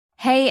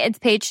Hey, it's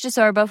Paige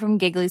DeSorbo from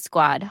Giggly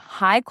Squad.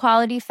 High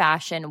quality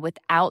fashion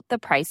without the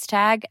price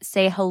tag.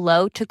 Say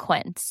hello to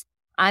Quince.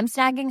 I'm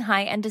snagging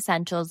high-end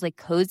essentials like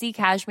cozy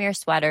cashmere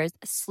sweaters,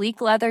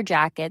 sleek leather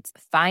jackets,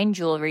 fine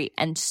jewelry,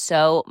 and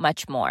so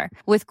much more.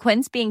 With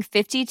Quince being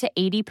 50 to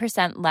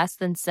 80% less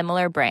than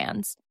similar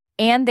brands.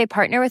 And they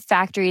partner with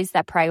factories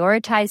that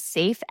prioritize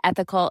safe,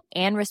 ethical,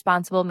 and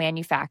responsible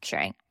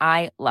manufacturing.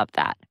 I love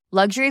that.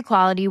 Luxury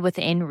quality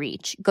within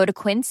reach. Go to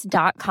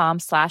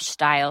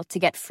quince.com/style to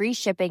get free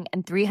shipping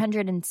and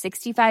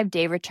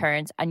 365-day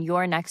returns on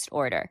your next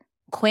order.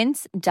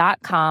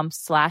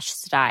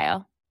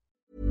 Quince.com/style.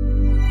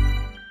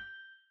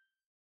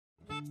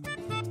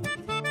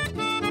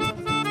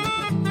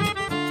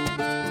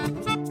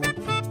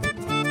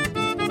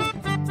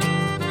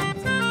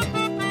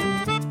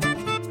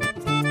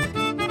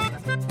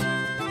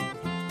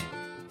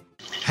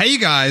 Hey you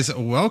guys,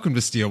 welcome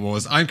to Steele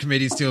Wars. I'm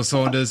comedian Steele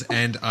Saunders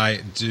and I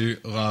do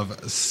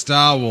love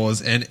Star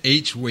Wars, and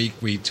each week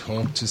we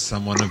talk to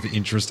someone of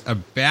interest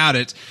about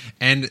it,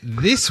 and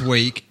this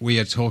week we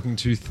are talking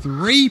to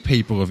 3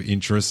 people of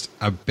interest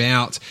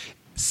about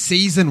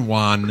Season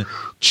 1,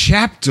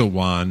 Chapter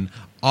 1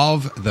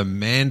 of The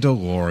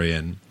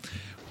Mandalorian.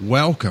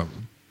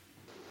 Welcome.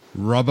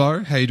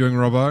 Robbo, how you doing,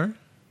 Robbo?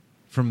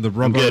 From the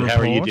Robbo I'm good. Report. How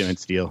are you doing,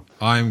 Steele?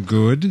 I'm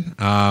good. Me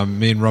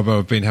and Robbo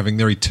have been having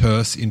very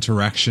terse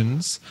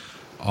interactions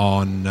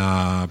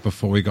on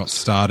before we got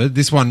started.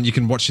 This one, you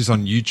can watch this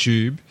on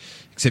YouTube,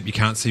 except you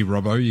can't see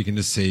Robbo. You can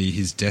just see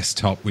his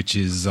desktop, which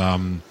is a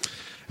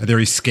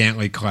very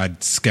scantily clad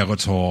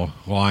Skeletor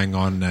lying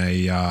on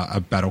a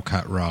Battle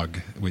Cat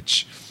rug,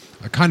 which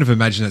I kind of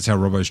imagine that's how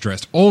Robbo's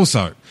dressed.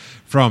 Also,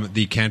 from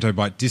the Canto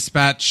Bight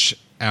Dispatch,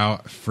 our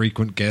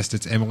frequent guest,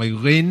 it's Emily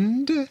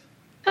Lind.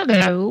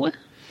 Hello.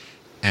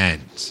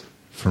 And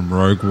from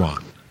Rogue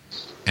One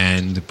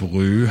and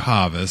Blue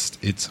Harvest,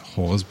 it's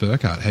Hawes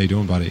Burkhardt. How you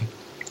doing, buddy?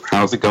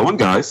 How's it going,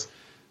 guys?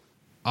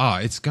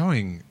 It's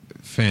going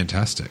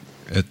fantastic.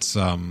 It's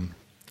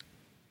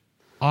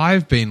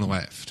I've been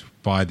left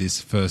by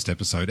this first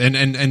episode,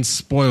 and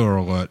spoiler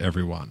alert,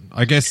 everyone.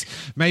 I guess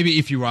maybe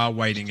if you are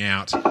waiting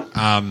out,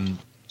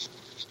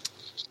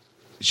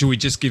 should we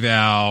just give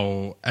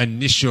our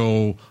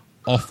initial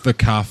off the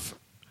cuff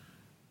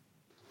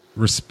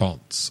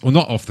response, or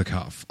not off the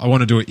cuff? I want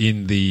to do it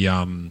in the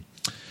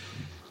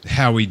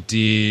how we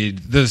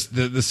did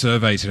the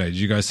survey today. Did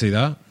you guys see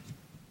that?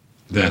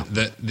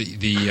 The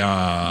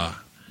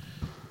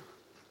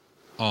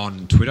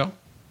on Twitter.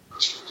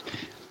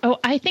 Oh,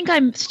 I think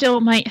I'm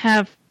still might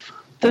have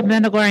the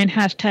Mandalorian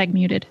hashtag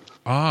muted.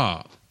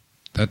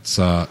 That's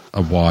a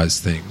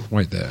wise thing.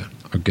 Wait there,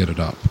 I'll get it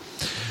up.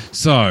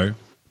 So,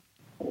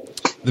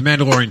 The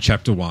Mandalorian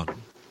Chapter 1.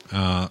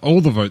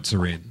 All the votes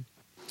are in.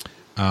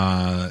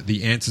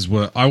 The answers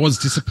were: I was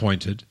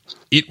disappointed,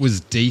 it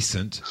was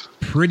decent,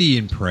 pretty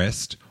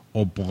impressed,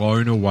 or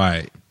blown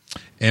away.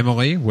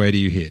 Emily, where do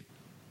you hit?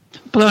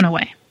 Blown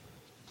away.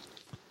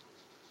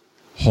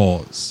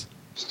 Hawes.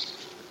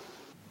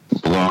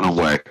 Blown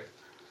away.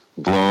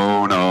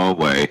 Blown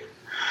away.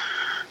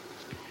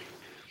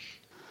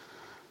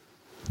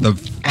 The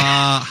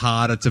far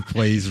harder to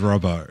please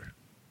Robbo.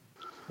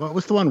 What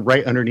was the one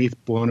right underneath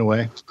blown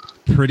away?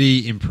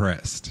 Pretty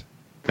impressed.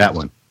 That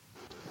one.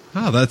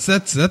 Oh, that's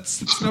not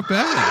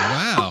bad.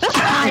 Wow. That's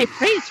high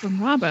praise from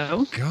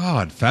Robbo.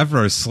 God,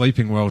 Favreau's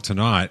sleeping well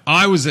tonight.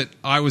 I was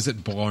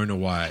at blown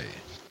away.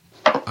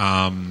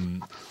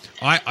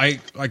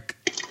 I like.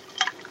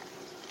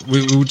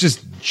 We'll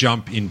just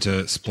jump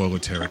into spoiler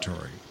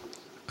territory.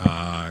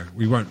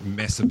 We won't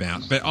mess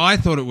about. But I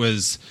thought it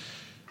was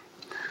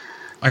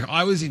like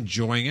I was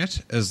enjoying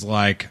it as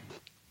like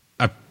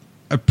a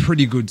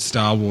pretty good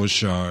Star Wars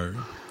show.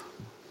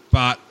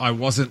 But I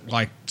wasn't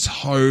like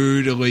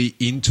totally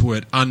into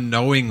it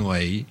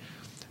unknowingly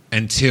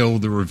until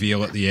the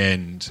reveal at the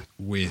end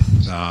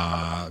with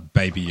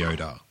Baby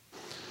Yoda.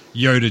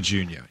 Yoda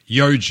Jr.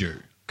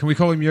 Yoju. Can we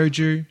call him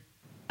Yoju?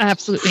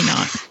 Absolutely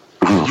not.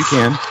 You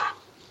can.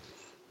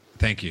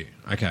 Thank you.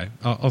 Okay.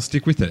 I'll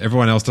stick with it.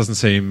 Everyone else doesn't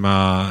seem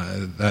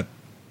that...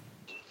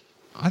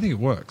 I think it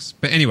works.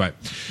 But anyway,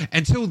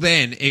 until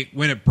then,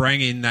 when it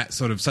brought in that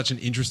sort of such an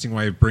interesting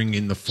way of bringing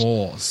in the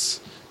Force...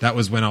 That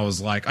was when I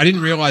was like, I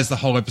didn't realize the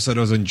whole episode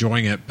I was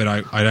enjoying it, but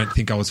I don't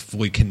think I was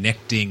fully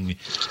connecting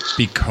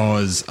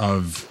because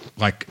of,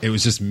 like, it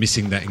was just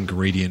missing that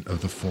ingredient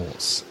of the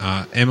Force.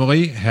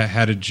 Emily,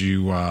 how did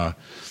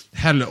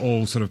it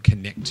all sort of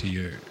connect to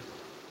you?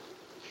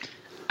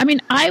 I mean,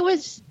 I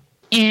was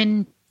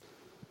in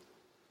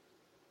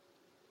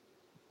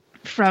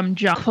from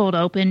Cold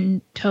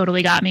Open,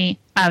 totally got me.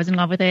 I was in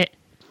love with it.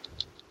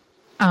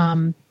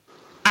 I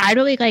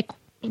really like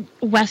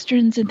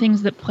Westerns and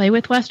things that play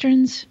with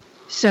Westerns.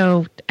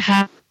 So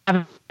having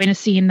a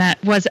scene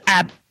that was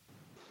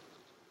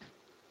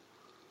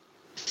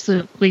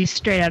absolutely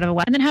straight out of a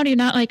Western. And then how do you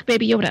not like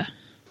Baby Yoda?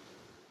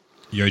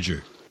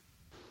 Yoju.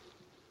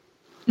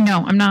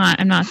 No, I'm not.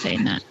 I'm not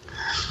saying that.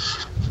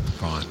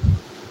 Fine.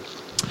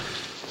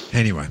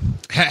 Anyway,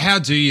 how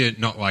do you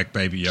not like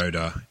Baby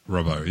Yoda,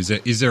 Robbo?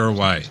 Is there a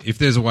way? If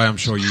there's a way, I'm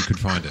sure you could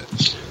find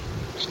it.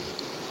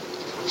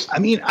 I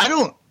mean, I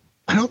don't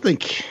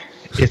think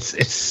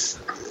it's.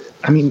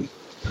 I mean,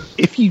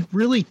 if you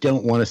really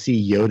don't want to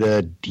see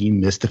Yoda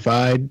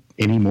demystified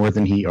any more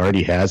than he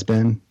already has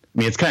been, I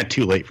mean, it's kind of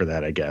too late for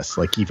that, I guess.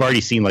 Like, you've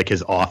already seen like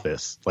his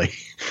office. Like,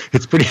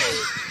 it's pretty.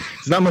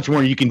 It's not much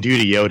more you can do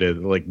to Yoda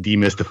to like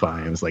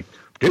demystify him. It's like,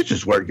 this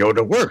is where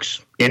Yoda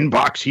works.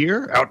 Inbox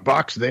here,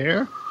 outbox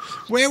there.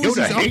 Where was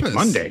Yoda his hates office?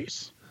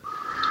 Mondays.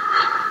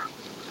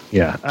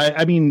 Yeah,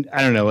 I mean,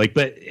 I don't know, like,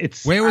 but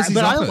it's. Where was his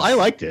office? I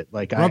liked it.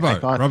 Like, I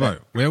thought. Robbo,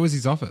 where was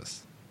his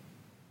office?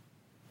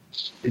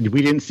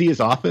 We didn't see his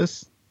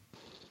office.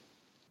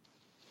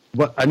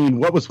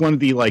 What was one of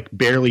the like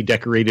barely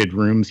decorated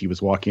rooms he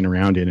was walking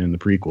around in the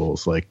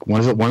prequels? Like,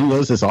 was it one of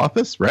those his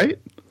office? Right?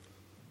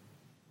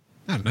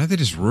 I don't know. They're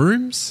just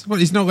rooms. What?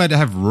 He's not allowed to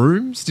have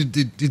rooms.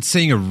 Did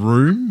seeing a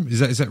room is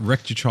that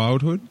wrecked your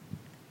childhood?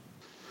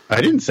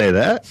 I didn't say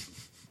that.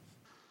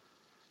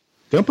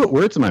 Don't put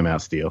words in my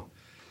mouth, Steele.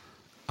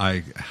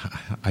 I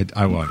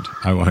won't.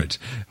 I won't.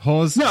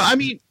 Hawes. No, I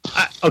mean,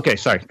 okay.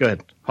 Sorry. Go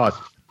ahead, Hawes.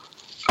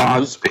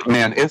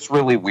 Man, it's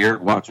really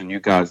weird watching you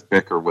guys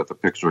bicker with a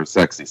picture of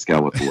sexy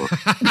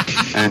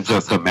Skeletor, and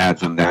just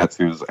imagine that's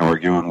who's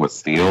arguing with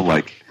Steel.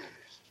 Like,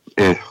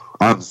 I'm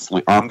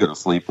going to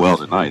sleep well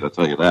tonight. I'll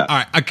tell you that.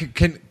 All right.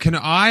 Can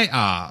I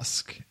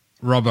ask,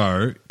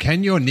 Robbo?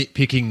 Can your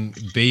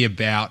nitpicking be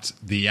about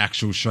the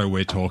actual show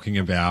we're talking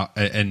about,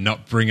 and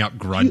not bring up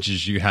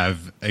grudges you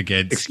have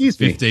against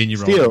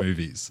 15-year-old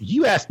movies?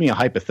 You asked me a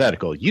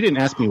hypothetical. You didn't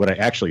ask me what I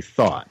actually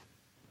thought.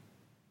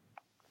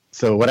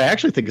 So what I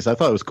actually think is I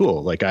thought it was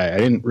cool. Like, I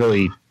didn't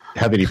really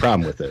have any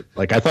problem with it.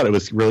 Like, I thought it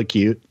was really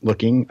cute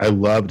looking. I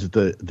loved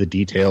the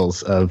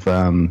details of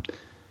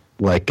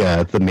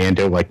the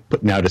Mando like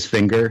putting out his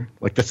finger.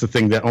 Like, that's the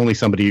thing that only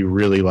somebody who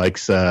really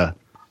likes Little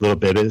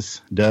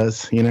Bitties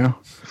does. You know,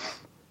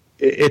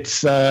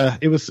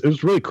 it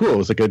was really cool. It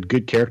was like a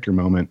good character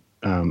moment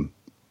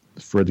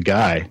for the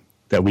guy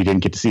that we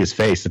didn't get to see his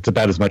face. It's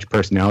about as much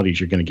personality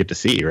as you're going to get to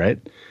see, right?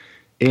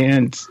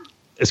 And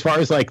as far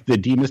as like the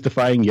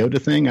demystifying Yoda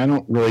thing, I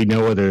don't really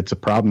know whether it's a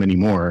problem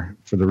anymore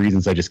for the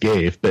reasons I just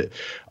gave. But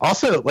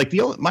also, like,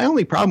 my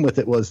only problem with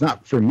it was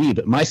not for me,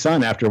 but my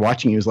son, after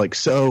watching it, was like,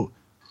 so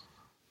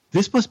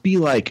this must be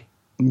like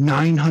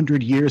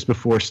 900 years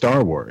before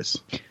Star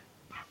Wars.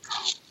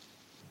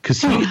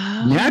 Because he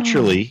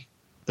naturally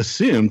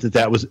assumed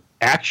that was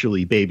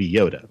actually Baby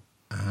Yoda.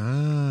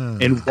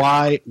 And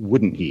why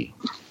wouldn't he?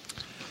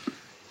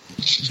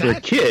 For a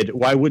kid,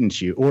 why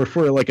wouldn't you? Or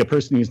for like a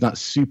person who's not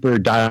super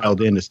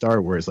dialed into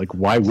Star Wars, like,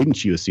 why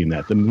wouldn't you assume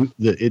that?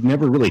 It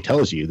never really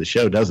tells you. The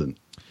show doesn't.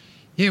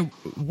 Yeah,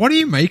 what do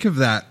you make of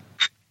that?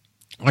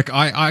 Like,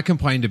 I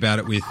complained about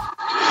it with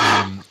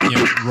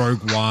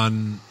Rogue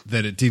One,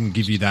 that it didn't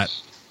give you that,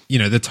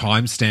 the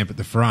timestamp at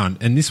the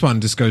front, and this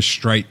one just goes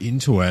straight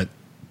into it.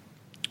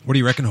 What do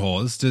you reckon,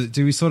 Hawes?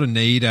 Do we sort of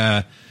need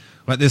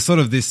there's sort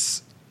of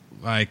this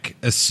like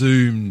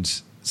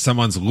assumed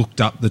someone's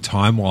looked up the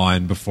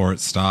timeline before it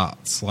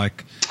starts?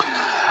 Like,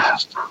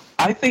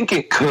 I think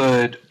it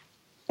could,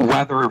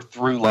 whether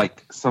through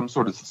like some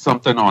sort of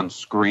something on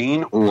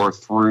screen or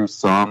through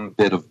some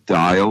bit of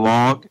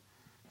dialogue,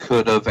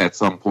 could have at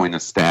some point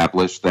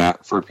established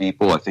that for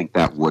people. I think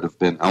that would have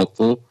been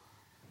helpful.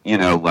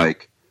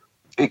 Like,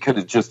 it could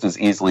have just as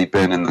easily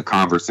been in the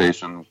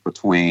conversation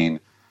between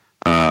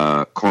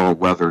Carl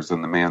Weathers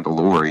and the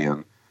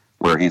Mandalorian,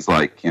 where he's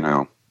like,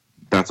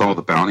 that's all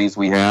the bounties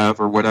we have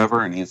or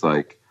whatever. And he's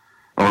like,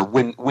 or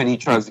when he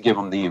tries to give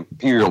him the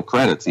Imperial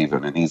credits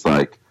even, and he's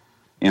like,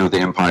 the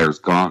Empire's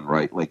gone,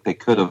 right? Like, they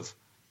could have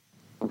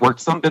worked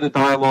some bit of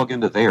dialogue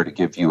into there to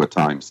give you a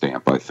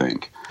timestamp, I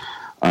think.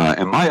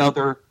 And my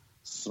other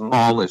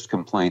smallish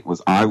complaint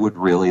was I would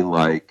really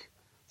like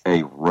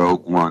a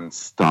Rogue One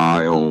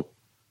style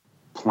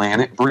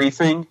planet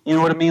briefing. You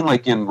know what I mean?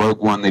 Like in Rogue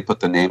One, they put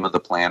the name of the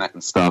planet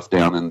and stuff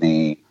down in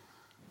the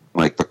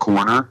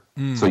corner,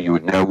 so you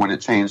would know when it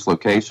changed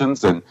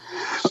locations. And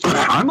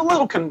I'm a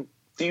little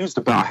confused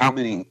about how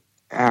many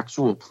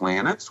actual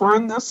planets were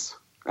in this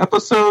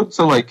episode.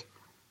 So, like,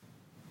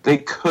 they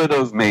could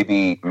have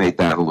maybe made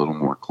that a little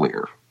more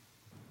clear.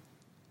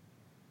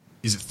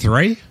 Is it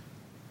 3?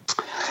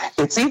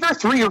 It's either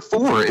 3 or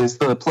 4. Is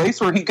the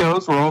place where he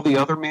goes, where all the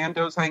other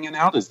Mandos hanging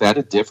out, is that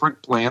a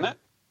different planet?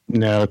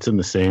 No, it's in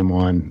the same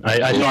one.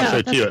 I thought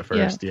so too at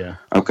first. Yeah.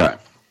 Okay.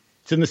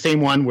 It's in the same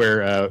one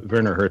where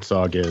Werner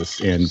Herzog is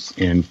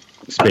in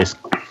Space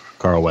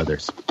Carl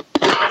Weathers.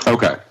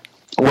 Okay.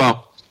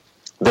 Well,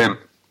 then,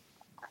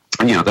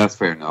 that's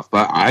fair enough.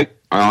 But I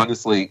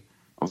honestly,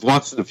 I've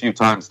watched it a few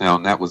times now,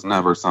 and that was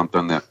never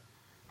something that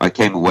I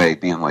came away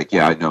being like,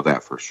 yeah, I know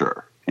that for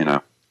sure,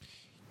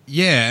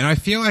 Yeah, and I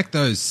feel like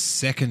those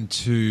second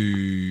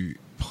 2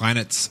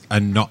 planets are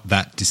not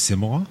that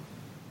dissimilar.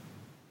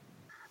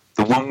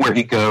 The one where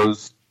he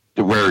goes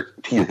to where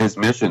his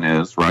mission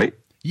is, right?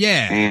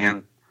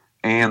 Yeah.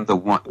 And the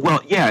one,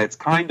 well, yeah, it's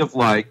kind of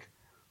like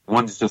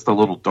one's just a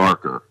little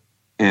darker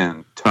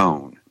in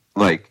tone.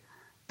 Like,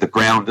 the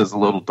ground is a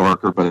little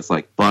darker, but it's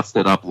like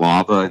busted up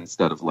lava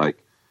instead of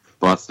like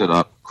busted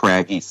up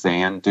craggy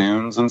sand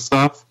dunes and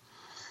stuff.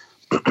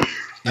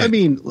 I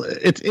mean,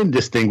 it's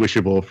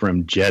indistinguishable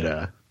from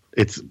Jeddah.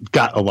 It's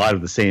got a lot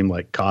of the same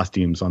like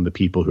costumes on the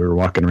people who are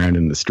walking around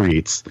in the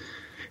streets,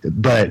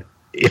 but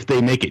if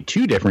they make it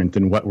too different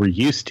than what we're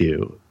used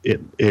to,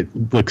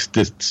 it looks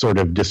just sort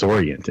of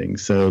disorienting.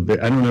 So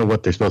I don't know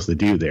what they're supposed to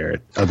do there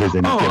other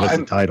than give us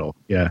a title.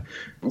 Yeah.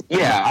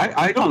 Yeah,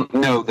 I don't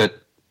know that,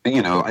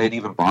 it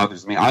even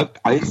bothers me.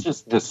 It's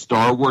just the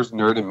Star Wars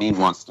nerd in me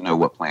wants to know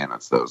what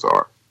planets those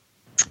are.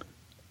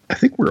 I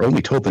think we're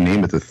only told the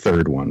name of the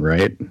third one,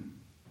 right?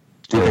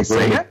 Do they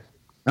say it?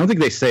 I don't think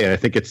they say it. I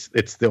think it's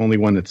the only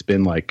one that's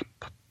been like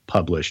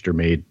published or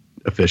made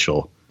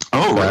official.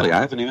 Oh, really?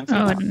 I haven't even seen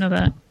that. I didn't know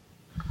that.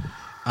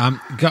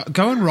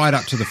 Going right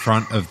up to the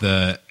front of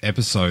the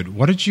episode,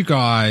 what did you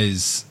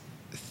guys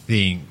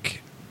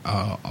think?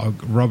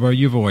 Robbo,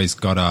 you've always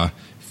got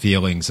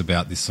feelings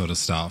about this sort of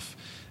stuff,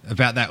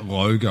 about that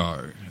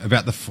logo,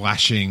 about the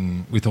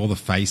flashing with all the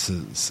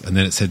faces, and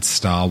then it said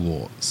Star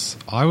Wars.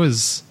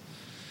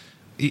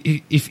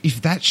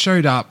 If that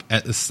showed up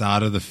at the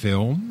start of the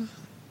film,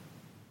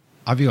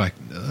 I'd be like,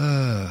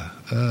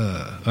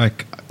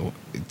 like,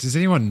 does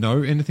anyone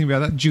know anything about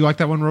that? Do you like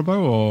that one,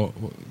 Robbo, or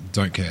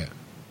don't care?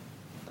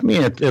 I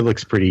mean, it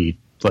looks pretty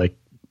like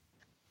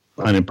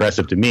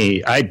unimpressive to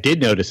me. I did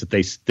notice that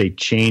they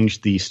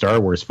changed the Star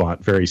Wars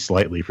font very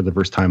slightly for the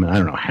first time in I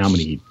don't know how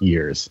many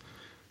years.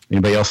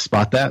 Anybody else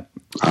spot that?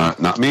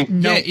 Not me.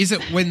 Yeah, is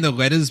it when the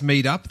letters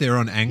meet up? They're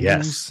on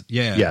angles.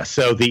 Yes. Yeah.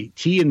 So the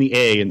T and the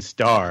A in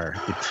Star,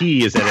 the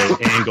T is at an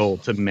angle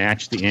to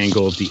match the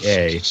angle of the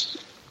A.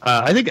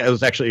 I think that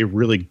was actually a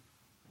really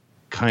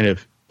kind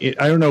of.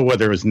 I don't know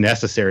whether it was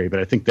necessary, but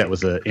I think that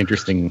was an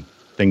interesting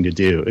thing to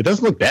do. It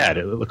doesn't look bad.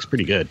 It looks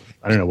pretty good.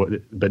 I don't know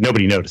but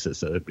nobody notices,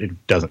 so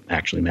it doesn't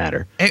actually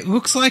matter. It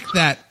looks like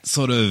that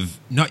sort of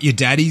not your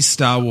daddy's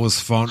Star Wars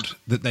font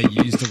that they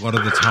used a lot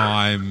of the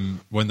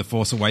time when The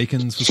Force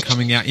Awakens was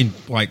coming out in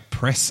like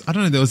press. I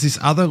don't know. There was this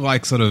other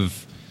like sort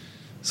of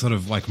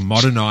like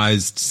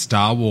modernized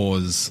Star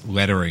Wars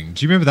lettering.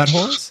 Do you remember that,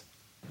 Horace?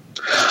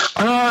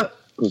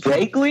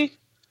 Vaguely.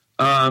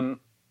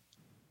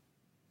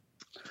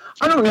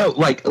 I don't know,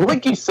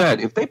 like you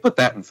said, if they put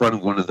that in front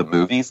of one of the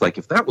movies, like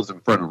if that was in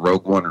front of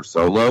Rogue One or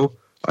Solo,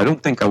 I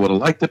don't think I would have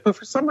liked it. But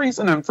for some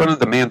reason, in front of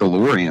The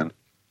Mandalorian,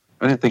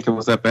 I didn't think it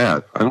was that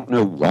bad. I don't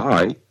know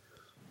why,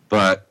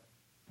 but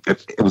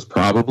it was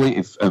probably,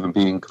 if I'm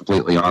being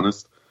completely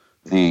honest,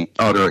 the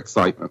utter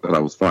excitement that I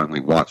was finally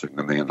watching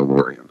The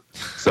Mandalorian.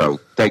 So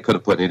they could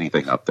have put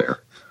anything up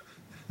there.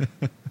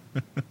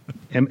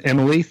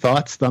 Emily,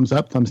 thoughts? Thumbs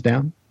up, thumbs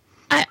down?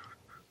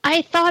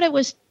 I thought it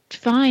was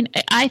fine.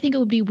 I think it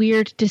would be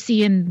weird to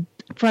see in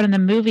front of the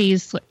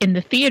movies in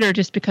the theater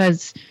just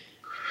because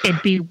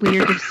it'd be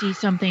weird to see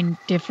something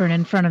different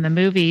in front of the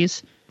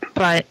movies.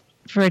 But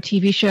for a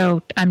TV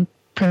show, I'm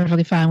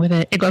perfectly fine with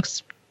it. It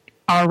looks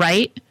all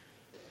right.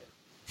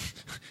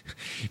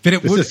 But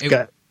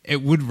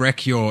it would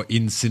wreck your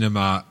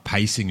in-cinema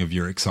pacing of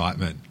your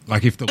excitement.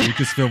 Like if the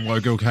Lucasfilm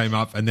logo came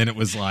up and then it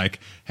was like,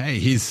 hey,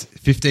 here's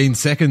 15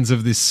 seconds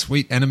of this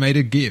sweet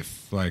animated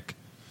GIF, like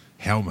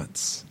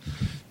helmets.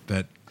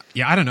 But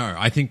yeah, I don't know.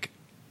 I think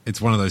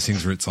it's one of those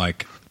things where it's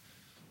like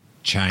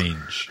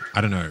change. I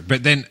don't know.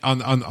 But then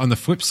on the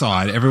flip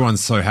side,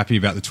 everyone's so happy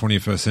about the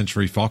 21st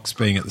Century Fox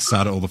being at the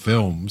start of all the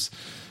films.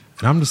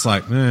 And I'm just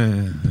like,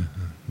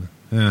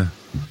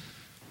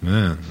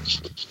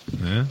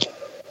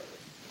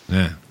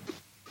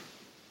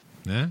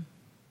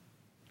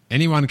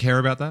 Anyone care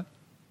about that?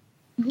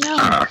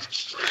 No.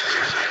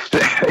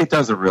 It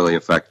doesn't really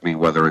affect me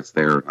whether it's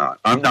there or not.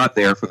 I'm not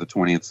there for the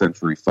 20th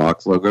Century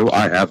Fox logo.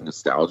 I have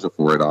nostalgia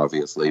for it,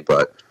 obviously,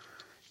 but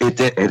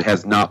it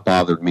has not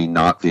bothered me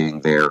not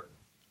being there,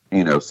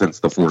 since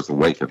The Force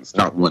Awakens.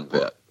 Not one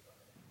bit.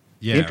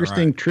 Yeah,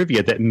 interesting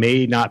trivia that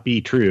may not be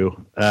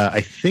true.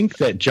 I think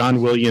that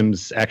John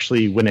Williams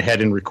actually went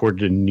ahead and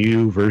recorded a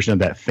new version of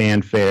that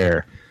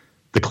fanfare,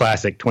 the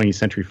classic 20th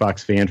Century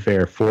Fox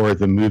fanfare for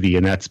the movie,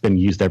 and that's been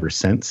used ever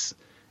since.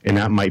 And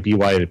that might be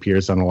why it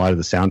appears on a lot of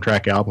the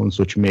soundtrack albums,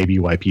 which may be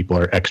why people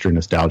are extra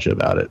nostalgic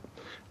about it.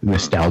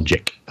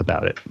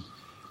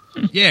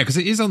 Yeah, because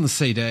it is on the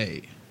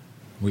CD,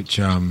 which,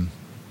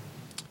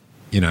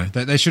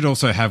 they should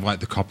also have like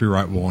the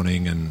copyright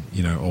warning and,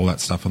 all that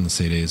stuff on the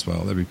CD as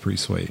well. That'd be pretty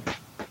sweet.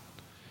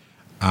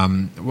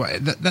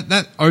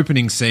 That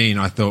opening scene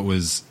I thought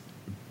was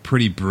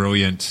pretty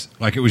brilliant.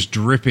 Like it was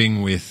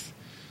dripping with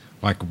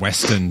like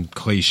Western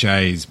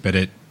cliches, but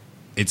it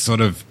sort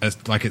of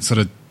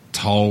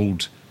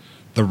told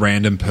the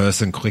random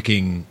person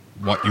clicking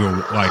what you're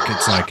like.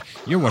 It's like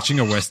you're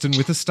watching a Western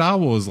with a Star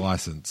Wars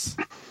license.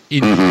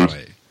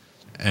 Enjoy.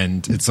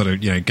 And it sort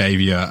of, gave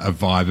you a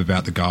vibe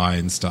about the guy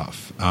and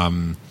stuff.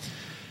 And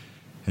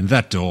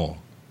that door,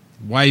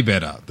 way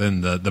better than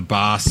the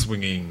bar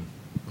swinging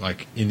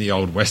like in the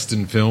old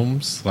Western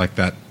films, like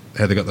that,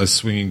 how they got those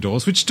swinging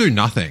doors, which do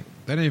nothing.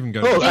 They don't even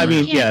go. Well,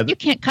 you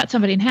can't cut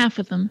somebody in half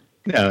with them.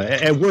 No,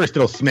 at worst,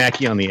 it'll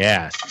smack you on the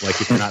ass, like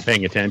if you're not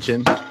paying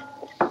attention.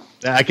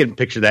 I can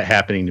picture that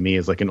happening to me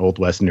as like an Old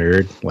West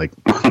nerd. Like,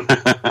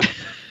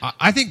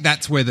 I think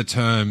that's where the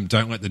term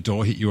 "don't let the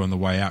door hit you on the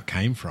way out"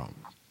 came from.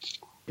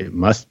 it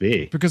must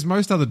be. Because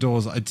most other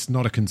doors, it's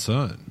not a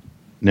concern.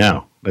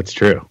 No, that's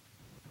true.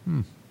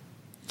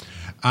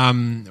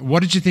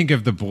 What did you think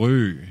of the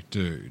blue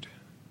dude?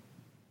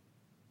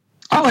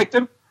 I liked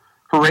him.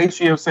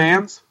 Horatio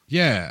Sands.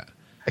 Yeah.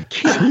 I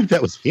can't believe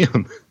that was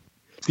him.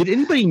 Did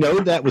anybody know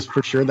that was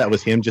for sure that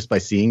was him just by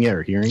seeing it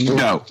or hearing it?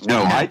 No,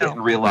 I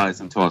didn't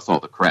realize until I saw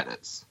the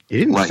credits. It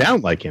didn't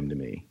sound like him to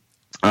me.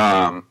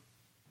 Yeah,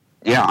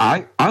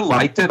 I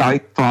liked it. I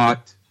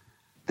thought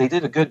they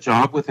did a good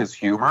job with his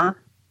humor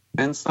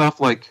and stuff.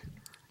 Like,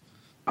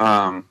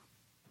 I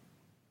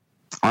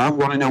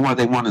want to know why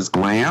they want his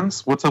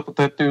glands. What's up with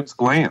that dude's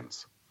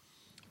glands?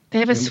 They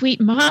have a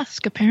sweet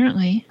musk,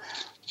 apparently.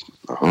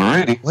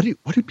 Alrighty.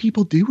 What do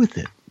people do with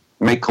it?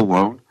 Make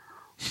cologne.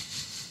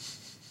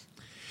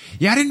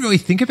 Yeah, I didn't really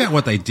think about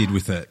what they did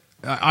with it.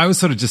 I was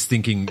sort of just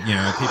thinking, people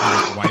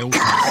like whale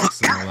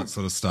tusks and all that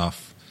sort of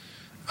stuff.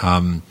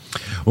 I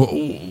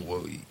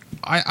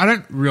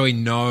don't really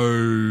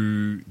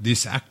know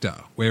this actor,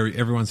 where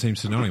everyone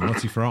seems to know him.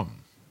 What's he from?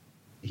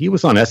 He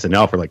was on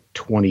SNL for like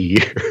 20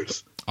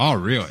 years. Oh,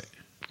 really?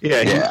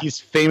 Yeah. He's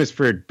famous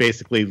for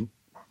basically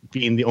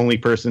being the only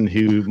person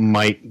who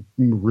might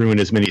ruin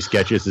as many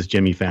sketches as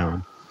Jimmy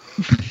Fallon.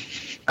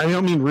 I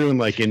don't mean ruin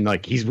like in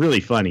like he's really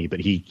funny,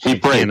 but he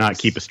cannot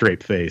keep a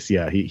straight face.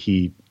 Yeah,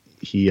 he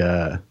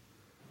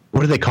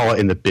what do they call it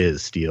in the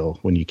biz, Steel,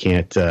 when you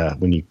can't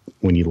when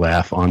you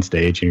laugh on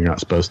stage and you're not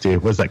supposed to?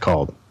 What's that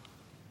called?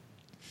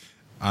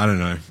 I don't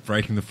know.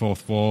 Breaking the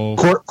fourth wall.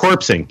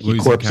 Corpsing. He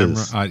Losing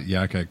corpses. camera.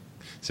 Yeah, okay.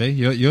 See,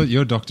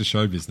 you're Dr.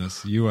 Show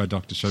Business. You are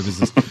Dr. Show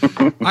Business.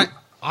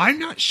 I'm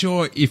not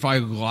sure if I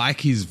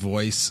like his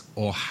voice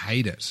or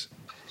hate it.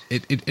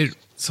 It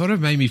sort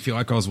of made me feel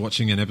like I was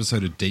watching an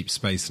episode of Deep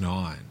Space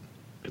Nine.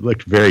 It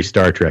looked very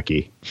Star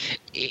Trek-y.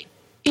 It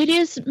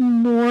is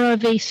more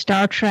of a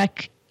Star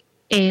Trek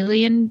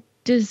alien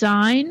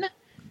design,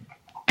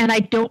 and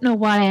I don't know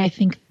why I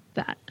think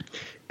that.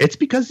 It's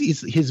because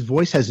his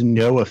voice has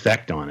no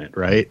effect on it,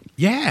 right?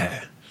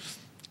 Yeah.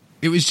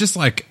 It was just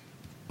like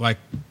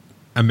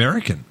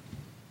American.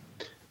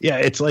 Yeah,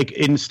 it's like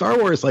in Star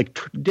Wars, like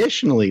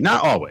traditionally,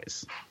 not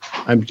always.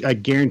 I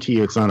guarantee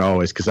you it's not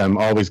always, because I'm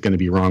always going to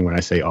be wrong when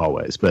I say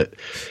always. But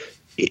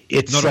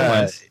it's not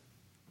always.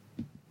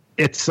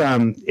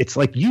 It's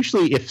like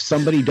usually if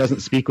somebody doesn't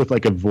speak with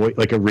like a voice,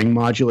 like a ring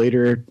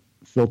modulator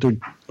filtered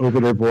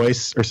over their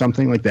voice or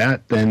something like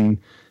that, then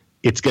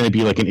it's going to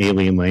be like an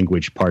alien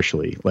language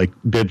partially. Like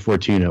Bib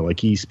Fortuna,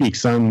 like he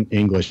speaks some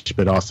English,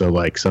 but also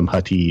like some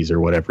Huttese or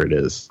whatever it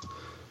is.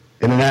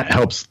 And then that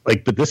helps.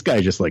 Like, but this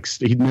guy just like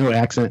he no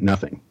accent,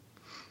 nothing.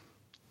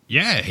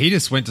 Yeah, he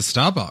just went to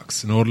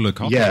Starbucks and ordered a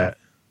coffee. Yeah.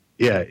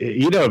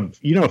 You know,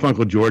 if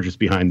Uncle George was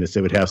behind this,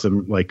 it would have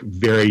some like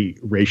very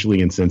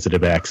racially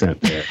insensitive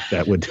accent there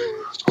that would.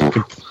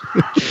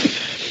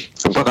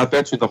 But I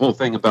bet you the whole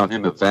thing about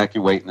him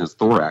evacuating his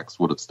thorax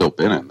would have still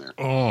been in there.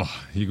 Oh,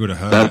 he would have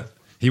heard it.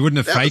 He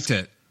wouldn't have faked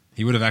it.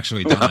 He would have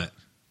actually done it.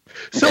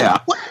 So,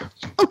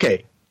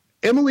 okay,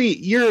 Emily,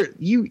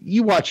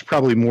 you watch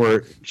probably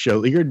more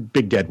shows. You're a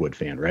big Deadwood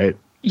fan, right?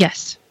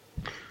 Yes.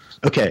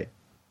 Okay.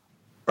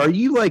 Are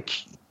you like?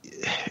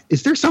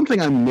 Is there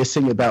something I'm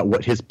missing about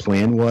what his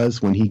plan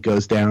was when he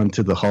goes down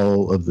to the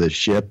hull of the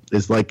ship?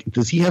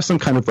 Does he have some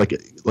kind of like?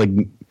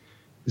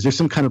 Is there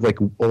some kind of like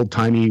old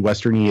timey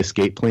westerny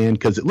escape plan?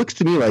 Because it looks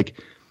to me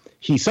like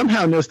he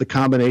somehow knows the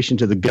combination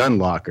to the gun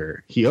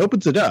locker. He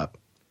opens it up,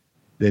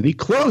 then he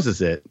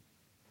closes it,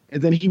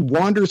 and then he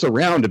wanders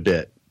around a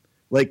bit.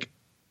 Like,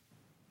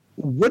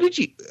 what did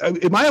you?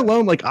 Am I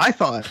alone? Like, I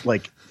thought,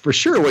 like, for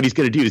sure, what he's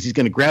going to do is he's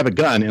going to grab a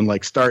gun and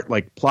like start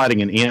like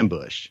plotting an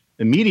ambush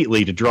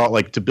immediately to draw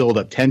like to build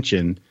up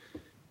tension.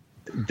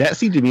 That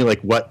seemed to me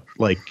like what,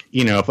 like,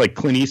 if like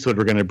Clint Eastwood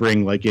were going to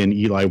bring like in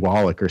Eli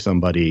Wallach or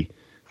somebody,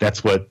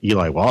 that's what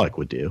Eli Wallach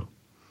would do.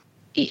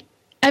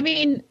 I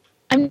mean,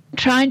 I'm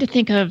trying to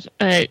think of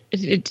a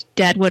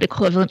Deadwood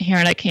equivalent here,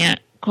 and I can't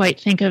quite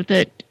think of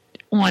the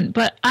one.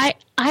 But I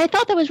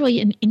thought that was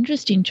really an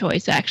interesting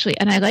choice, actually,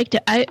 and I liked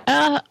it.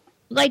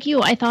 Like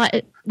you, I thought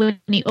when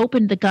he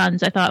opened the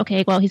guns, I thought,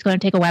 okay, well, he's going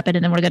to take a weapon,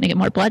 and then we're going to get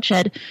more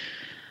bloodshed.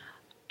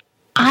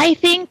 I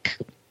think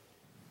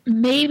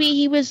maybe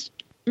he was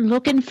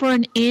looking for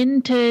an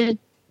in to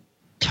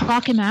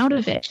talk him out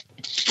of it.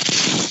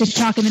 To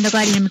talk him into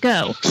letting him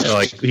go. So,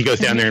 like, he goes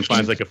down there and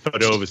finds like a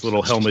photo of his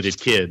little helmeted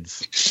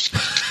kids.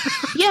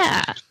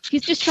 Yeah,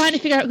 he's just trying to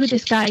figure out who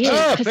this guy is.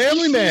 Oh,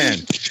 family man.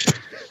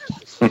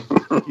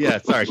 Yeah,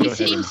 sorry. He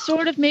seems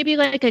sort of maybe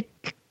like a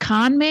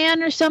con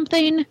man or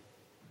something.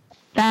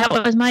 That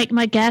was my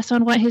guess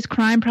on what his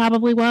crime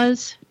probably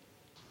was.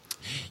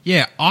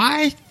 Yeah,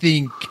 I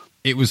think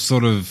it was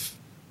sort of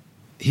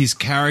his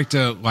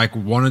character like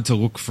wanted to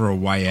look for a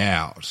way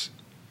out.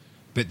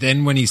 But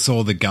then when he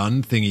saw the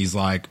gun thing, he's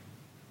like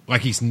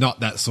he's not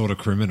that sort of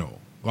criminal.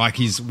 Like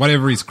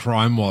whatever his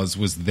crime was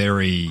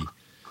very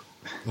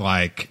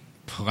like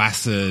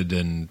placid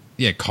and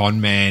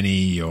con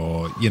man-y,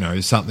 or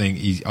something.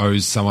 He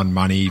owes someone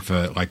money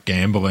for like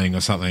gambling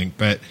or something,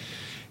 but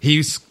he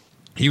was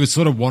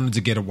sort of wanted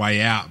to get a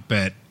way out,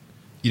 but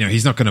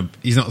he's not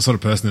the sort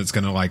of person that's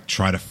gonna like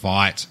try to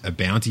fight a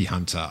bounty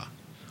hunter.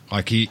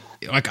 I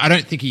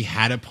don't think he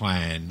had a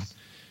plan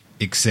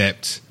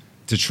except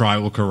to try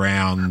look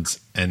around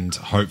and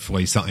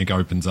hopefully something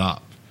opens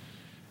up.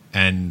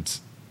 And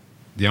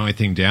the only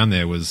thing down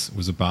there was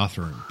a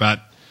bathroom.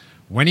 But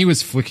when he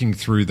was flicking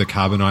through the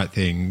carbonite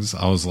things,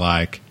 I was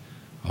like,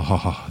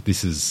 oh,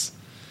 this is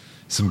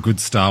some good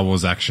Star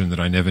Wars action that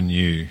I never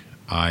knew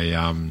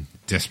I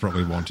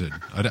desperately wanted.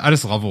 I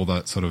just love all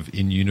that sort of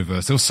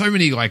in-universe. There were so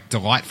many like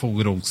delightful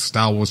little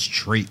Star Wars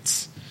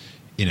treats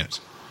in it.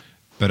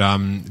 But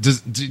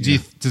does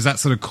that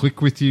sort of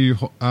click with you,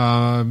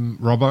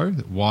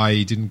 Robbo? Why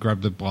he didn't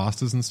grab the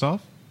blasters and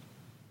stuff?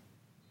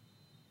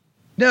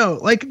 No,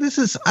 like this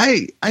is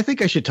I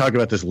think I should talk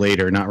about this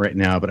later, not right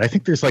now. But I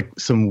think there's like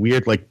some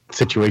weird like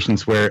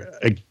situations where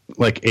an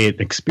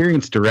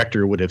experienced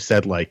director would have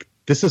said like,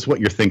 "This is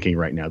what you're thinking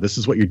right now. This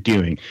is what you're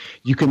doing."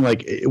 You can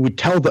like it would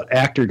tell the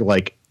actor to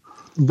like.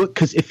 Look,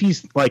 because if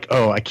he's like,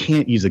 oh, I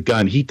can't use a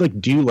gun, he'd like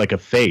do like a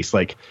face,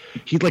 like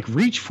he'd like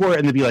reach for it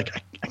and then be like,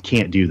 I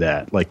can't do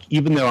that. Like,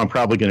 even though I'm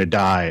probably going to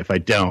die if I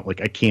don't,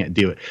 like, I can't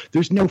do it.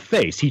 There's no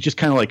face. He just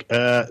kind of like,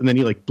 and then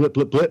he like blip,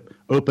 blip, blip,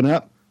 open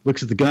up,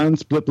 looks at the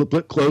guns, blip, blip,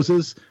 blip,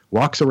 closes,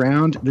 walks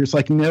around. There's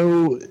like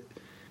no,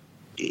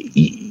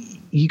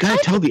 you got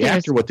to tell the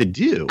actor what to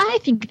do. I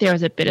think there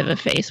was a bit of a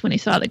face when he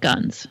saw the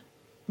guns.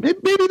 Maybe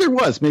there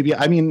was. Maybe,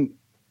 I mean,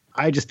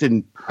 I just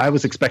didn't. I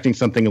was expecting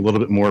something a little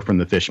bit more from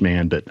the Fish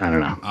Man, but I don't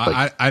know.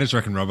 I just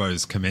reckon Robbo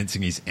is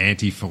commencing his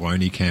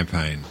anti-Filoni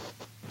campaign.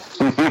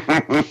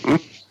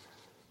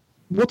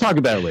 We'll talk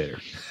about it later.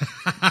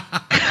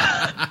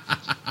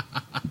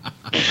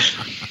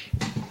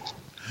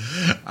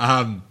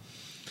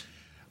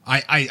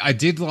 I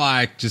did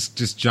like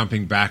just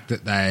jumping back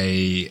that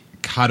they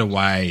cut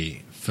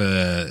away for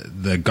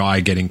the guy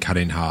getting cut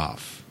in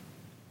half.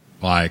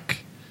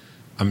 Like,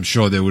 I'm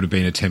sure there would have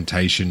been a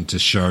temptation to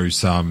show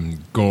some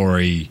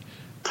gory,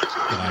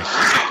 like,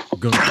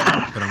 good,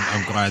 but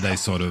I'm glad they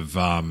sort of,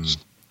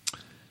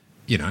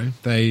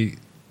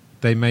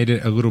 they made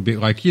it a little bit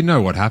like,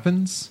 what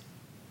happens,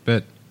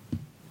 but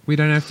we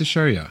don't have to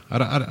show you.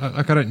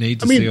 I don't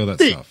need to see all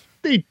that stuff.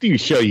 They do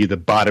show you the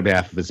bottom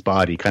half of his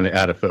body kind of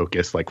out of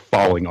focus, like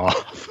falling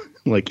off.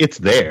 Like, it's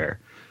there.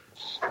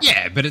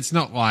 Yeah, but it's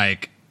not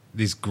like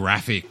this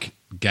graphic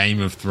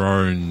Game of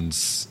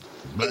Thrones.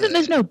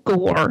 There's no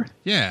gore.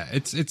 Yeah,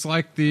 it's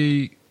like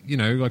the,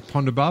 like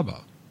Ponda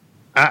Baba.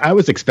 I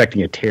was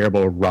expecting a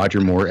terrible Roger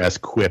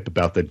Moore-esque quip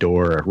about the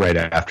door right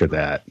after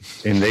that,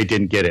 and they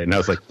didn't get it. And I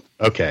was like,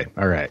 okay,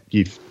 all right,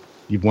 you've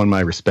won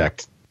my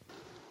respect.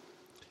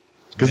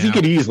 Because he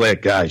could easily,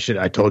 like, guys,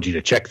 I told you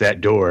to check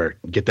that door,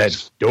 get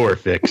that door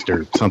fixed,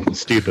 or something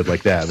stupid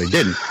like that. They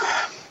didn't.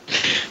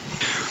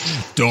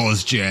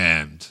 Doors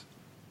jammed.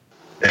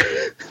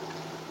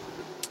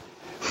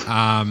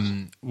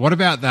 What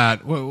about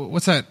that?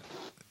 What's that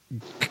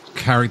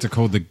character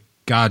called? The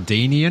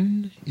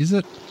Gardenian? Is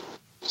it?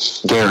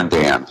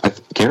 Garandan.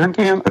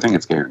 Garandan? I think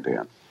it's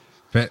Garandan.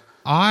 But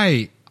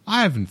I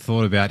haven't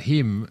thought about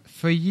him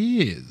for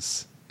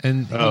years.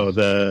 And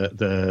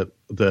the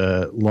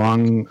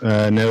long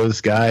nose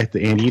guy,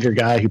 the anteater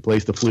guy who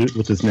plays the flute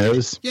with his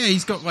nose. Yeah,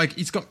 he's got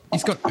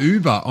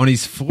Uber on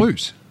his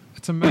flute.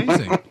 It's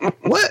amazing.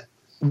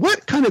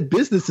 What kind of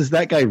business is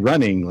that guy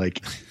running?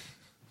 Like,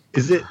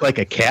 is it like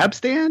a cab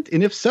stand?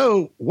 And if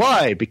so,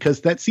 why?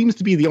 Because that seems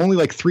to be the only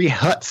like 3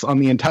 huts on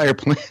the entire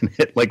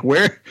planet. Like,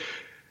 where?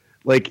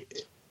 Like,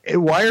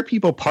 why are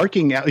people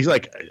parking out? He's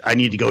like, I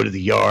need to go to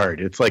the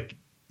yard. It's like,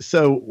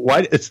 so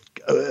why? It's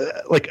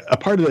like a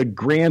part of the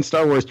grand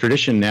Star Wars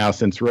tradition now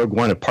since Rogue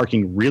One of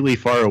parking really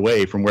far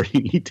away from where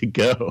you need to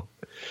go.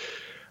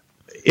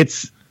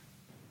 It's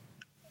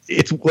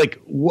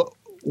like,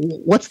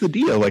 what's the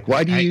deal? Like,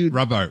 why do you?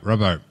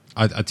 Robbo,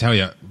 I tell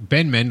you,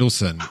 Ben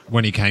Mendelsohn,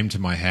 when he came to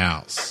my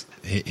house,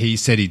 he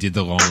said he did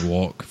the long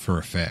walk for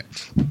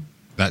effect.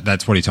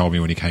 That's what he told me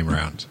when he came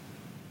around.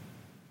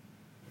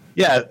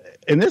 Yeah,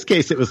 in this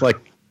case, it was like,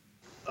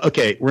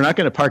 okay, we're not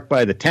going to park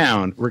by the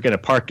town. We're going to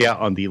park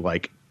out on the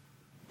like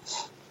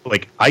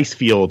ice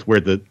field where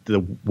the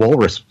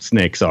walrus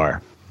snakes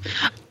are.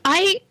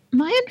 I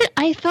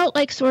felt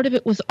like sort of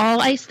it was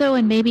all ice though,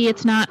 and maybe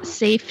it's not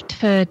safe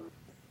to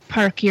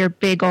park your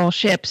big old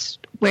ships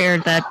where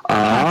the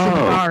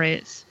bar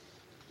is.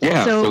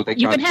 Yeah, so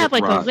you can have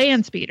like a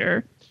land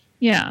speeder.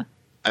 Yeah.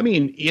 I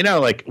mean,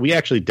 like we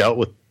actually dealt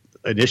with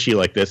an issue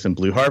like this in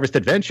Blue Harvest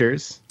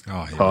Adventures.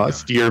 Oh,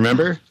 Pause. Do you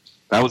remember?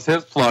 That was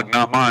his plug,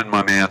 not mine,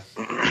 my man.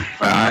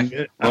 I'm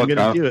going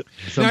to do it.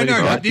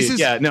 But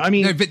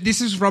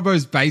this is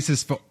Robbo's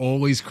basis for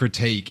all his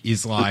critique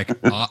is like,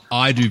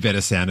 I do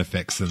better sound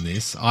effects than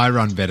this. I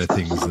run better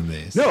things than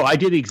this. No, I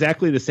did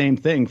exactly the same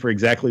thing for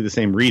exactly the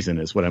same reason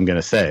is what I'm going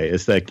to say.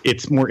 It's like,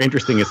 it's more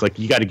interesting. It's like,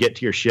 you got to get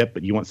to your ship,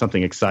 but you want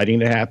something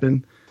exciting to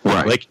happen.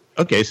 Right. Like,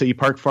 okay, so you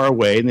park far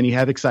away and then you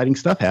have exciting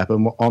stuff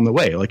happen on the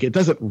way. Like, it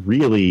doesn't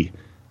really,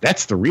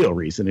 that's the real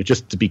reason. It's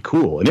just to be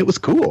cool. And it was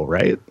cool,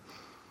 right?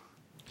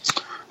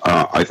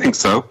 I think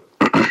so.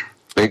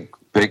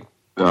 big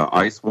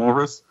ice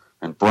walrus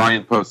and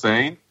Brian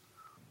Posehn.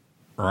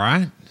 All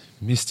right.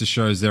 Mr.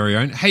 Show's very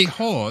own. Hey,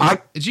 Hawes,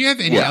 do you have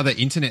any other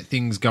internet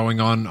things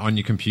going on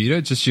your computer?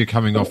 Just you're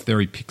coming off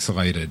very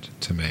pixelated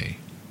to me.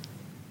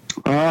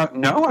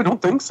 No, I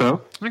don't think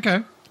so.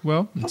 Okay.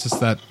 Well, it's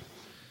just that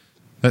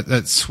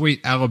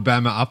sweet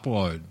Alabama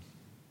upload.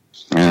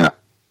 Yeah.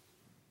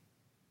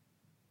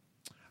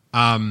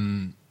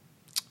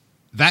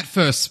 That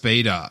first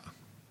speeder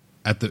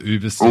at the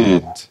Uber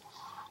stand,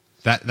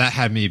 that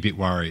had me a bit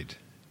worried.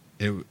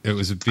 It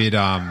was a bit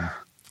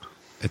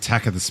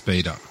Attack of the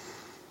Speeder.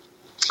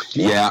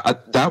 Yeah,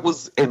 that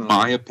was, in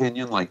my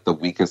opinion, like the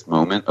weakest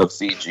moment of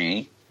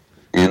CG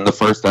in the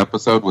first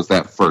episode was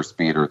that first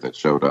speeder that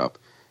showed up.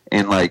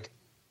 And like,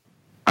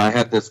 I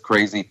had this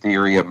crazy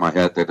theory in my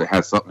head that it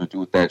has something to do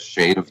with that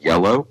shade of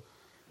yellow,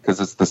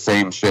 because it's the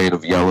same shade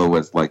of yellow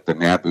as like the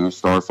Naboo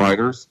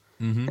starfighters.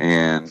 Mm-hmm.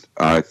 And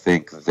I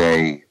think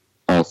they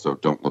also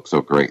don't look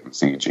so great in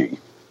CG.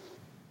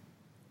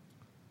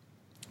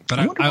 But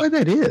I wonder why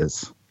that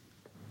is.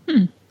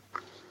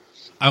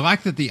 I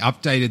like that the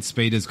updated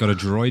speeder's got a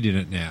droid in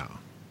it now.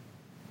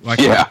 Like,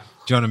 yeah.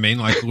 Do you know what I mean?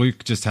 Like,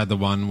 Luke just had the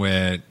one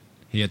where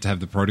he had to have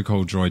the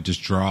protocol droid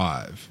just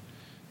drive.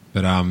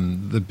 But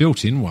the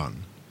built-in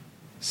one,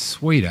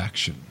 sweet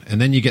action. And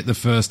then you get the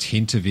first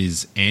hint of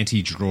his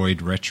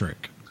anti-droid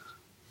rhetoric.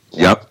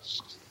 Yep.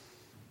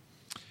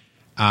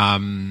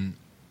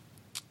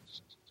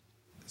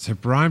 So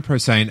Brian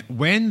Posehn,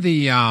 when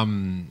the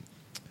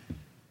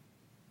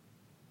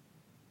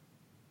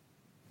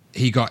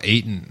he got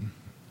eaten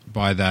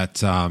by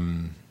that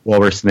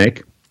walrus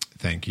snake.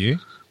 Thank you.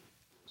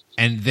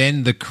 And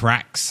then the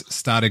cracks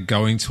started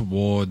going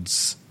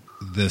towards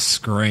the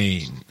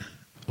screen,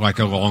 like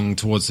along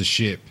towards the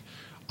ship.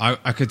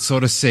 I could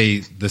sort of see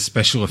the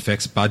special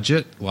effects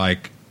budget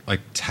like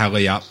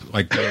tally up,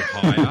 like go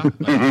higher.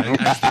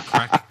 Like, as the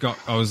crack got,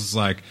 I was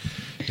like,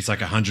 it's like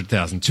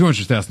 100,000,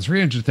 200,000,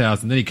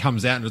 300,000. Then he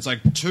comes out and it's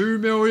like $2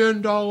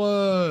 million.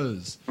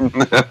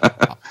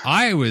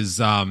 I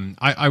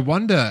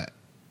wonder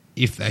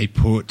if they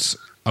put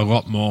a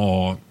lot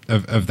more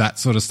of that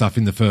sort of stuff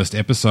in the first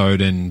episode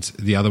and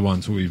the other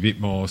ones will be a bit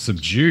more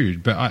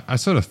subdued. But I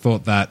sort of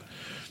thought that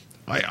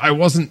I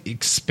wasn't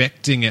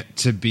expecting it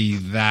to be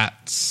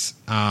that,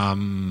 I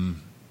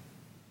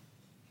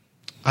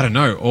don't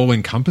know,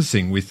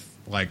 all-encompassing with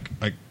like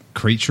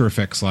creature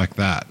effects like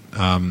that.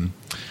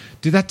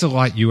 Did that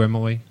delight you,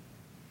 Emily?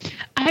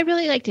 I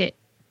really liked it.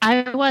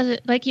 I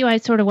wasn't, like you, I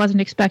sort of wasn't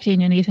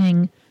expecting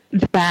anything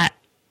that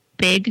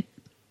big.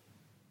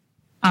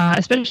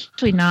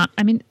 Especially not,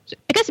 I mean,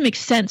 I guess it makes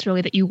sense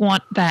really that you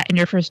want that in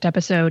your first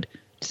episode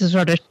to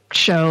sort of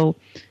show,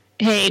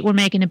 hey, we're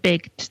making a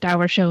big Star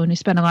Wars show and we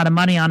spend a lot of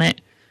money on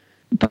it.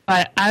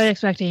 But I was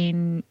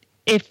expecting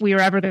if we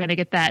were ever going to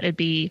get that, it'd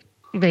be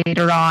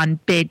later on,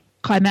 big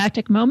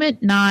climactic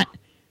moment, not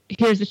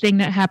here's the thing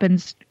that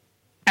happens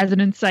as an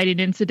inciting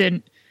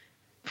incident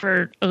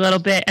for a little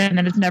bit and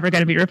then it's never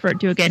going to be referred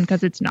to again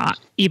because it's not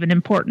even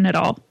important at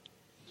all.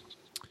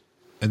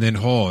 And then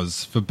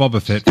Hawes, for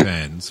Boba Fett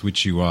fans,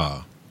 which you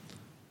are,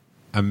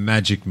 a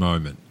magic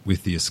moment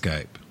with the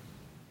escape.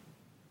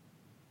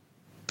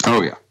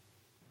 Oh, yeah.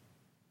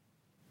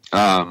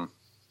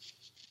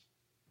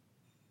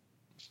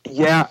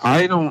 Yeah,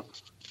 I don't...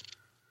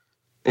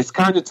 It's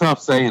kind of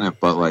tough saying it,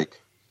 but, like,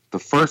 the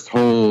first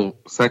whole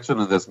section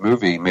of this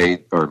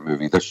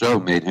the show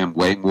made him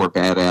way more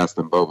badass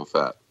than Boba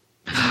Fett.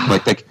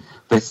 Like,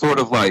 they sort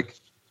of, like,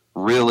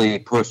 really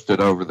pushed it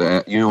over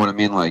the... You know what I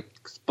mean? Like,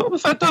 Boba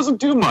Fett doesn't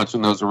do much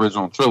in those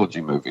original trilogy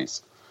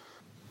movies.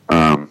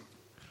 What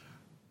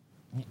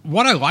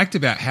I liked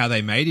about how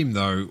they made him,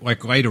 though,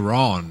 like later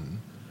on,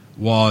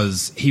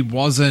 was he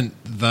wasn't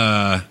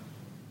the,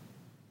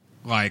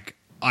 like,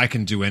 I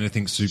can do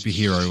anything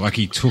superhero. Like,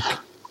 he took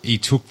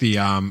the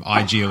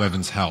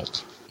IG-11's help.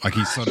 Like,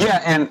 he sort of...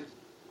 Yeah, and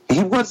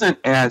he wasn't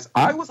as...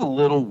 I was a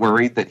little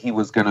worried that he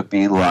was going to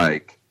be,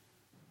 like,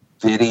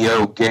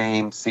 video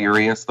game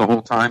serious the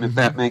whole time, if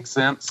that makes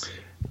sense.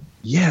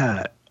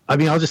 Yeah. I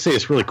mean, I'll just say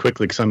this really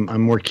quickly because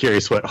I'm more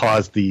curious what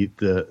Hawes, the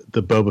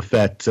Boba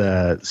Fett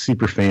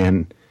super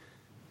fan,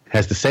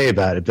 has to say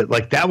about it. But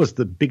like that was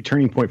the big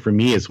turning point for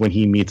me is when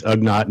he meets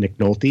Ugnaught Nick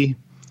Nolte,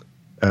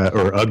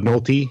 or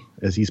Ugnolte,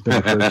 as he's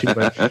been referred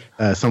to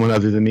by someone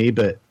other than me.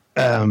 But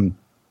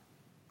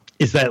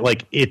is that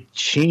like it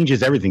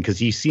changes everything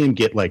because you see him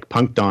get like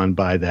punked on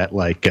by that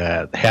like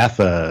half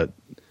a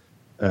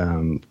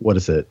what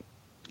is it,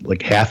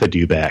 like half a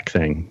dewback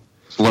thing,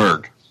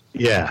 Blurg.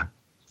 Yeah.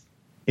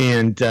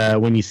 And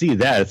when you see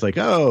that, it's like,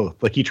 oh,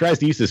 like he tries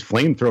to use his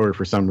flamethrower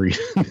for some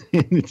reason, but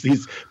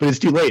it's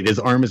too late. His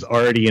arm is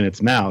already in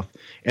its mouth,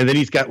 and then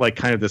he's got like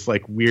kind of this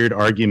like weird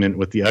argument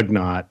with the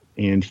Ugnaught,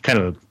 and he kind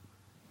of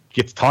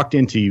gets talked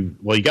into,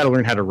 well, you got to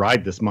learn how to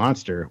ride this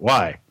monster.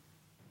 Why?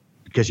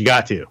 Because you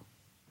got to.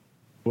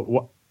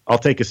 I'll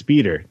take a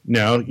speeder.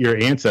 No, your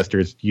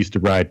ancestors used to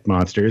ride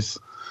monsters.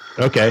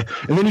 Okay.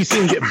 And then you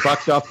see him get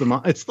bucked off the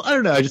I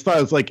don't know. I just thought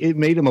it was like, it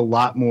made him a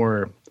lot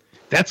more.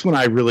 That's when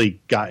I really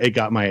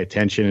got my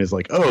attention, is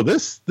like, oh,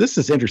 this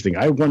is interesting.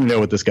 I want to know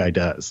what this guy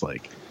does.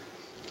 Like,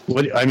 so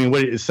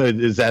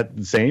is that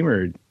the same,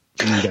 or?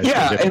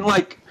 Yeah. And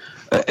like,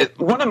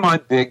 one of my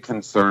big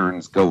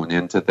concerns going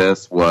into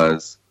this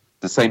was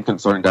the same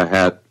concern I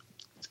had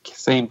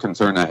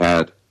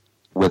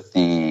with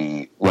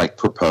the like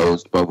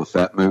proposed Boba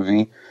Fett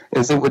movie,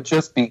 is it would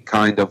just be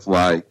kind of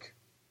like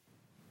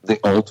the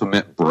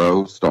ultimate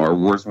bro Star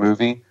Wars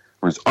movie,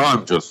 where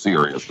I'm just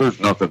serious. There's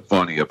nothing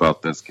funny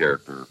about this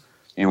character.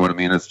 You know what I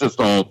mean? It's just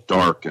all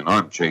dark, and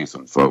I'm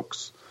chasing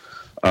folks.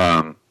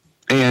 And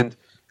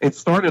it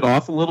started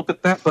off a little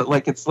bit that, but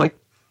like it's like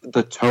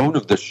the tone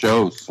of the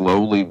show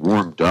slowly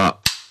warmed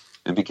up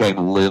and became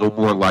a little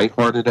more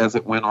lighthearted as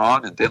it went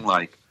on, and then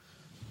like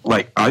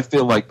I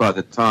feel like by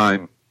the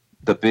time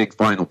the big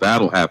final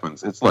battle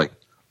happens, it's like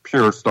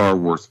pure Star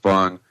Wars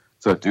fun.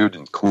 It's a dude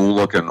in cool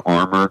looking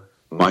armor,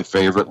 my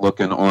favorite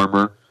looking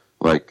armor,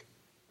 like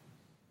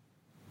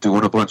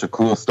doing a bunch of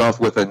cool stuff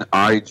with an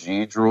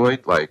IG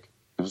droid. Like,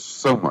 it was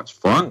so much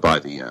fun by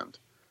the end.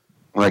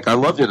 Like, I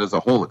loved it as a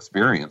whole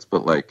experience,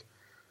 but like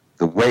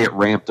the way it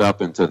ramped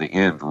up into the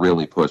end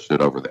really pushed it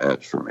over the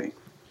edge for me.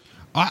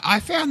 I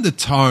found the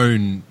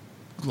tone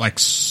like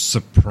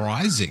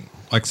surprisingly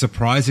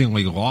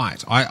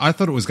light. I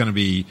thought it was going to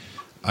be,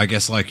 I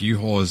guess, like you,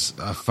 Hawes,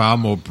 far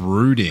more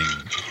brooding.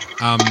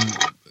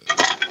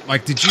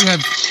 Like, did you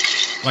have,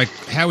 like,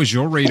 how was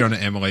your read on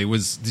it, Emily?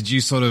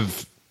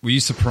 were you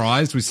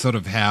surprised with sort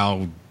of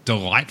how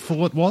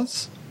delightful it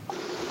was?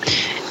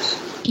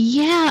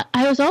 Yeah,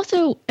 I was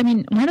also,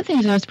 one of the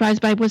things I was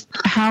surprised by was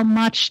how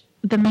much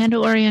the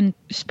Mandalorian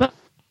spoke.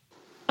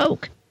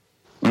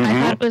 Mm-hmm.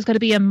 I thought it was going to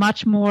be a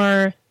much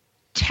more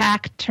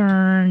tack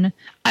turn.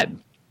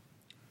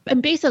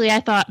 And basically, I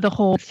thought the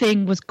whole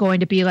thing was going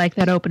to be like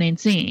that opening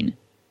scene.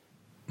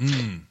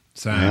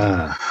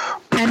 Same.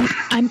 And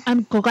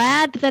I'm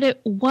glad that it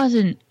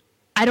wasn't.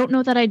 I don't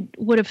know that I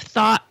would have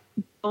thought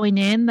going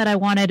in that I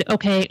wanted,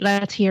 okay,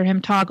 let's hear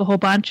him talk a whole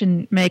bunch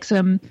and make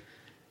some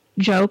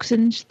jokes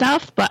and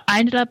stuff. But I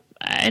ended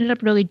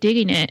up really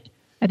digging it.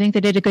 I think they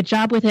did a good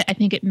job with it. I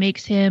think it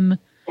makes him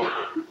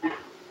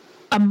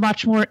a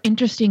much more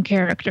interesting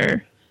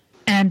character.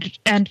 And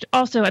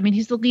also,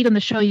 he's the lead on the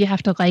show. You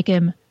have to like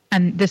him.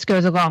 And this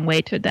goes a long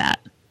way to that.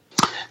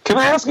 Can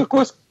I ask a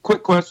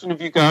quick question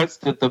of you guys?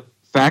 Did the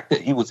fact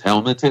that he was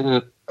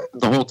helmeted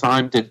the whole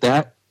time, did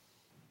that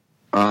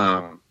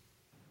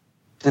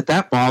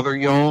bother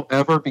y'all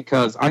ever?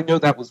 Because I know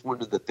that was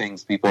one of the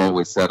things people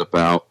always said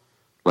about,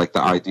 like,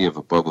 the idea of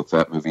a Boba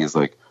Fett movie is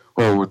like,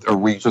 oh,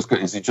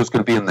 is he just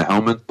going to be in the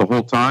helmet the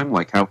whole time?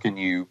 Like, how can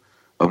you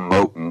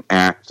emote and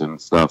act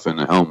and stuff in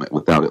a helmet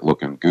without it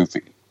looking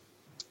goofy?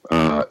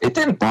 It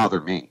didn't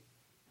bother me.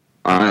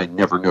 I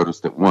never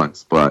noticed it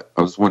once, but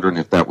I was wondering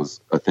if that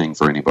was a thing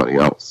for anybody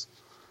else.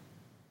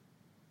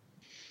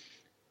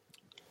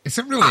 Is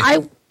it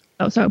really?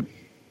 Oh,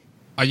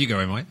 you go,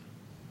 Emily.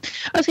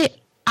 Okay,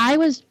 I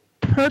was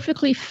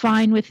perfectly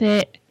fine with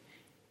it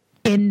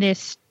in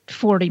this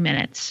 40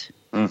 minutes.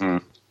 Mm-hmm.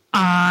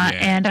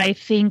 And I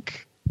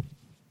think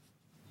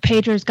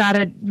Pedro's got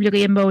a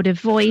really emotive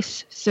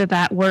voice, so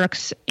that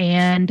works.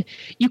 And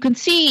you can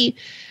see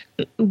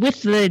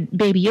with the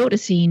Baby Yoda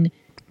scene,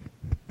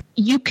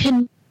 you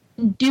can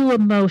do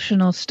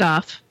emotional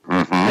stuff,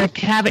 like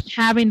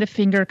having the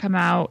finger come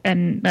out,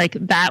 and like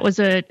that was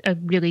a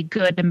really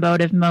good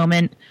emotive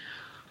moment.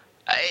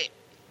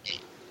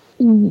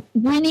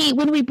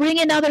 When we bring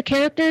in other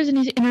characters and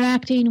he's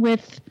interacting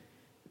with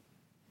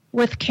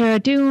Cara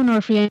Dune, or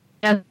if he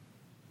has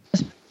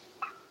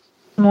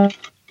more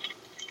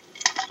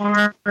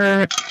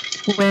with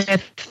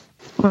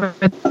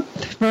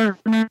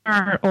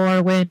Werner,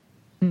 or when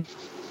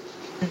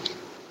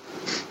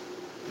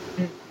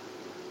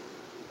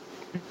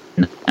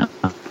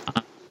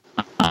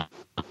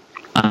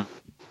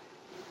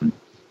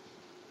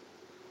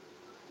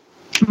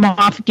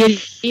Moff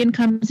Gideon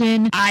comes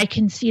in, I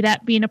can see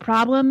that being a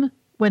problem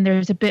when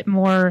there's a bit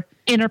more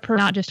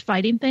not just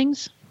fighting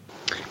things.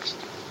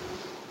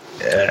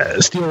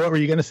 Steele, what were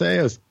you going to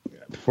say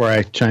before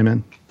I chime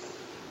in?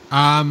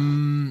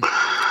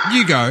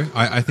 You go.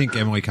 I think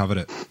Emily covered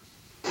it.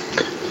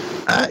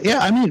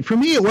 For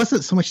me, it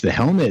wasn't so much the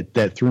helmet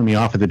that threw me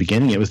off at the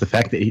beginning. It was the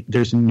fact that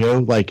there's no,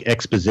 like,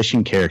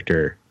 exposition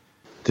character.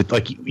 That,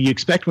 like, you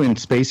expect when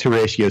Space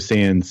Horatio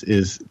Sands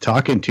is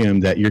talking to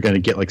him that you're going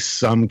to get, like,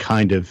 some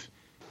kind of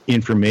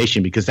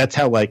information, because that's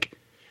how, like,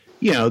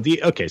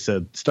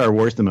 so Star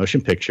Wars, the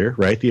motion picture,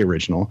 right, the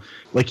original,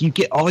 like, you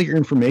get all your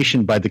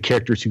information by the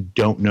characters who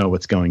don't know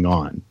what's going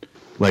on.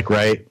 Like,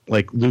 right,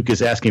 like, Luke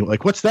is asking,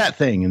 like, what's that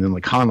thing? And then,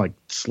 like, Han, like,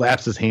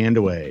 slaps his hand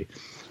away.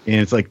 And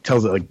it's like,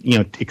 tells it, like,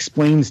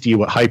 explains to you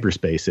what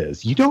hyperspace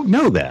is. You don't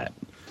know that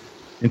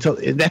until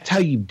that's how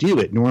you do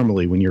it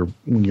normally when you're,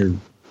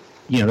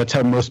 that's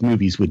how most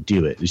movies would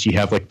do it. Is you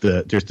have, like,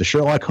 there's the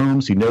Sherlock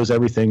Holmes who knows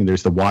everything, and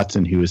there's the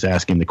Watson who is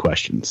asking the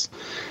questions.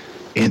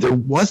 And there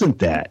wasn't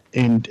that.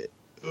 And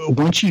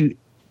once you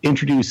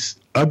introduce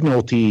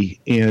Ugnulty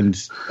and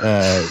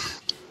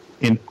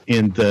in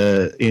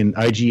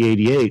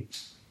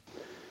IG-88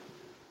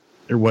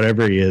 or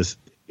whatever he is,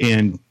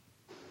 and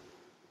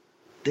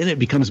then it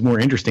becomes more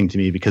interesting to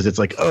me because it's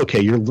like,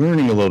 okay, you're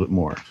learning a little bit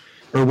more.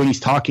 Or when he's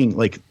talking,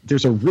 like,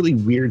 there's a really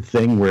weird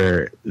thing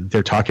where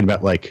they're talking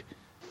about like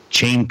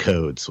chain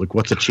codes, like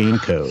what's a chain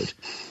code,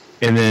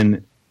 and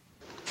then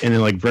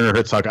like Werner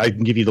Herzog, I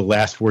can give you the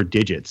last 4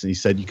 digits, and he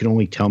said you can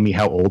only tell me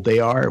how old they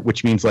are,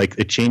 which means like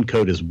a chain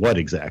code is what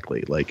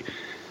exactly? Like,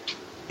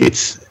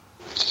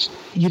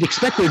 you'd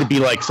expect there to be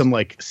like some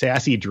like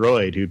sassy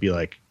droid who'd be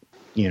like,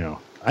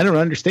 I don't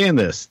understand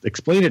this.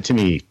 Explain it to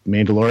me,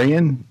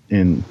 Mandalorian.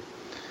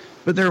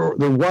 But there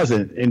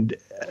wasn't, and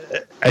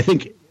I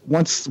think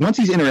once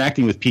he's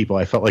interacting with people,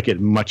 I felt like it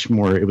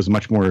was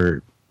much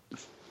more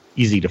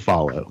easy to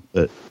follow.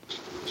 But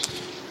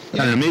I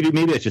don't know,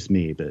 maybe that's just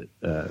me. But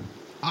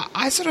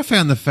I sort of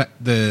found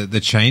the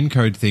chain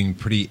code thing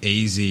pretty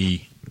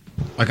easy.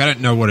 Like, I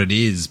don't know what it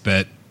is,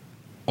 but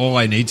all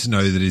I need to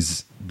know that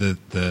is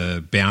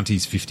the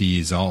bounty's 50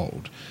 years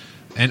old.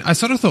 And I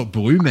sort of thought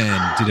Blue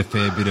Man did a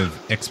fair bit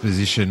of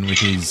exposition with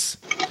his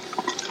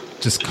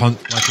just like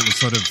it was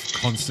sort of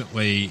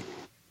constantly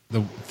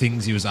the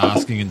things he was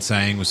asking and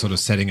saying was sort of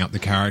setting up the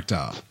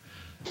character.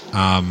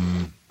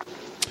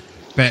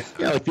 But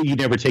yeah, like you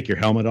never take your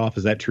helmet off.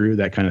 Is that true?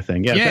 That kind of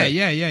thing. Yeah.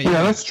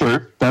 Yeah, that's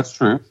true. That's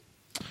true.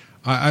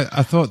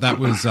 I thought that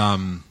was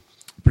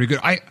pretty good.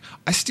 I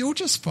still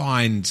just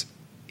find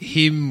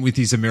him with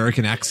his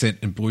American accent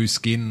and blue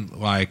skin,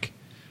 like,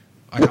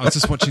 I was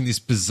just watching this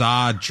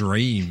bizarre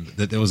dream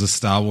that there was a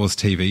Star Wars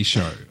TV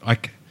show.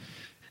 Like,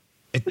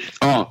 it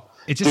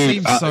just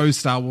seems so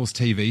Star Wars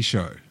TV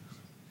show.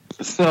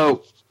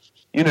 So,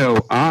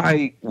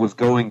 I was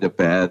going to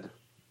bed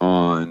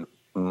on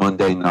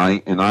Monday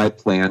night, and I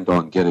planned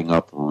on getting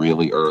up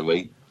really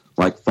early,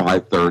 like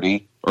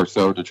 5:30 or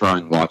so, to try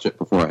and watch it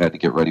before I had to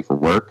get ready for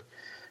work.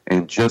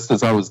 And just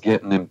as I was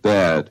getting in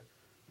bed,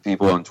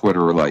 people on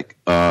Twitter were like,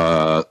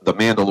 The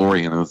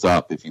Mandalorian is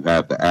up if you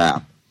have the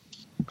app.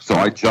 So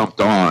I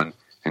jumped on,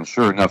 and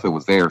sure enough, it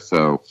was there.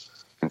 So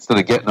instead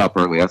of getting up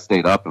early, I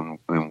stayed up and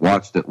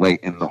watched it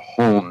late. And the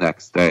whole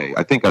next day,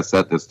 I think I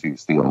said this to you,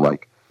 Steele,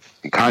 like,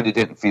 it kind of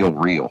didn't feel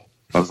real.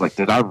 I was like,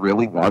 did I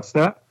really watch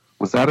that?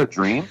 Was that a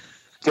dream?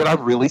 Did I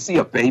really see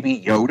a baby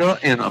Yoda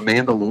and a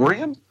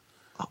Mandalorian?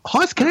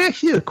 Hoss, can I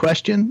ask you a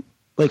question?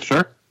 Like,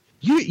 sure.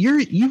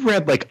 You've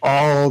read like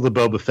all the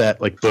Boba Fett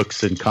like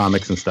books and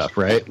comics and stuff,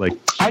 right? Like,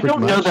 I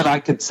don't know that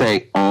I could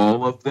say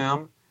all of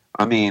them.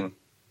 I mean,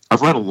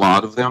 I've read a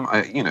lot of them.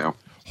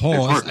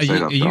 Horse, are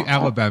you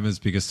Alabama's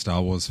biggest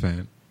Star Wars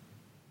fan?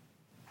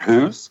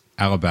 Whose?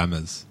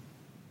 Alabama's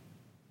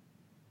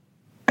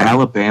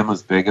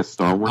biggest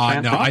Star Wars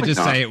fan? No, Probably I just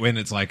not. say it when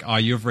it's like,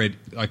 you've read,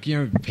 like,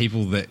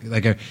 people that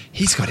they go,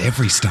 he's got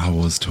every Star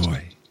Wars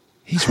toy.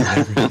 He's read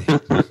everything.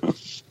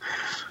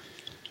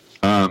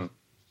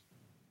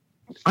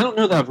 I don't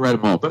know that I've read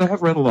them all, but I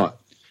have read a lot.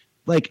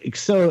 Like,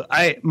 so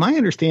my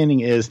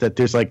understanding is that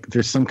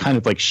there's some kind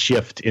of like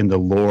shift in the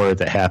lore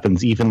that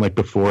happens even like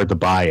before the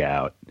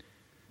buyout.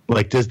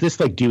 Like, does this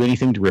like do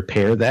anything to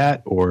repair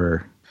that,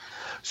 or?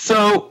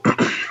 So,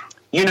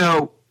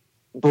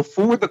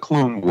 before the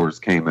Clone Wars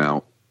came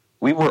out,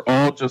 we were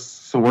all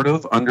just sort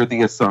of under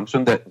the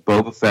assumption that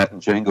Boba Fett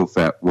and Jango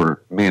Fett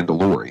were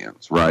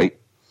Mandalorians, right?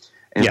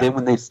 And then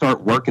when they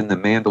start working the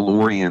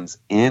Mandalorians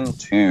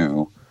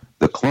into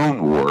the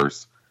Clone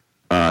Wars,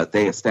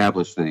 they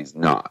established that he's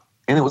not.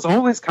 And it was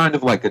always kind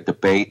of like a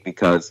debate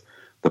because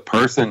the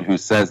person who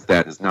says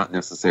that is not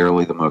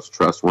necessarily the most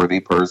trustworthy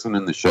person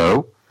in the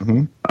show.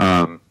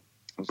 Mm-hmm.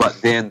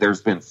 But then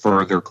there's been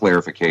further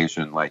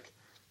clarification. Like,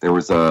 there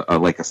was a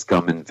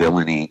Scum and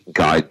Villainy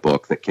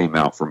guidebook that came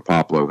out from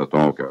Pablo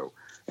Hidalgo,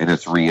 and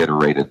it's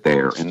reiterated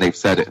there. And they've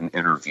said it in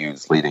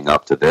interviews leading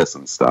up to this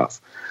and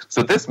stuff.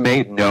 So this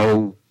made it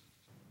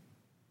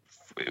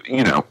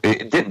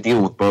didn't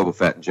deal with Boba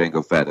Fett and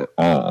Jango Fett at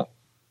all.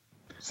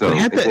 So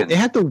they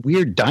had the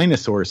weird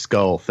dinosaur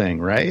skull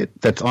thing, right?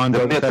 That's on the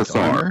Boba Fett's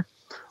armor.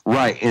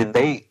 Right, and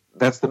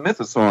that's the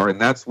Mythosaur, and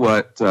that's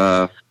what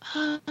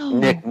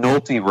Nick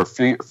Nolte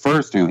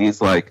refers to. He's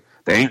like,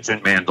 the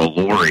ancient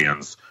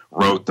Mandalorians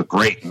rode the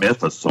great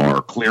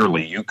Mythosaur.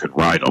 Clearly you could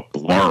ride a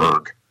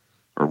blurg,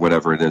 or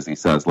whatever it is he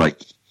says. Like,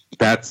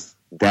 that's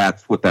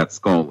what that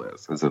skull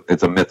is.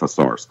 It's a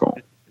Mythosaur skull.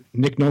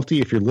 Nick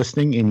Nolte, if you're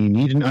listening and you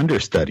need an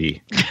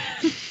understudy,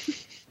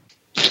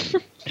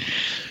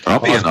 I'll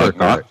be an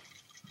Ugnaught.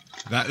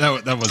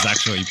 That was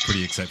actually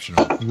pretty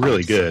exceptional.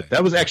 Really good.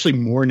 That was actually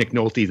more Nick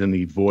Nolte than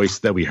the voice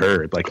that we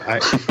heard. Like,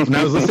 when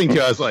I was listening to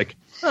it, I was like,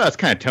 oh, that's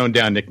kind of toned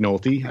down Nick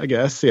Nolte, I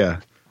guess.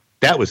 Yeah.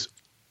 That was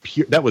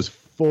pure. That was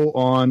full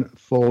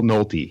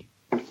Nolte.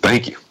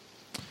 Thank you.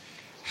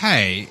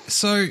 Hey,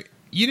 so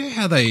you know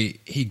how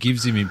he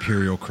gives him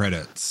Imperial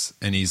credits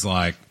and he's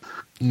like,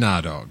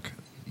 nah, dog,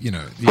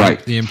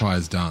 the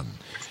Empire's done.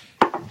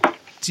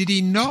 Did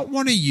he not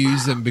want to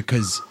use them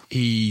because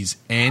he's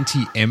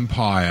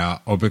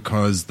anti-Empire or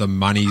because the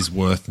money's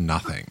worth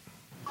nothing?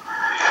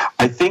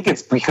 I think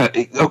it's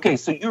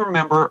because so you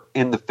remember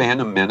in the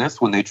Phantom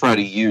Menace when they try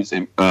to use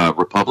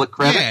Republic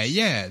credits?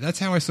 Yeah, that's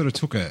how I sort of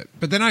took it.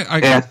 But then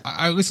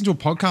I listened to a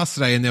podcast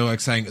today, and they were like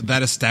saying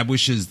that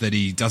establishes that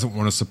he doesn't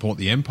want to support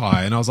the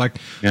Empire, and I was like,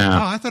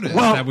 I thought it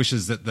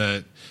establishes that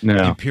the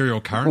Imperial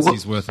currency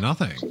is worth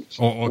nothing.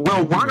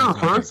 Werner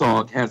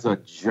Herzog has a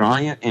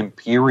giant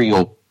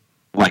Imperial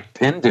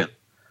pendant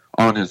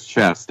on his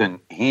chest, and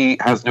he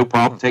has no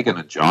problem taking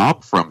a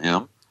job from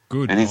him.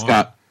 Good, and he's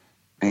got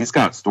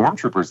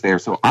stormtroopers there,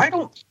 so I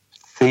don't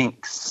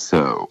think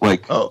so.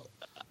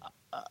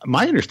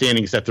 My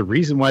understanding is that the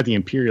reason why the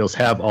Imperials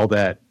have all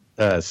that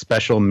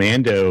special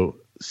Mando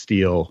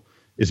steel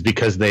is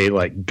because they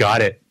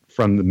got it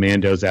from the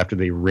Mandos after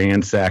they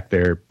ransacked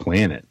their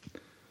planet.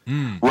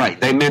 Right,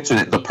 they mention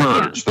it. The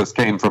Purge. This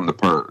came from the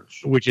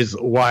Purge, which is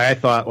why I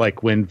thought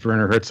when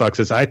Werner Herzog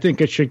says, "I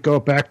think it should go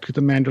back to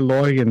the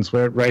Mandalorians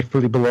where it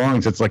rightfully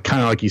belongs," it's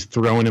kind of like he's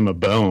throwing him a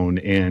bone,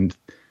 and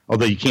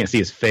although you can't see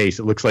his face,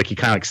 it looks like he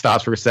kind of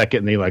stops for a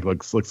second, and he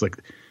looks like,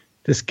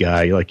 this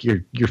guy,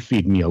 you're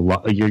feeding me a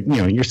lot.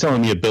 You're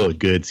selling me a bill of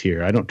goods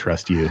here. I don't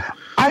trust you.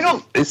 I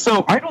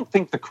don't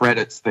think the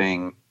credits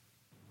thing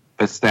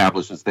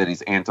establishes that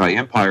he's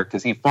anti-Empire,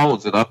 because he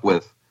follows it up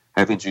with,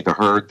 "Haven't you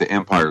heard the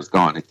Empire's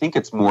gone?" I think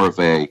it's more of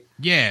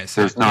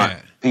there's not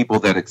people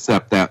that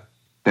accept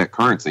that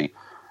currency.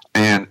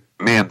 And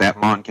man, that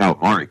Mon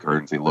Calamari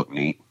currency looked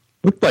neat.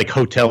 Looked like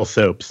hotel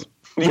soaps.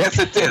 Yes,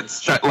 it did.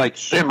 Like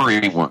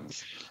shimmery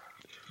ones.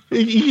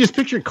 You just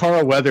picture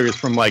Carl Weathers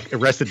from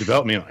Arrested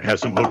Development. I have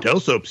some hotel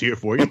soaps here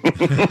for you.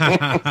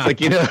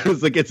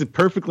 It's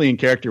perfectly in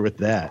character with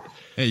that.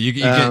 Yeah, you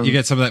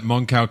get some of that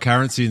Mon Cal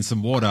currency and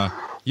some water.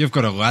 You've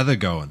got a lather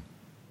going.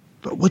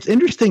 But what's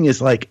interesting is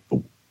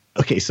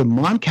so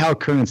Mon Cal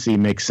currency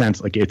makes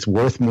sense. It's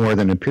worth more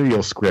than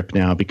Imperial script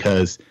now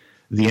because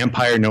the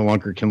Empire no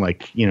longer can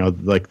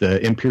the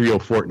Imperial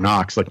Fort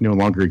Knox no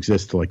longer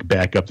exists to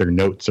back up their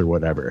notes or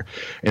whatever.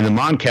 And the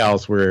Mon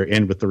Cals were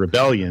in with the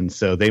rebellion,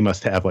 so they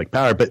must have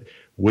power. But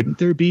wouldn't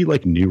there be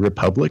New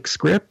Republic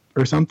script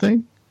or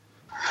something?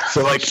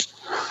 So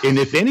and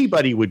if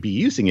anybody would be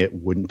using it,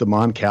 wouldn't the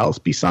Mon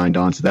Cals be signed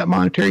on to that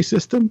monetary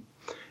system?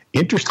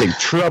 Interesting.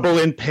 Trouble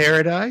in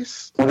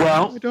Paradise?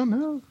 Well, I don't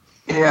know.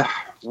 Yeah.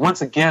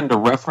 Once again, to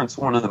reference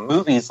one of the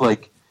movies,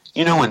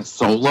 in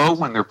Solo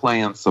when they're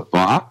playing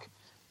Sabacc,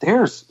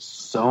 there's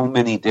so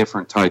many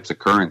different types of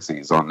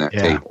currencies on that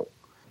table.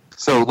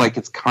 So,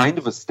 it's kind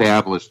of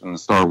established in the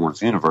Star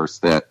Wars universe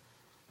that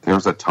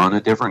there's a ton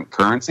of different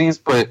currencies,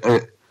 but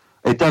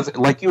it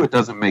doesn't, it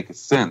doesn't make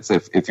sense.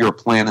 If you're a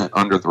planet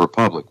under the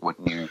Republic,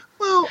 wouldn't you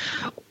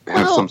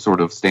have some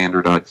sort of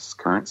standardized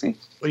currency?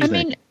 I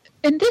mean,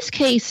 in this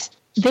case,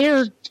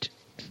 they're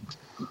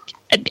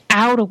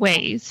out of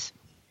ways.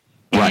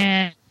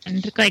 Right.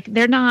 And,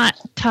 they're not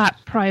top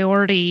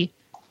priority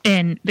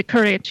in the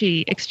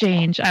currency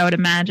exchange, I would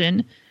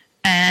imagine.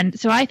 And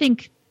so I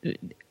think,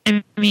 the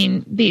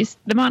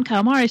Mon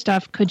Calamari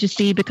stuff could just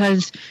be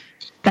because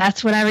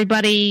that's what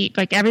everybody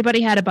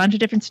had a bunch of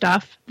different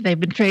stuff. They've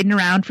been trading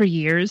around for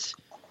years.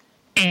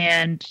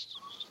 And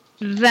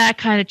that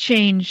kind of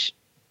change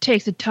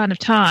takes a ton of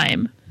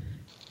time,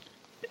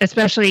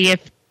 especially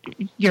if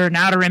you're an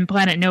outer rim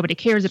planet and nobody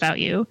cares about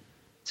you.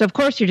 So, of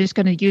course, you're just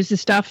going to use the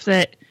stuff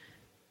that,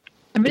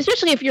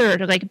 especially if you're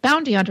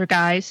bounty hunter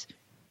guys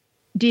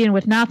dealing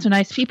with not so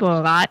nice people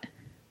a lot,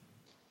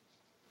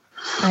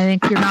 I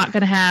think you're not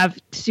going to have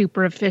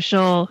super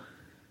official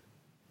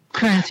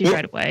currency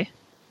right away.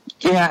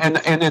 Yeah,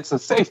 and it's a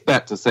safe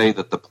bet to say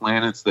that the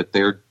planets that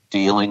they're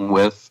dealing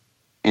with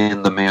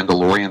in The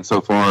Mandalorian so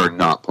far are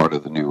not part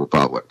of the New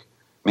Republic.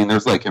 I mean,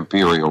 there's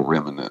Imperial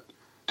remnant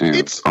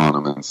dudes on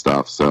them and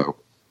stuff, so.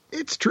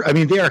 It's true. I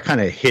mean, they are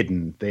kind of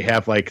hidden. They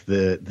have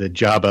the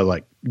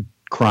Jabba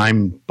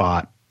crime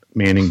bot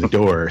manning the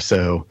door,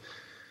 so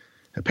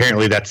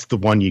apparently that's the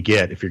one you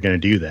get if you're going to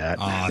do that.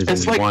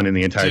 There's only one in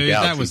the entire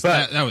galaxy.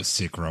 That was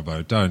sick,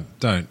 Robbo. Don't.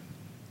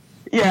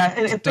 Yeah,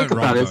 and think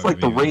about it. It's like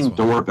the Ring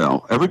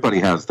doorbell. Everybody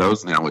has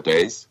those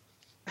nowadays.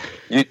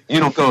 You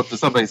don't go up to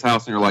somebody's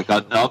house and you're like,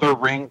 another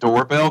Ring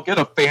doorbell? Get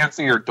a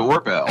fancier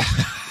doorbell.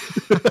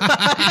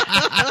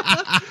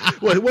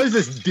 What is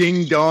this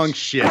ding dong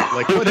shit?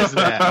 What is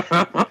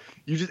that?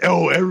 You just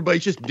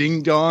everybody's just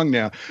ding dong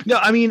now. No,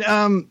 I mean,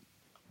 what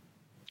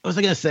was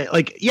I going to say?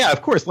 Yeah,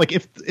 of course.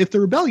 If the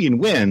rebellion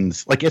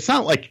wins, it's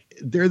not like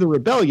they're the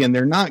rebellion.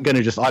 They're not going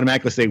to just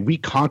automatically say we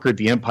conquered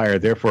the Empire,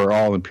 therefore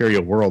all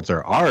Imperial worlds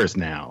are ours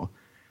now.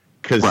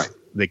 Because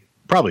they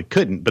probably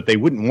couldn't, but they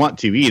wouldn't want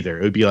to either.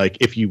 It would be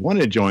if you want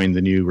to join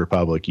the New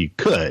Republic, you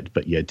could,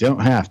 but you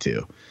don't have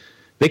to.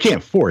 They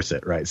can't force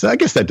it, right? So I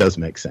guess that does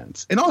make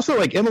sense. And also,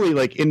 Emily,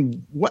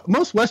 in what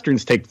most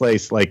Westerns take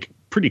place,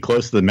 pretty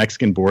close to the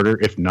Mexican border,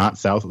 if not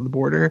south of the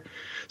border.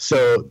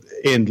 So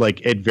in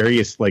at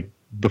various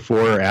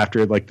before or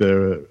after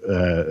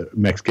the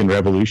Mexican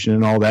Revolution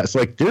and all that.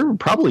 So there were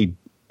probably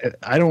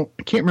I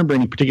can't remember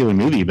any particular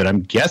movie, but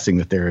I'm guessing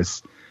that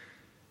there's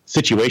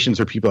situations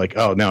where people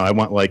oh no, I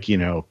want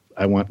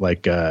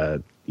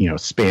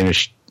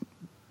Spanish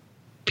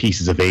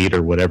pieces of 8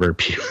 or whatever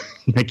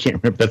I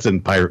can't remember. That's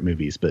in pirate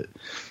movies, but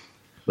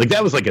like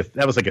that was like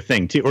a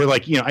thing too. Or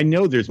like, I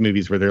know there's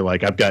movies where they're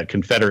like, I've got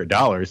Confederate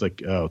dollars.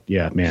 Like, oh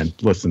yeah, man,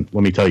 listen,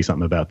 let me tell you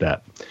something about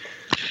that.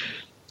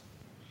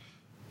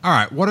 All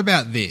right, what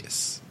about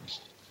this?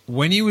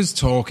 When he was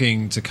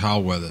talking to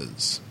Carl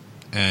Weathers,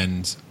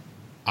 and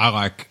I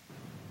like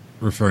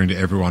referring to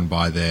everyone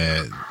by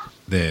their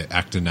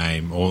actor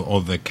name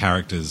or the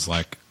characters,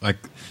 like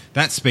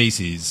that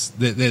species,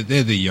 they're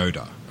the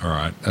Yoda. All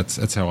right,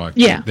 that's how I.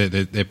 Yeah.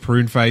 They're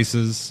prune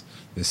faces,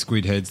 they're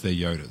squid heads, they're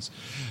Yodas.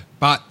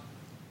 But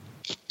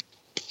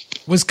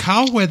was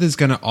Carl Weathers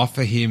going to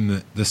offer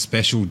him the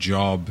special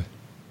job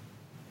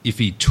if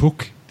he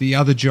took the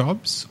other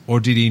jobs, or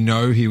did he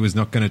know he was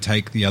not going to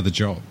take the other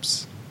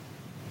jobs?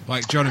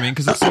 Like, do you know what I mean?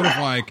 Because it's sort of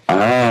like,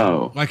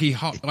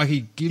 like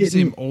he gives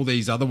him all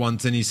these other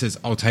ones, and he says,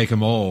 "I'll take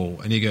them all,"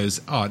 and he goes,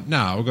 "Oh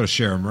no, we've got to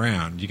share them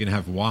around. You can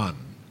have one."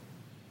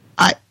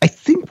 I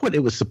think what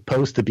it was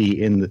supposed to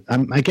be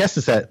my guess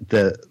is that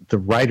the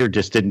writer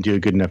just didn't do a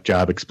good enough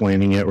job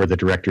explaining it, or the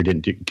director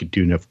didn't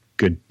do enough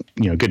good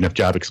enough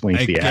job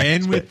explaining the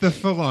acts. Again with the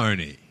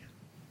Filoni.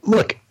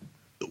 Look,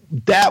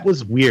 that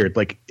was weird.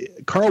 Like,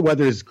 Carl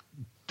Weathers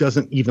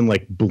doesn't even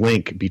like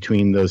blink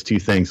between those two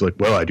things. Like,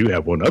 well, I do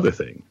have one other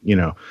thing.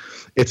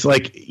 It's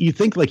like you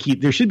think like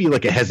there should be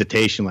like a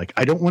hesitation. Like,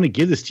 I don't want to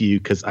give this to you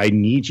because I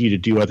need you to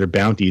do other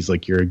bounties.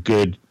 Like, you're a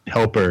good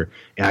helper,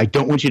 and I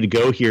don't want you to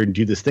go here and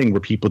do this thing where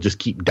people just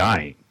keep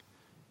dying.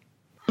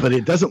 But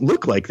it doesn't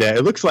look like that.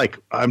 It looks like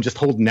I'm just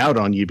holding out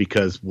on you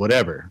because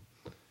whatever.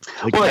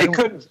 Like, well,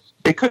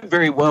 it could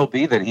very well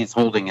be that he's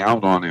holding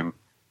out on him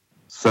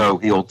so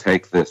he'll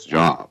take this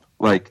job.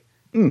 Like,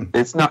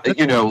 it's not,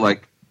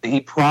 like, he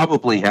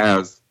probably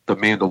has the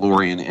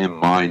Mandalorian in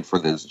mind for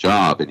this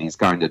job, and he's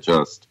kind of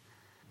just,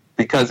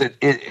 because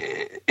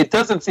it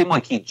doesn't seem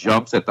like he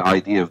jumps at the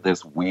idea of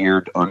this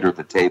weird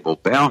under-the-table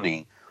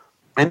bounty.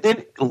 And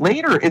then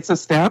later it's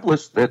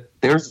established that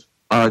there's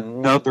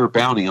another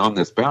bounty on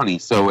this bounty,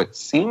 so it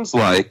seems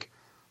like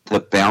the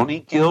Bounty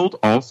Guild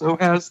also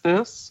has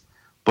this,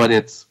 but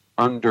it's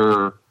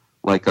under,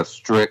 like, a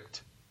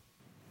strict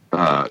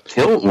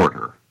kill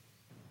order.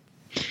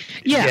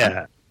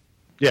 Yeah.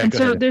 And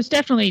so there's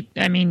definitely,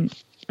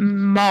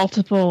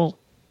 multiple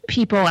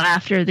people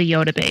after the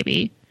Yoda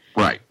baby.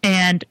 Right.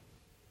 And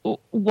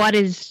what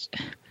is,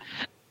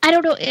 I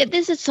don't know,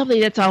 this is something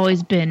that's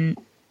always been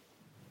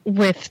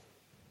with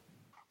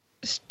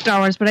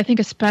Star Wars, but I think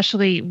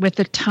especially with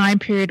the time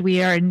period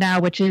we are in now,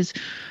 which is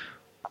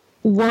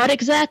what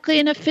exactly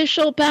an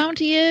official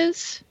bounty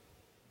is,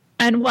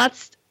 and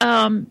what's,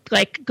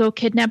 go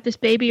kidnap this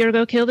baby or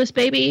go kill this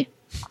baby.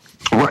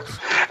 Right.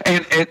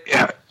 And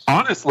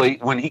honestly,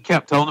 when he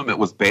kept telling them it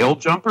was bail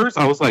jumpers,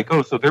 I was like,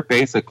 oh, so they're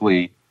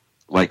basically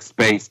like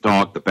Space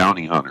Dog the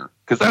Bounty Hunter.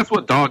 Because that's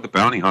what Dog the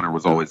Bounty Hunter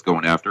was always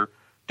going after.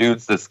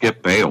 Dudes that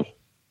skip bail.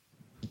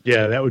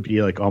 Yeah, that would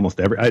be like almost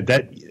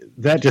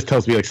that just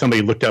tells me like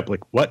somebody looked up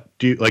like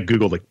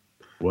Googled like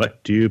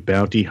what do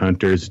bounty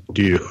hunters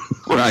do?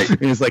 Right.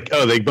 And it's like,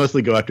 oh, they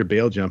mostly go after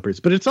bail jumpers.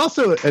 But it's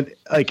also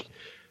like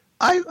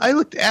I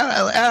looked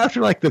at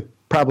after like after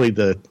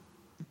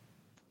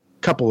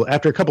a couple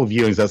of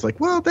viewings, I was like,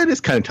 well, that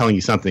is kind of telling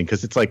you something,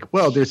 because it's like,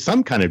 well, there's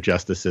some kind of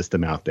justice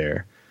system out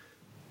there.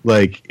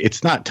 Like,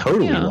 it's not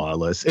totally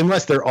lawless,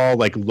 unless they're all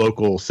like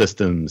local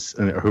systems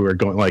who are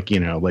going like,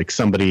 like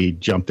somebody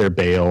jumped their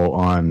bail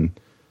on,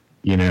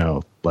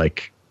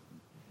 like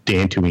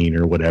Dantooine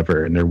or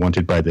whatever, and they're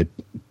wanted by the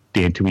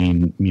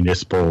Dantooine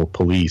Municipal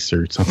Police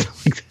or something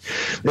like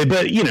that.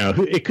 But,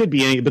 it could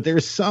be but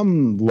there's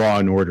some law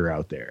and order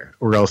out there,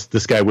 or else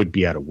this guy would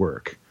be out of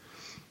work.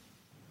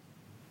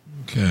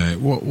 Okay,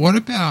 what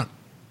about...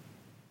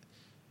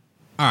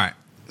 All right,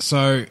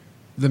 so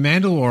the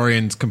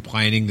Mandalorian's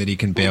complaining that he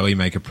can barely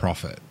make a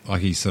profit.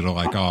 Like, he's sort of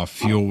like, oh,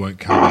 fuel won't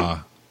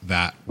cover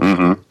that.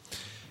 Mm-hmm.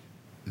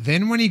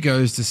 Then when he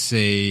goes to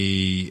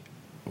see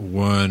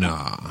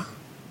Werner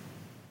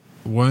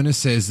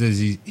says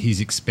that he's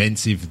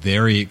expensive,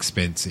 very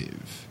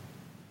expensive.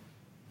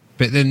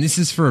 But then this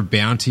is for a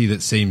bounty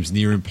that seems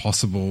near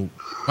impossible.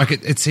 Like,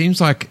 it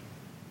seems like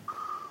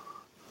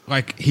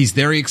he's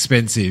very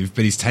expensive,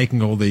 but he's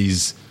taking all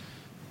these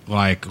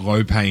like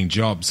low-paying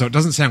jobs, so it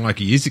doesn't sound like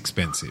he is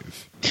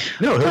expensive.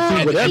 No,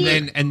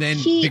 and then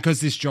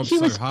because this job's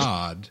so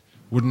hard,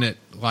 wouldn't it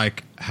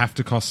like have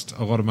to cost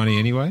a lot of money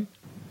anyway?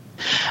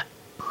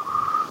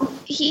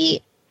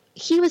 He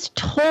was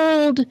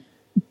told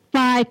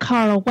by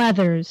Carl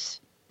Weathers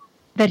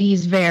that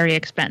he's very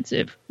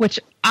expensive, which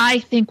I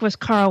think was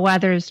Carl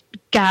Weathers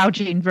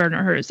gouging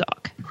Werner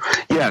Herzog.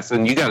 Yes,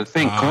 and you got to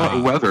think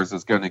Carl Weathers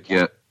is going to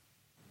get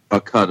a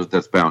cut of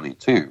this bounty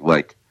too.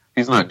 Like,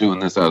 he's not doing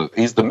this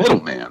he's the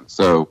middleman.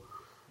 So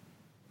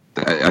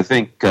I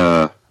think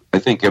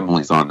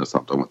Emily's onto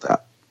something with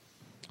that.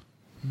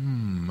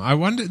 I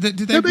wonder,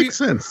 that makes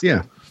sense.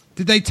 Yeah.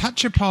 Did they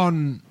touch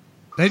upon,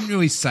 they didn't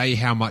really say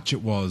how much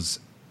it was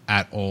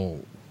at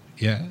all.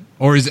 Yeah.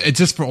 Or is it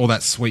just for all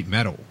that sweet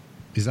metal?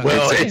 Is that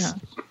well,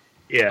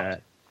 yeah.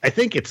 I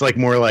think it's like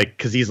more like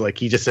because he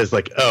just says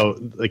like, oh,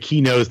 like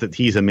he knows that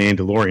he's a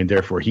Mandalorian,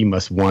 therefore he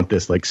must want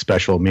this like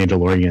special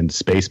Mandalorian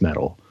space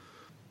medal.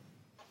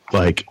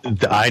 Like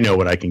I know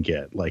what I can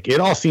get. Like it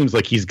all seems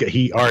like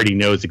he already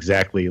knows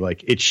exactly.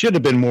 Like it should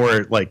have been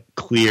more like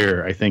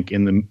clear. I think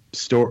in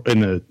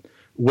the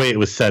way it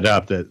was set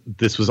up that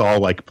this was all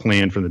like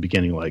planned from the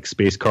beginning. Like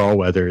Space Carl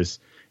Weathers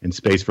and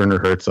Space Werner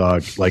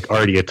Herzog like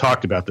already had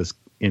talked about this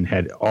and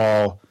had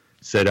all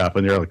set up,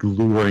 and they're like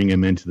luring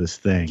him into this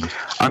thing.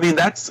 I mean,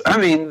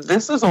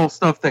 this is all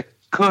stuff that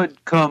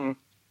could come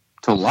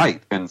to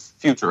light in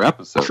future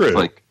episodes. True.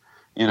 Like,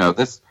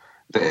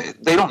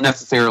 they don't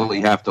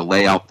necessarily have to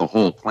lay out the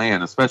whole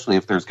plan, especially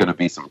if there's going to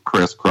be some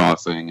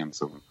crisscrossing and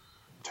some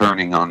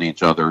turning on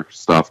each other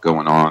stuff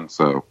going on.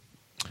 So,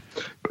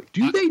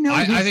 do they know?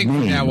 I think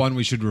from now on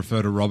we should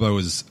refer to Robbo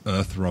as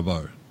Earth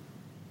Robbo.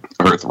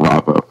 Earth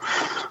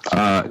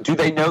Robbo. Do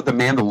they know the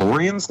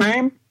Mandalorian's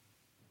name?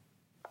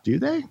 Do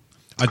they?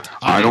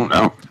 I don't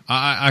know.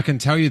 I can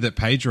tell you that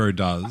Pedro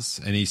does,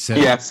 and he said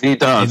yes, he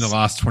does in the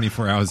last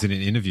 24 hours in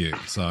an interview.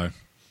 So,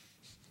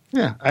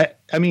 yeah,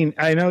 I mean,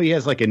 I know he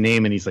has like a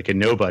name and he's like a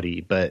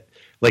nobody, but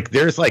like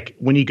there's like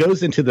when he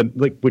goes into the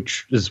like,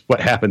 which is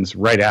what happens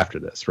right after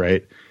this,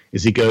 right?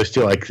 Is he goes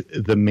to like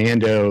the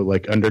Mando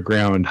like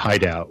underground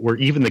hideout where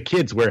even the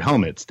kids wear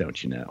helmets,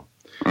 don't you know?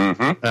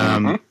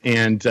 Mm-hmm,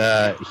 And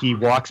he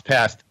walks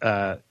past.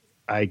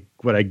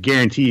 What I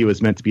guarantee you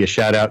is meant to be a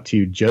shout out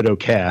to Jodo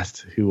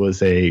Cast, who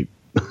was a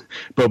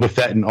Boba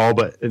Fett and all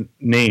but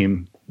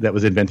name that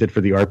was invented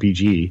for the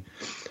RPG,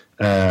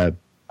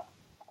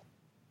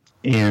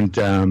 and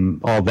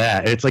all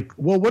that. And it's like,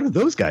 well, what are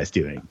those guys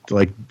doing?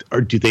 Like,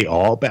 do they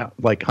all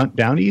hunt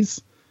bounties?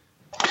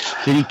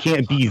 Then he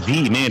can't be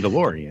the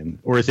Mandalorian,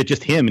 or is it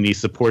just him and he's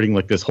supporting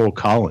like this whole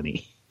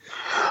colony?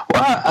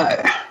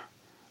 Well,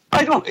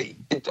 I don't.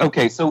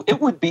 Okay, so it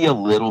would be a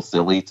little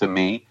silly to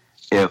me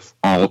if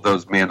all of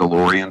those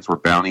Mandalorians were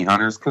bounty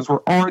hunters, because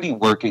we're already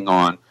working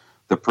on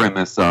the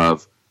premise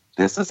of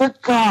this is a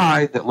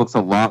guy that looks a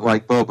lot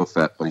like Boba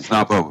Fett, but he's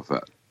not Boba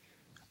Fett.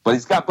 But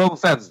he's got Boba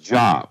Fett's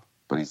job,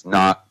 but he's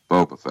not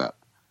Boba Fett.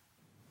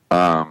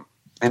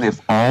 And if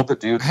all the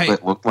dudes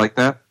that looked like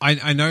that...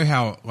 I know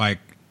how, like,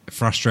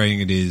 frustrating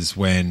it is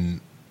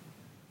when,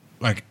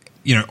 like,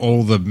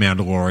 all the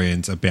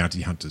Mandalorians are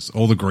bounty hunters.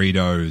 All the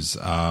Greedos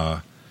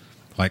are,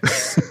 like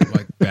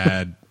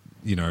bad,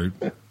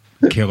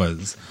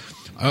 killers.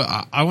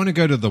 I want to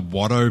go to the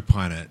Watto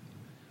planet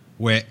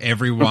where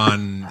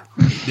everyone,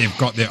 they've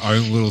got their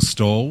own little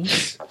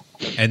stalls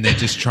and they're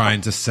just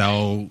trying to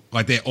sell,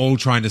 like they're all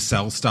trying to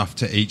sell stuff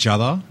to each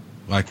other,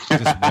 like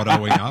just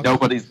Wattoing up.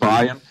 Nobody's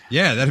buying.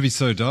 Yeah, that'd be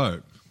so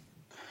dope.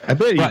 I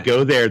bet you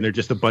go there and they're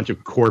just a bunch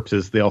of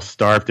corpses. They all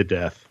starve to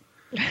death.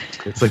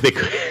 It's like they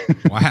could.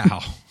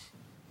 Wow.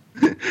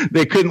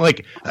 They couldn't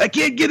I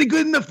can't get a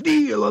good enough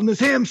deal on this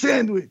ham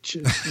sandwich.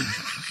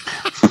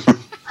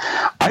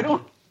 I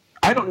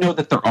don't know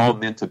that they're all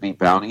meant to be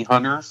bounty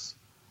hunters.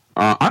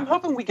 I'm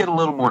hoping we get a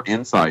little more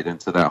insight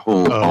into that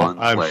whole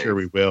enclave. I'm sure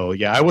we will.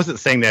 Yeah, I wasn't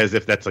saying that as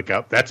if that's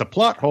that's a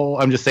plot hole.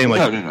 I'm just saying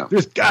no.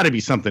 There's got to be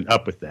something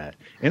up with that.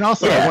 And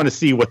also, I want to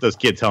see what those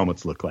kids'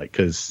 helmets look like,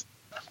 because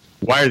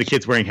why are the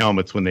kids wearing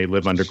helmets when they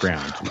live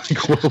underground?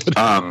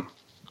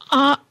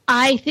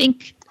 I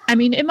think,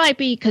 it might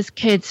be because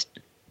kids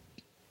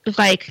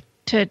like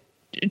to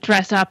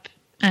dress up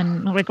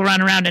and like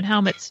run around in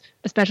helmets,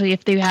 especially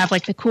if they have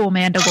like the cool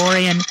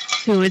Mandalorian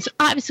who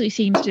obviously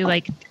seems to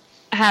like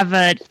have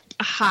a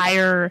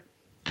higher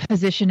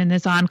position in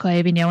this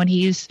enclave, and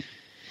he's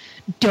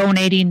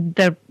donating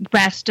the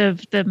rest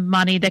of the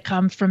money that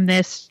comes from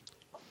this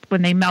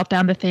when they melt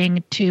down the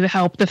thing to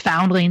help the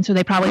foundling. So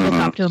they probably look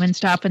up to him and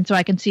stuff. And so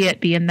I can see it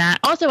being that.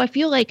 Also, I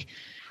feel like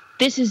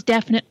this is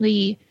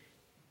definitely,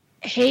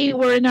 hey,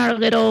 we're in our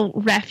little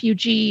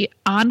refugee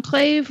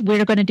enclave.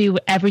 We're going to do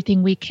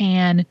everything we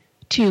can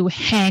to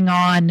hang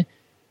on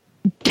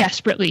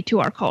desperately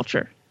to our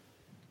culture.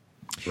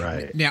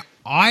 Right. Now,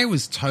 I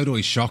was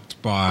totally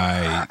shocked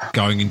by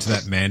going into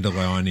that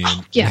Mandalorian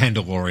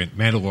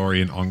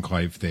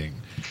enclave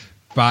thing.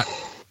 But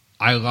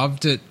I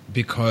loved it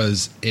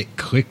because it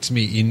clicked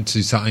me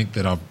into something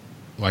that I've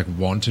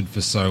wanted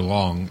for so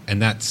long,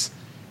 and that's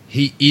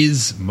he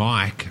is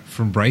Mike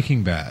from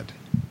Breaking Bad.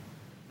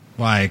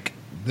 Like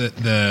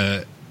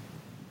the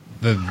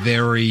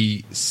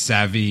very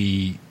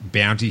savvy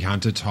bounty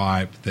hunter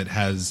type that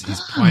has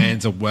his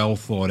plans are well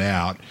thought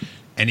out,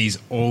 and he's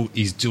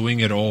doing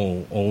it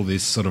all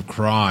this sort of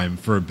crime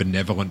for a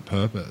benevolent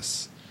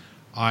purpose.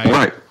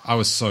 I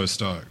was so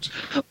stoked.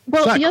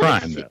 Well, it's not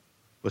crime, though.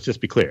 Let's just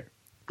be clear.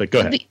 But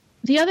go ahead.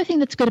 The other thing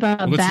that's good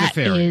about that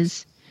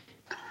is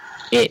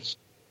it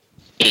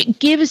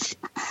gives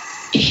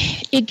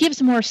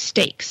more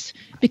stakes,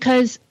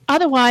 because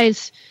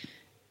otherwise.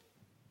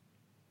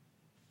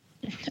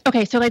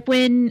 Okay, so like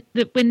when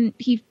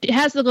he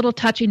has the little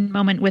touching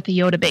moment with the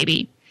Yoda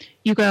baby,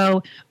 you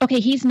go, okay,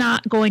 he's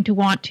not going to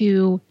want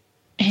to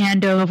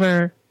hand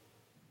over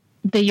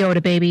the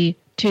Yoda baby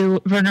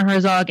to Werner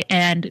Herzog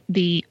and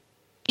the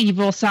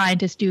evil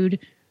scientist dude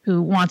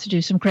who wants to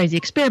do some crazy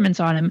experiments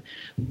on him.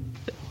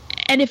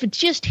 And if it's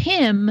just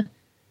him,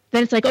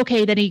 then it's like,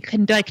 okay, then he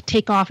can like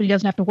take off and he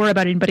doesn't have to worry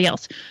about anybody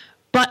else.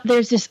 But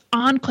there's this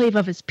enclave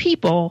of his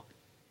people,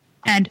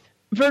 and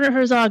Werner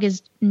Herzog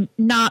is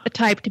not a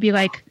type to be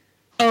like,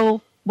 oh,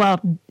 well,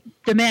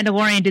 the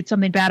Mandalorian did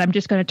something bad, I'm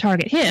just going to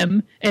target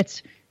him.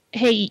 It's,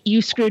 hey,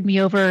 you screwed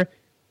me over,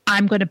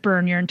 I'm going to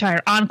burn your entire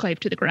enclave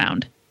to the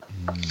ground.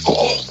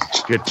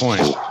 Good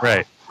point.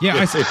 Right. Yeah,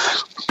 I sort of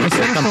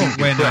thought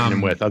when threaten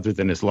him with other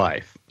than his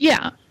life.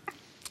 Yeah.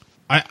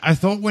 I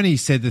thought when he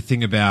said the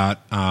thing about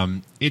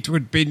it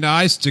would be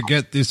nice to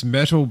get this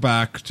metal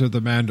back to the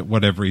man,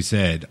 whatever he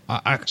said,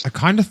 I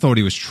kind of thought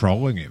he was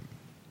trolling him,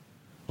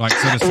 like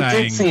sort of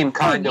saying, it did seem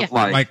kind of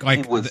like he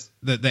he was,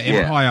 the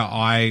empire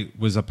I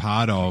was a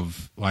part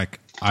of. Like,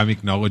 I'm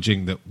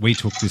acknowledging that we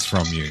took this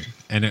from you,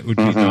 and it would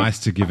be nice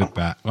to give it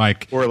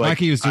back. Or like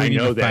he was doing I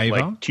know you a that favor.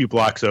 like 2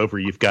 blocks over,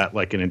 you've got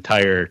like an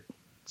entire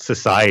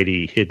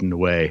society hidden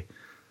away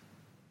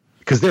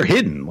because they're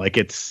hidden. Like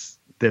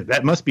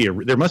there must be a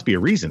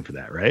reason for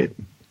that, right?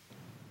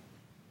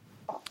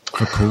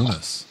 For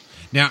coolness.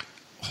 Now,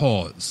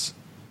 Hawes,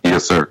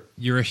 yes, sir.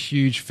 you're a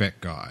huge fat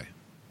guy.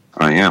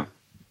 I am.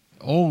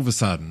 All of a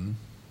sudden,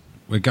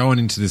 we're going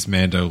into this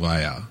Mando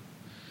layer.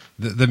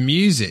 The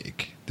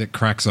music that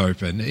cracks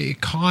open,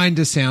 it kind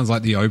of sounds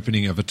like the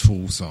opening of a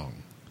Tool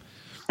song.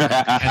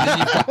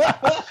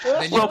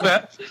 A little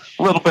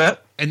bit.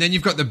 And then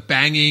you've got the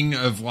banging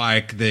of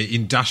like the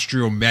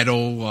industrial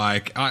metal.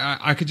 Like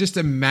I could just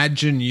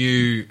imagine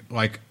you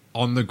like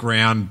on the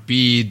ground,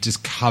 beard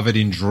just covered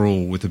in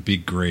drool with a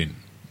big grin.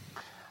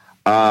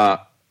 I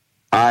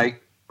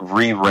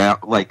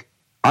reroute, like,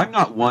 I'm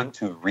not one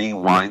to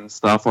rewind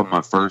stuff on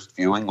my first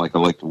viewing. Like, I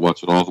like to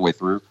watch it all the way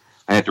through.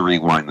 I had to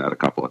rewind that a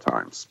couple of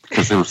times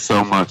because there was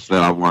so much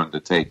that I wanted to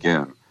take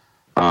in.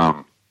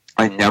 I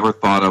never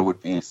thought I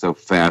would be so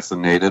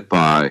fascinated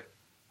by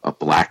a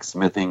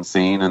blacksmithing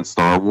scene in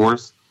Star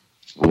Wars.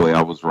 Boy,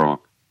 I was wrong.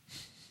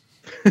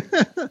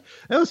 That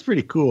was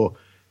pretty cool.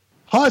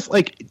 Hawes,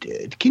 like,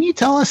 can you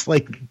tell us,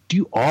 like,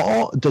 does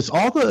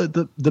all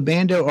the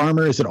Mando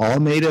armor, is it all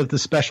made of the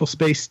special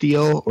space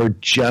steel or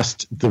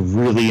just the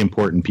really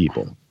important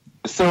people?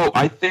 So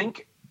I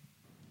think,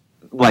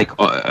 like,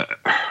 I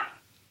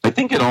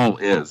think it all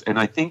is. And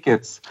I think I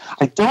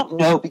don't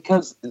know,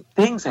 because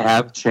things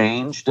have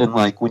changed. And,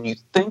 like, when you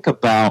think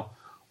about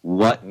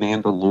what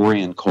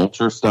Mandalorian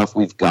culture stuff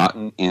we've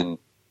gotten in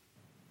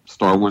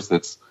Star Wars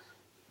that's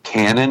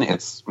canon,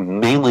 it's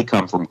mainly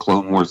come from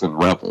Clone Wars and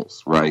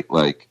Rebels, right?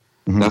 Like,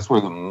 that's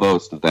where the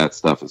most of that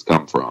stuff has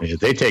come from. Yeah,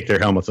 they take their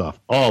helmets off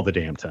all the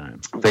damn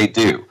time. They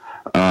do.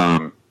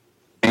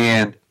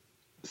 And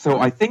so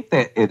I think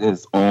that it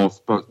is all,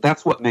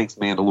 that's what makes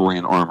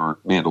Mandalorian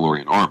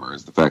armor,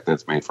 is the fact that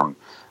it's made from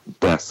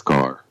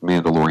Beskar,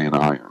 Mandalorian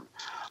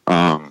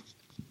iron.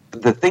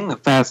 The thing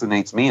that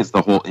fascinates me is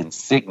the whole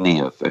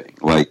insignia thing.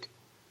 Like,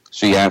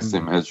 she asked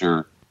him, has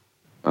your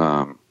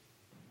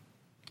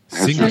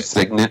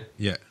signet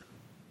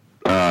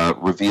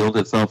revealed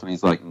itself? And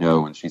he's like,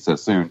 no. And she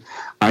says, soon.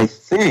 I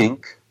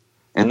think,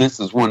 and this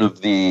is one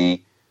of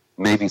the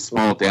maybe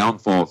small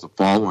downfalls of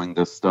following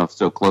this stuff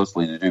so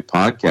closely to do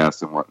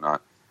podcasts and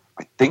whatnot,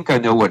 I think I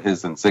know what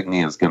his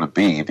insignia is going to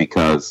be,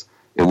 because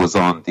it was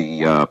on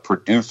the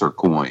producer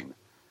coin.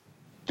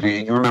 Do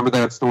you remember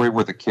that story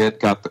where the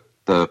kid got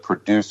the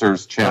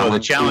producer's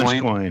challenge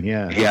coin?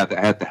 Yeah. Yeah, that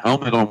had the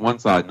helmet on one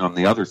side, and on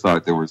the other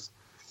side there was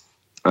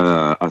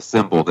a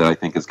symbol that I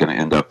think is going to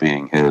end up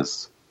being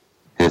his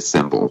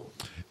symbol.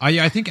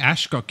 Yeah, I think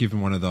Ash got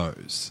given one of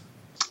those.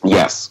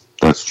 Yes,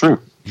 that's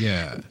true.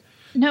 Yeah.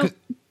 No,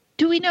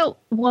 do we know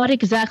what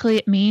exactly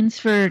it means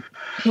for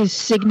his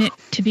signet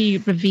to be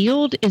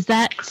revealed? Is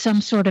that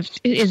some sort of,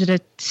 is it a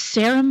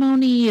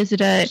ceremony? Is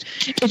it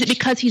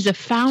because he's a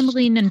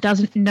foundling and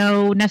doesn't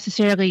know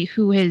necessarily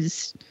who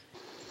his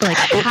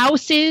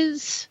house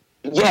is?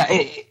 Yeah,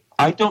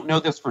 I don't know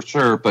this for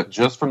sure, but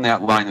just from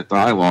that line of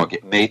dialogue,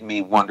 it made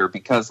me wonder,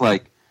 because,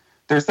 like,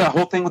 there's that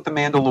whole thing with the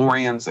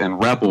Mandalorians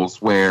and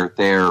Rebels where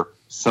they're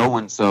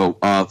so-and-so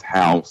of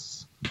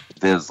House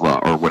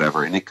Vizsla or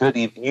whatever, and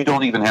you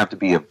don't even have to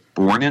be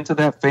born into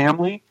that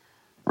family,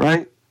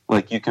 right?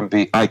 Like, you can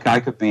be, like,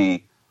 I could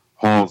be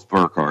Halls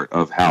Burkhart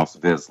of House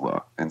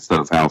Vizsla instead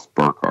of House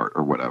Burkhart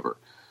or whatever.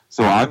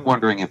 So I'm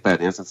wondering if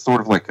that is, it's sort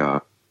of like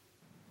a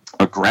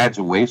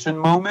graduation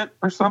moment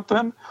or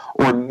something,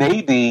 or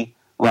maybe,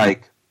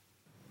 like,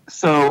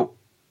 so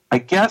I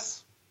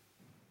guess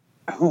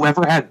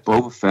whoever had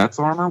Boba Fett's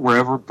armor,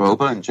 wherever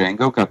Boba and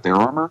Jango got their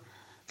armor,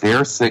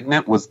 their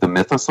signet was the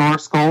Mythosaur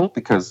skull,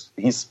 because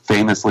he's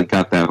famously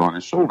got that on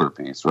his shoulder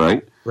piece,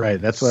 right? Right,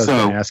 that's what I was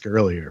going to ask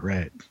earlier,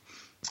 right.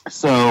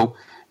 So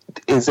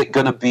is it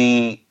going to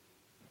be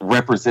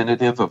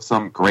representative of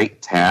some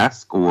great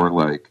task or,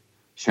 like,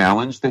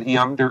 challenge that he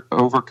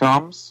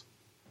overcomes?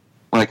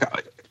 Like,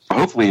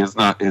 hopefully his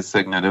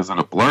signet isn't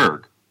a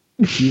blurg.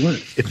 If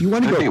you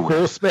want to go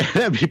full span,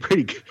 that'd be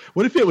pretty good.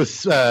 What if it was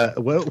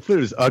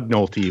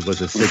Ugnulty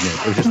was a signet?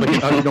 It was just like an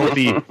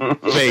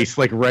Ugnulty face,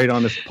 like right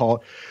on his paw.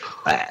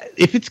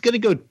 If it's going to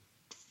go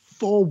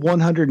full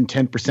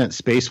 110%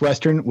 space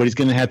western, what he's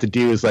going to have to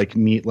do is like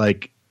meet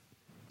like,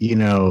 you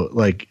know,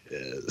 like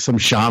some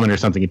shaman or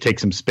something and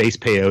take some space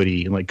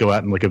peyote and like go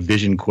out and like a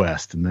vision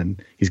quest, and then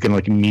he's going to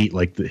like meet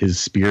like his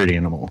spirit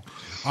animal.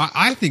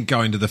 I think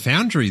going to the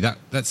Foundry,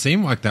 that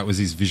seemed like that was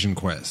his vision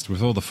quest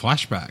with all the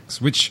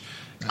flashbacks. Which,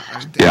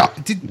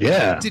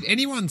 did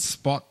anyone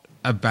spot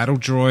a battle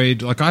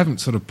droid? Like I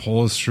haven't sort of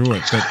paused through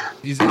it, but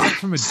is that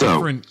from a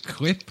different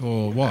clip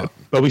or what?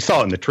 But we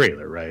saw it in the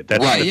trailer, right?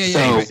 That's right.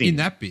 Yeah. In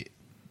that bit,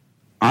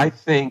 I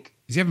think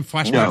is he having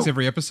flashbacks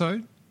every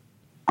episode?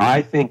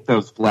 I think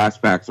those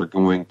flashbacks are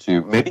going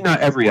to, maybe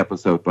not every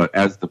episode, but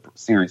as the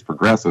series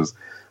progresses,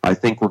 I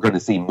think we're going to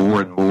see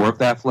more and more of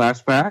that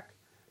flashback,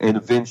 and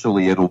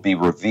eventually it'll be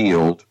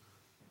revealed.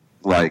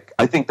 Like,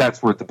 I think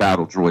that's where the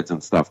battle droids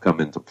and stuff come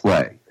into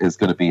play, is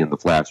going to be in the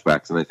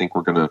flashbacks, and I think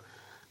we're going to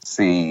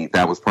see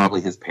that was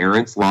probably his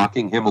parents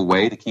locking him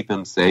away to keep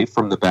him safe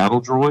from the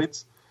battle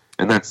droids,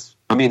 and that's,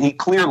 I mean, he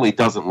clearly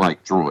doesn't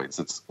like droids.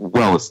 It's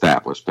well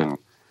established, and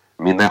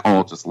I mean, that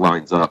all just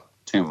lines up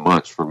too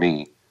much for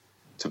me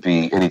to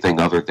be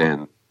anything other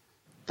than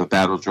the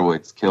battle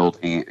droids killed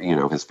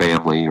his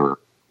family or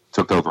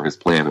took over his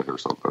planet or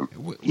something.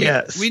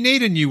 Yes, we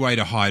need a new way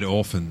to hide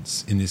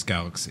orphans in this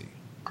galaxy.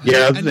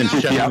 Yeah, other than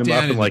shutting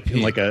them up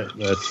in like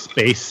a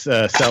space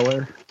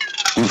cellar.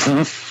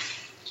 Mm-hmm.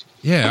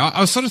 Yeah,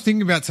 I was sort of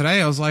thinking about today.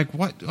 I was like,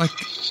 what? Like,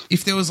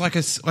 if there was like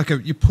a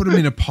you put them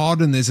in a pod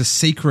and there's a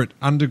secret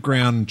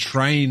underground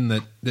train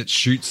that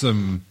shoots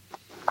them.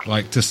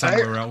 Like to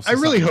somewhere else. I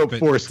really hope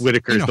Forrest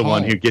Whitaker is the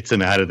one who gets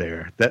him out of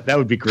there. That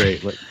would be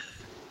great. Like,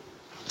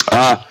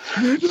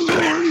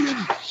 Mandalorian,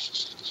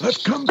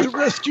 I've come to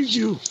rescue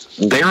you.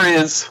 There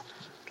is,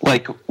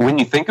 like, when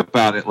you think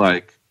about it,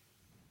 like,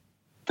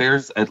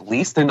 there's at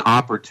least an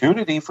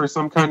opportunity for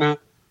some kind of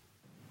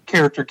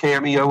character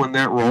cameo in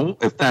that role.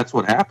 If that's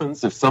what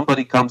happens, if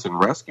somebody comes and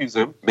rescues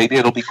him, maybe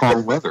it'll be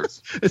Carl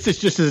Weathers. This is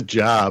just his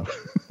job.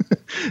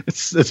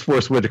 It's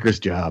Forrest Whitaker's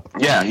job.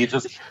 Yeah, he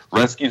just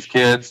rescues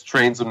kids,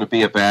 trains them to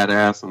be a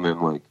badass, and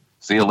then like,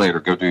 see you later,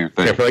 go do your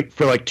thing. Yeah,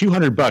 for like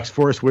 $200,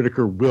 Forrest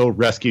Whitaker will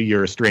rescue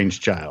your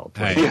estranged child.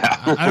 Hey,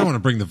 yeah. I don't want to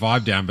bring the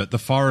vibe down, but the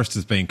forest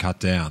has been cut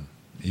down.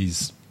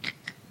 He's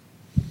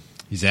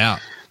out.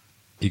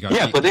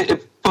 But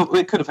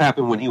it could have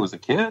happened when he was a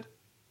kid.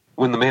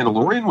 When the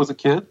Mandalorian was a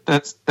kid,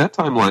 that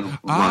timeline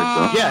lines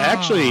up. Yeah,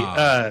 actually,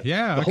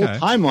 the whole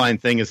timeline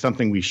thing is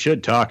something we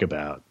should talk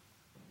about.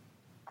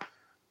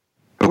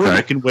 Okay. Or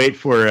we can wait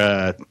for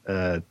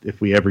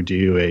if we ever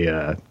do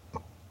a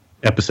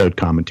episode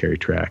commentary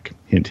track.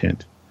 Hint,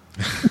 hint.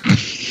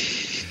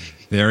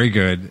 Very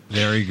good.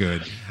 Very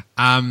good.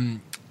 The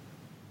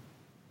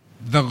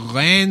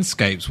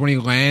landscapes, when he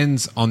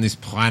lands on this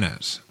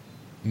planet,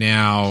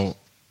 now,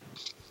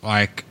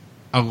 like,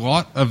 a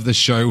lot of the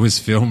show was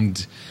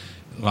filmed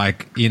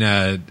like in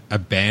a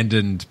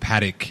abandoned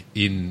paddock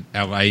in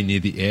LA near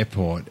the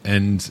airport,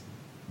 and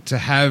to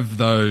have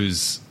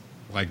those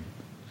like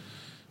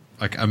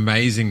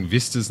amazing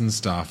vistas and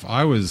stuff,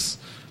 I was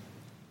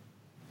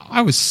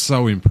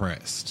so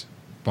impressed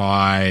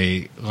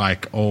by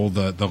like all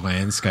the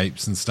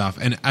landscapes and stuff,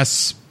 and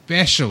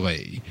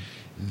especially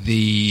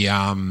the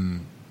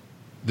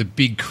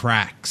big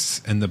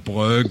cracks and the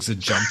blurgs are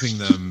jumping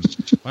them.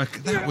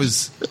 Like that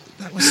was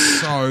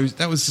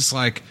just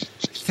like,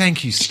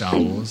 thank you, Star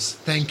Wars.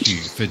 Thank you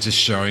for just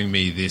showing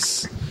me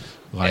this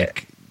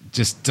like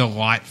just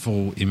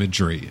delightful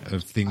imagery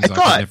of things I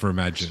could never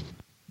imagine.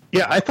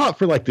 Yeah, I thought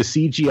for like the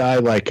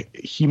CGI, like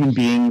human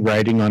being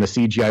riding on a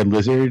CGI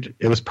lizard,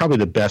 it was probably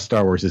the best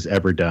Star Wars has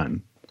ever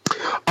done.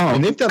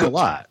 And they've done a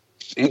lot.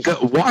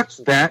 Watch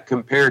that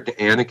compared to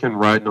Anakin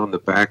riding on the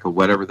back of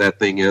whatever that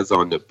thing is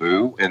on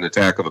Naboo in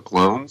Attack of the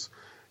Clones,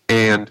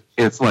 and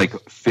it's like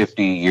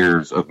 50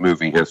 years of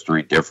movie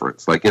history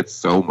difference. Like, it's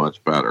so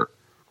much better.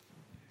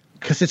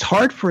 Because it's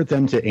hard for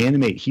them to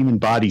animate human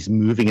bodies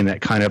moving in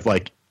that kind of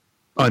like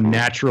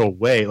unnatural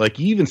way. Like,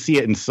 you even see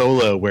it in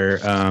Solo where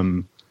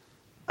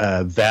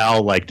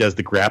Val like does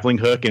the grappling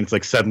hook, and it's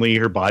like suddenly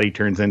her body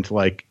turns into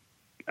like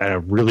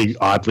really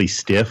oddly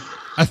stiff.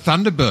 A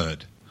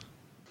Thunderbird.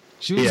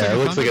 It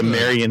looks like a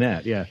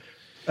marionette. Yeah,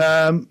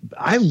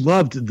 I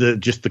loved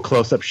the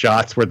close up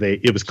shots where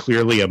it was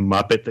clearly a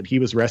Muppet that he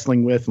was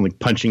wrestling with, and like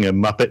punching a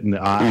Muppet in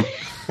the eye.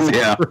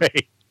 Yeah,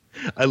 great.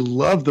 I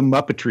love the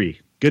Muppetry.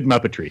 Good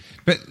Muppetry.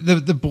 But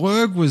the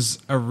blurg was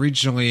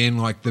originally in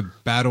like the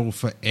battle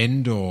for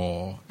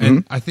Endor,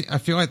 and I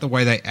feel like the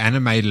way they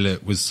animated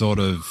it was sort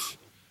of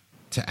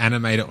to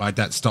animate it like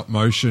that stop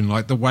motion,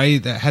 like the way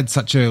that had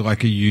such a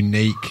like a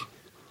unique,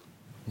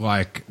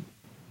 like,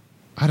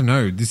 I don't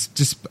know, this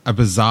just a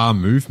bizarre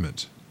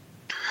movement.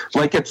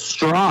 Like its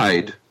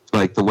stride,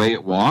 like the way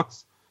it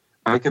walks,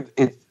 I got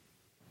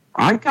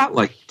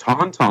like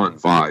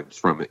Tauntaun vibes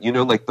from it. You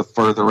know, like the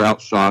further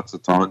out shots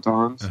of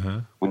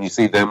Tauntauns when you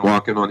see them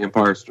walking on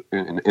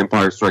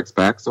Empire Strikes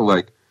Back. So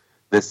like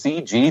the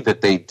CG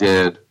that they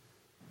did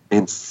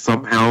and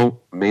somehow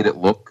made it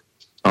look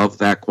of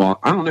that quality.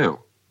 I don't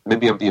know.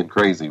 Maybe I'm being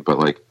crazy, but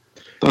like,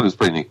 I thought it was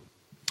pretty neat.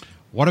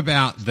 What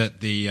about that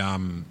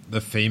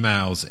the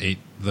females eat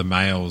the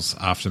males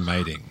after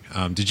mating?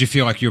 Did you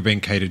feel like you were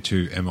being catered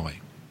to, Emily?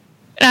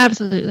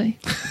 Absolutely.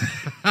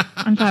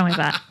 I'm fine with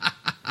that.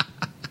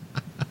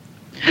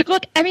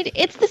 Look, I mean,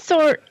 it's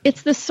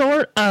the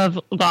sort of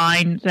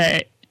line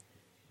that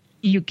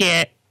you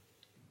get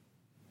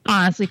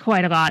honestly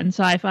quite a lot in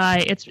sci-fi.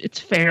 It's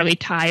fairly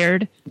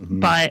tired,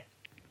 but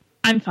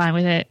I'm fine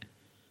with it.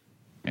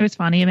 It was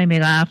funny. It made me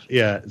laugh.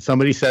 Yeah,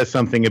 somebody says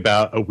something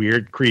about a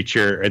weird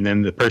creature, and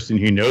then the person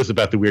who knows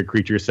about the weird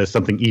creature says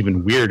something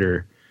even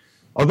weirder.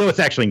 Although it's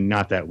actually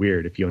not that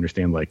weird if you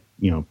understand, like,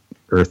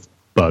 Earth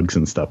bugs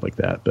and stuff like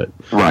that. But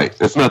right,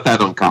 it's not that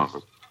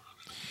uncommon.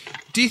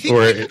 Do you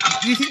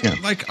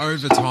think like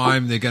over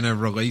time they're going to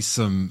release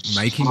some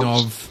making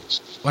of?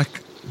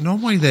 Like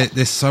normally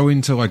they're so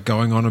into like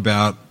going on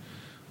about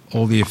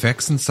all the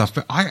effects and stuff,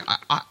 but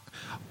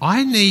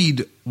I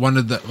need one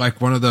of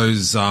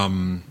those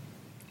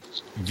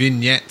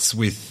vignettes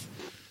with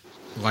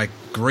like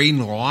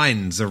green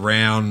lines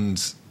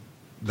around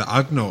the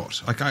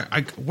Ugnaught.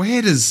 Like,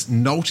 where does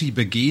Nolte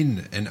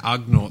begin and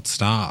Ugnaught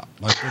start?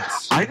 Like,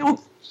 I don't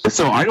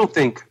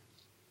think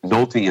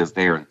Nolte is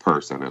there in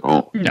person at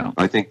all. No,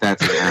 I think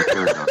that's an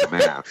actor on a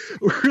mask.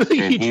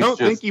 Really, you don't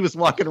think he was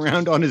walking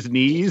around on his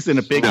knees in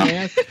a big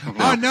mask?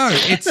 Oh no,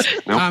 it's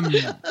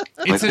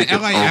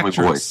an LA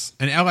actress.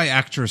 An LA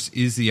actress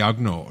is the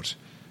Ugnaught,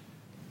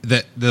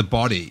 the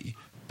body,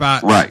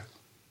 but right.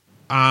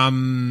 I'll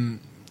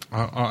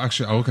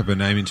look up her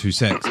name in 2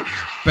 secs.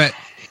 But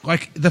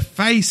like the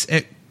face,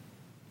 it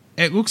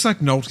looks like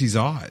Nolte's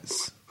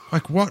eyes.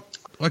 Like what?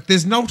 Like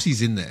there's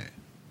Nolte's in there.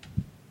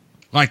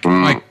 Like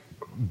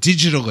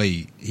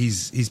digitally,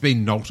 he's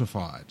been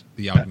notified.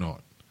 The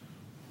Ugnaught.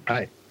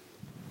 I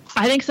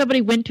think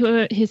somebody went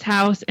to his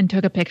house and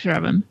took a picture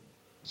of him.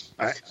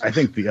 I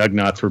think the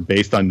Ugnaughts were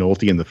based on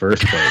Nolte in the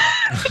first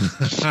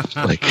place.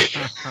 Like,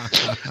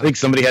 I think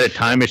somebody had a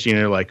time machine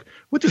and they're like,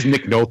 what does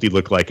Nick Nolte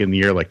look like in the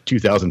year like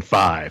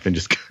 2005? And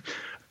just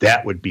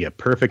that would be a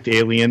perfect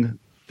alien.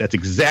 That's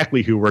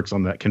exactly who works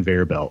on that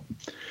conveyor belt.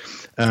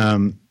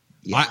 Yeah.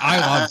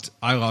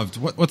 I loved.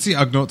 What's the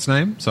Ugnaughts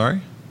name?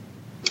 Sorry.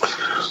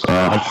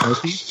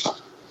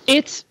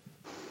 It's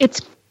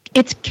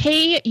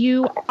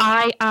Kuiil.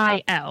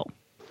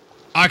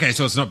 Okay,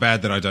 so it's not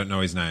bad that I don't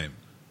know his name.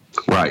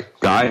 Right.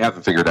 I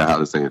haven't figured out how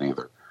to say it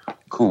either.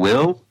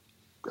 Kuiil?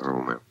 I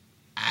don't know.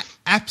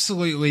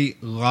 Absolutely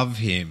love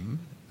him.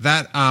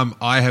 That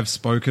I have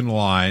spoken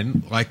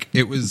line, like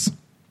it was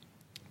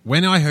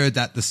when I heard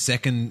that the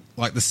second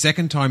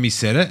time he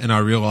said it, and I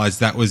realized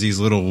that was his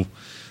little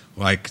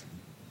like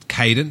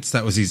cadence,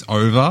 that was his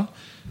over.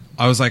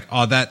 I was like,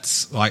 oh,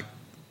 that's like,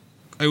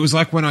 it was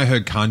like when I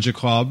heard Conjure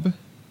Club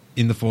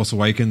in The Force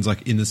Awakens,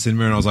 like in the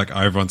cinema, and I was like, oh,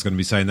 everyone's going to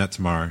be saying that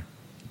tomorrow.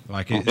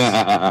 Like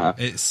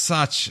it's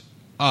such,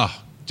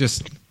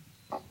 just.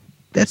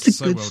 That's a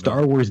so good well Star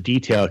done. Wars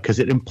detail because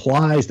it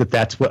implies that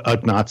that's what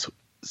Ugnaughts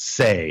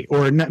say,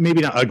 or not,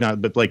 maybe not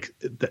Ugnaught, but like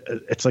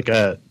it's like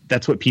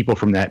that's what people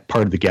from that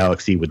part of the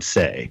galaxy would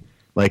say.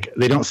 Like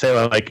they don't say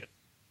like,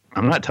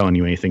 I'm not telling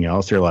you anything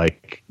else. They're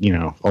like,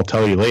 I'll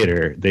tell you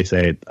later. They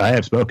say, I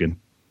have spoken.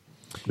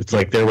 It's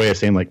like their way of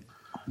saying like,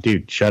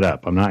 dude, shut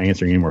up. I'm not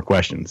answering any more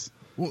questions.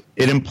 Well,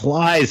 it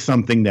implies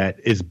something that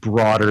is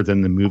broader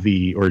than the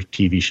movie or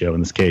TV show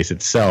in this case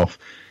itself.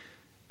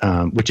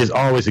 Which is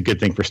always a good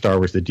thing for Star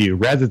Wars to do,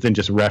 rather than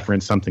just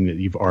reference something that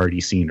you've already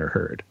seen or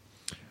heard.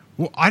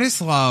 Well, I just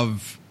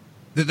love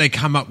that they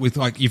come up with,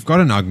 like, you've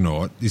got an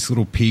Ugnaught, this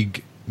little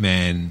pig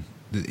man,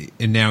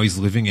 and now he's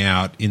living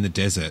out in the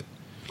desert.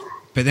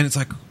 But then it's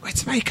like,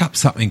 let's make up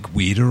something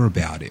weirder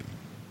about him.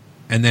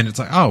 And then it's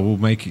like, oh, we'll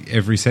make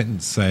every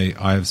sentence say,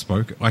 I have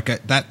spoken. Like,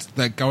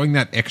 adding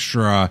that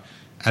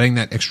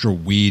extra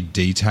weird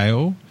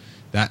detail,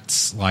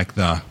 that's like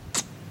the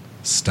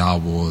Star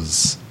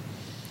Wars...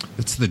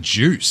 It's the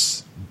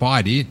juice.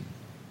 Bite in.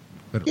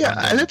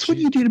 Yeah, and that's what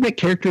you do to make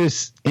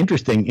characters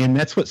interesting, and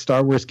that's what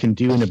Star Wars can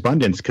do in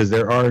abundance because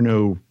there are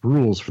no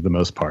rules for the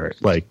most part.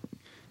 Like,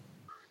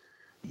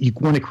 you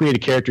want to create a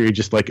character who's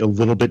just like a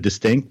little bit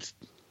distinct,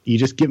 you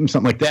just give them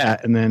something like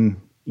that, and then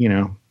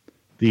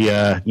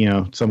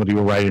somebody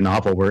will write a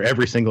novel where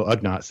every single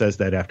Ugnaught says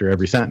that after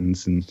every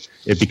sentence, and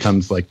it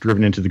becomes like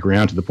driven into the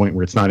ground to the point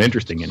where it's not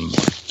interesting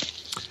anymore.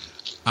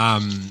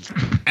 And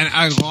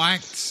I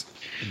liked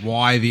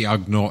why the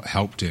Ugnaught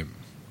helped him.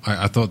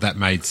 I thought that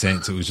made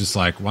sense. It was just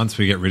like, once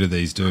we get rid of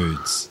these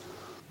dudes,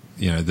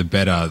 the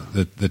better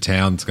the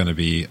town's going to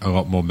be a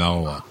lot more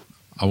mellower.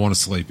 I want to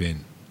sleep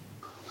in.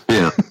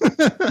 Yeah.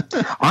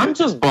 I'm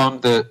just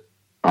bummed that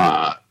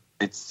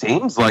it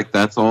seems like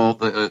that's all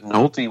the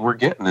Nolte we're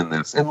getting in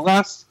this.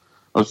 Unless,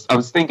 I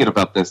was thinking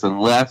about this,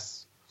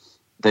 unless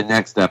the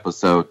next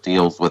episode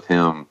deals with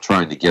him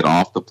trying to get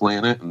off the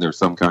planet and there's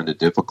some kind of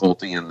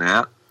difficulty in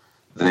that,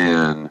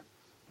 then...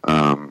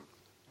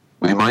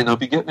 we might not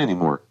be getting any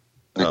more.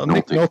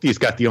 Nick Nolte's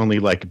got the only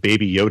like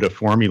Baby Yoda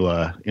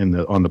formula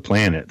on the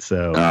planet.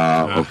 So,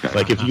 okay.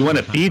 Like if you want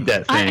to feed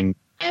that thing,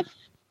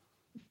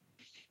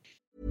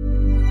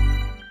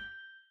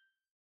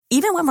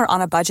 Even when we're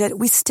on a budget,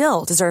 we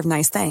still deserve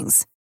nice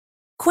things.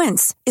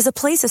 Quince is a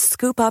place to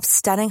scoop up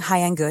stunning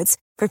high-end goods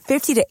for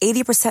 50 to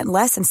 80%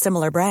 less than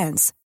similar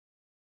brands.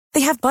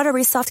 They have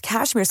buttery soft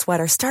cashmere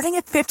sweaters starting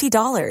at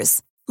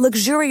 $50,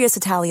 luxurious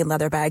Italian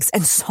leather bags,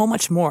 and so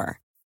much more.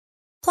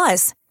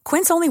 Plus,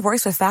 Quince only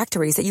works with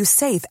factories that use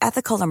safe,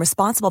 ethical, and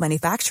responsible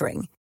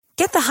manufacturing.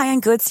 Get the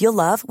high-end goods you'll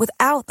love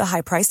without the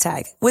high price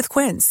tag with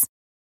Quince.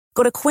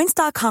 Go to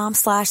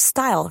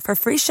quince.com/style for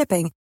free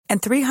shipping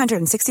and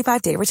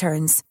 365-day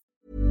returns.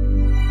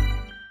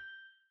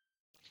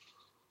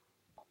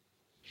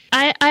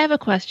 I have a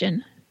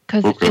question,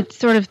 because it's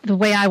sort of the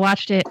way I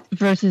watched it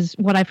versus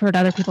what I've heard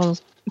other people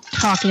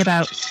talking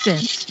about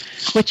since,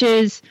 which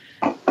is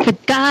the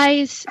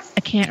guys, I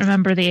can't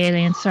remember the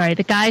aliens, sorry,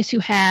 the guys who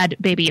had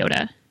Baby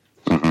Yoda.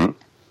 Mm-hmm.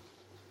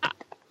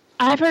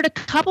 I've heard a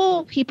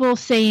couple people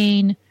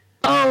saying,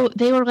 oh,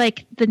 they were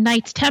like the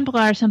Knights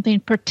Templar or something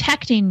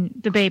protecting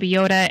the Baby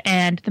Yoda,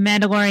 and the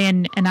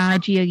Mandalorian and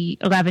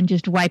IG-11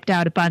 just wiped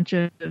out a bunch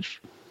of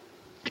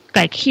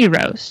like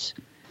heroes.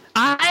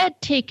 I had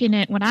taken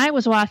it when I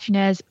was watching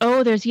as,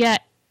 oh, there's a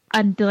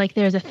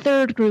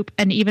third group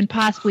and even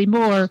possibly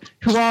more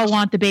who all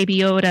want the Baby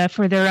Yoda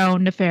for their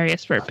own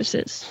nefarious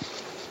purposes.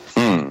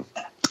 I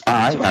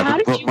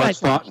haven't put much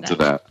thought into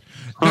that.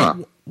 Huh.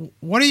 Now,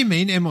 what do you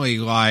mean, Emily?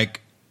 Like,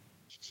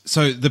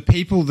 so the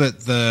people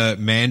that the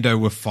Mando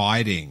were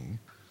fighting,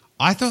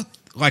 I thought,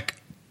 like,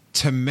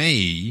 to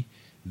me,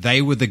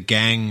 they were the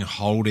gang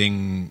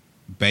holding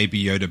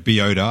Baby Yoda,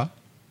 Biota,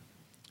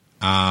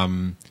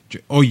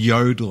 or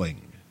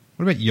yodeling.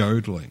 What about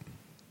yodeling?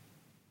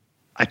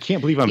 I can't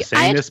believe I'm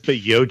saying this, but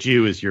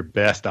Yoju is your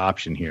best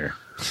option here.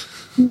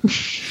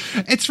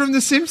 It's from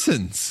The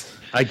Simpsons.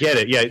 I get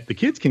it. Yeah, the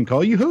kids can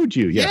call you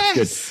Hoju. Yeah, yes.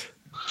 Good.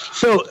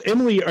 So,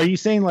 Emily, are you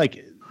saying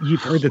like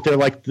you've heard that they're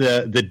like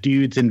the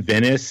dudes in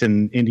Venice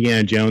and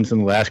Indiana Jones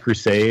and the Last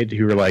Crusade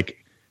who are like,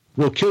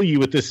 we'll kill you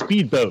with this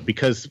speedboat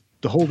because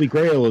the Holy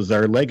Grail is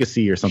our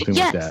legacy or something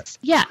like that?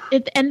 Yeah,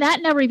 and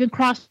that never even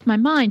crossed my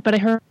mind, but I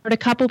heard a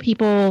couple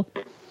people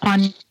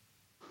on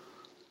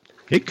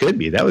It could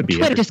be. That would be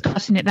Twitter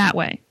discussing it that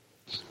way.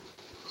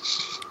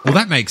 Well,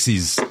 that makes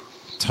his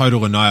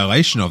total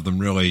annihilation of them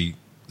really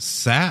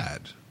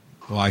sad.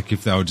 Like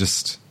if they were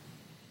just...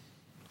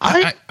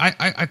 I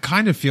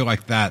kind of feel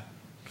like that...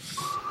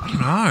 I don't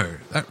know.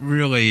 That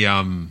really...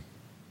 that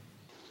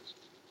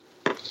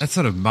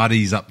sort of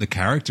muddies up the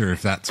character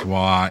if that's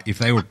why... If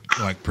they were,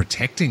 like,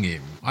 protecting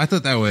him. I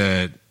thought they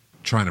were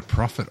trying to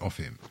profit off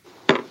him.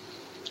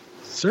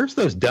 Serves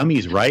those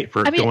dummies right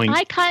for going...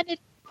 I kind of...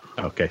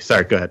 Okay,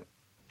 sorry, go ahead.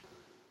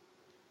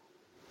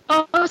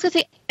 Oh, I was going to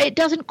say, it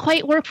doesn't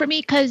quite work for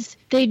me because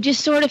they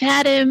just sort of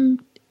had him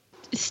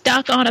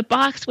stuck on a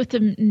box with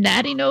him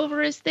natting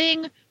over his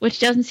thing, which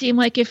doesn't seem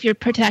like if you're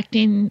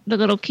protecting the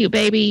little cute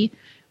baby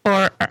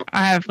or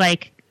have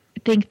like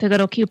think the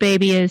little cute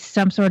baby is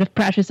some sort of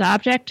precious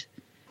object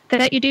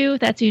that you do.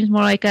 That seems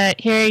more like a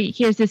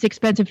here's this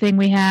expensive thing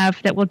we have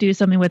that we'll do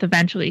something with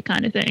eventually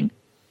kind of thing.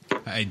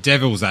 Hey,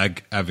 devil's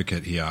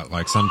advocate here.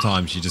 Like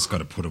sometimes you just got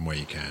to put them where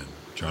you can.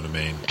 Do you know what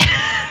I mean?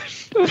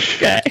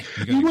 Okay.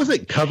 He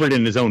wasn't covered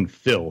in his own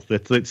filth.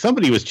 It's like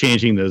somebody was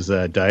changing those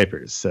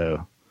diapers,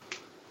 so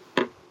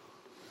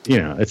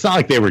it's not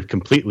like they were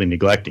completely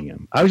neglecting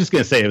him. I was just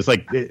going to say it was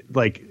like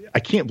I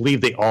can't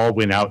believe they all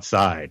went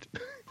outside.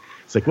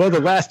 It's like, well,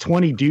 the last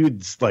 20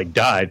 dudes like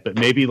died, but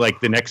maybe like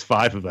the next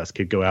 5 of us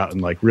could go out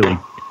and like really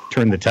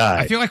turn the tide.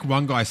 I feel like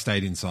one guy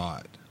stayed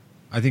inside.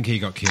 I think he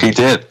got killed. He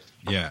did.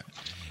 Yeah.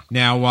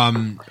 Now,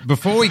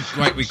 before we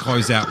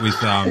close out with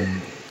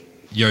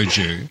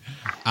Yoju,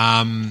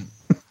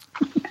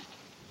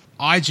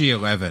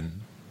 IG-11,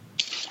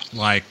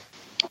 like,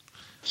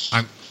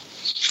 I'm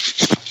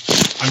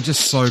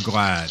just so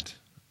glad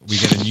we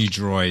get a new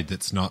droid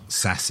that's not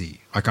sassy.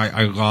 Like,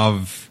 I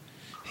love...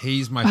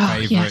 He's my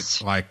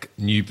favorite, like,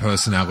 new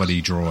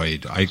personality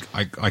droid. I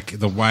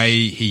the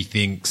way he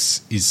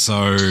thinks is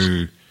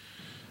so,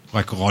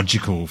 like,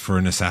 logical for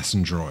an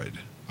assassin droid.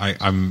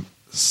 I'm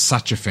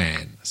such a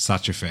fan.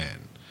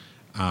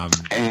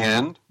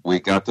 And we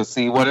got to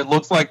see what it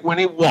looks like when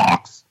he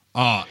walks.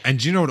 Oh, and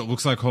do you know what it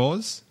looks like,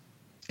 Hawes?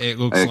 It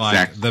looks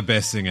like the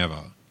best thing ever.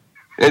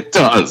 It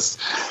does.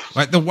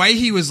 Like, the way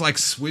he was, like,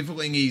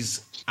 swiveling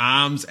his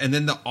arms and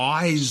then the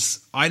eyes,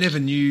 I never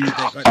knew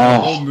that they were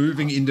all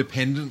moving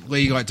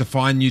independently, like, to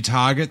find new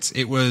targets.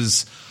 It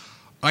was,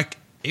 like,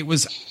 it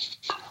was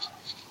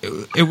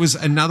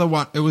another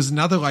one. It was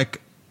another, like,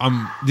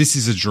 this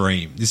is a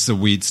dream. This is a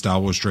weird Star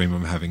Wars dream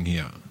I'm having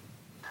here.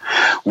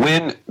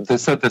 When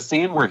the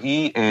scene where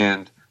he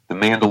and the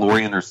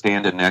Mandalorian are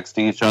standing next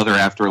to each other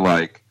after,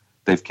 like,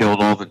 they've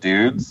killed all the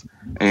dudes,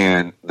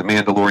 and the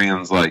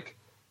Mandalorian's like,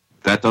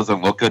 that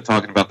doesn't look good,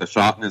 talking about the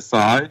shot in his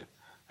side,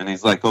 and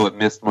he's like, oh, it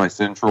missed my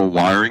central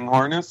wiring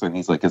harness, and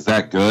he's like, is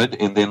that good?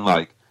 And then,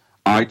 like,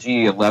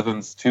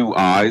 IG-11's 2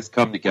 eyes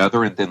come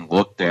together and then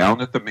look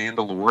down at the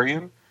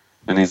Mandalorian,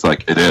 and he's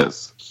like, it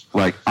is.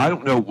 Like, I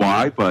don't know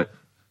why, but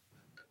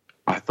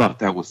I thought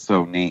that was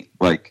so neat.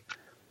 Like,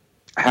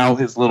 how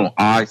his little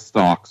eye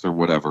stalks or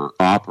whatever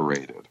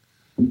operated.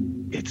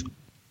 it's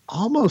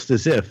almost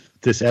as if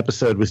this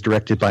episode was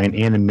directed by an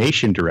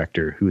animation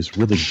director who is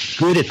really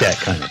good at that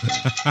kind of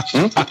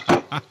thing.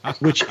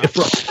 Which,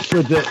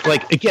 for the,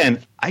 like,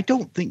 again, I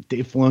don't think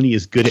Dave Filoni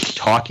is good at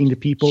talking to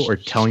people or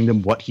telling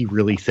them what he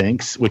really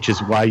thinks, which is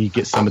why you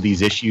get some of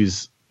these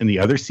issues in the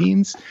other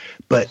scenes.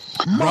 But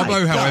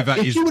Robbo, however,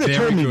 is very good at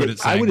saying what he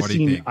thinks. I would have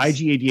seen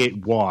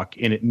IG-88 walk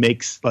and it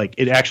makes, like,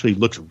 it actually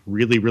looks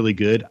really, really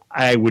good.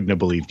 I wouldn't have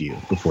believed you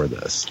before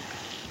this.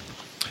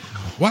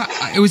 Well,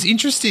 it was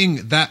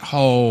interesting, that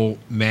whole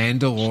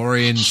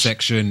Mandalorian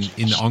section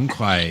in the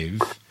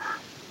Enclave.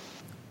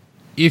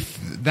 If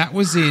that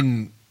was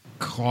in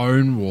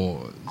Clone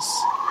Wars,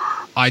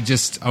 I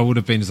would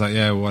have been just like,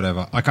 yeah,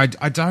 whatever. Like,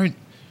 I don't,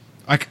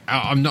 like,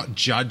 I'm not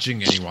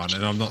judging anyone,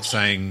 and I'm not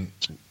saying,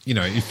 you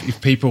know,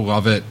 if people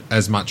love it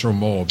as much or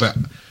more, but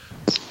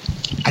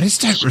I just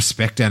don't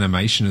respect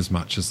animation as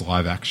much as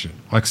live action.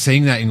 Like,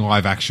 seeing that in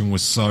live action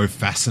was so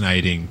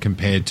fascinating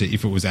compared to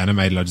if it was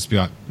animated, I'd just be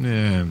like,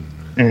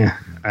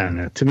 I don't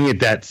know. To me,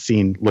 that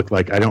scene looked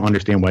like, I don't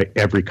understand why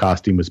every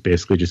costume was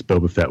basically just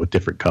Boba Fett with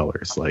different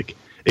colors, like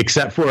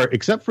except for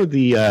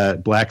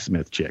the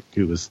blacksmith chick,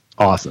 who was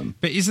awesome.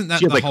 But isn't that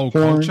She had, the like, whole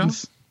horns.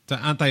 culture?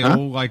 Aren't they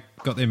all like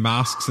got their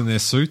masks and their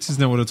suits? Isn't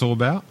that what it's all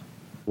about?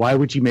 Why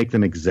would you make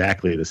them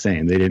exactly the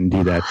same? They didn't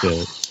do that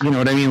to, you know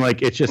what I mean?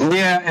 Like, it's just,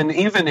 Yeah, and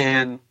even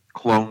in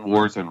Clone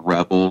Wars and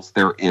Rebels,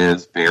 there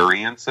is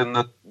variance in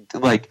the,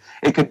 like,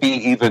 it could be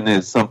even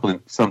as something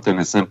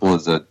as simple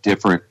as a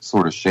different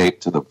sort of shape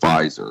to the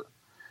visor,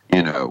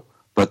 you know.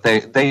 But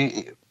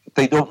they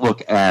don't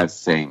look as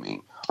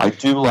samey. I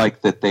do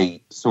like that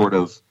they sort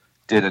of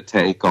did a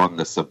take on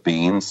the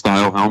Sabine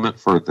style helmet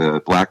for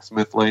the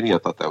blacksmith lady. I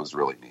thought that was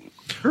really neat.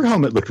 her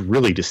helmet looked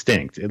really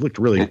distinct. It looked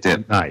really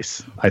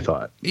nice, I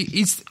thought.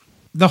 Is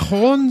the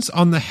horns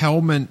on the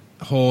helmet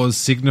Hawes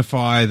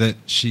signify that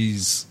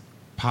she's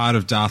part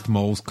of Darth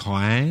Maul's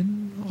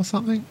clan or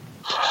something?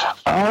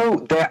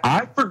 Oh,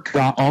 I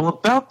forgot all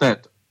about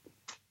that.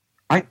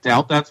 I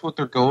doubt that's what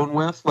they're going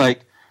with.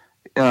 Like,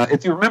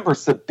 if you remember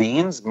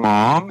Sabine's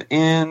mom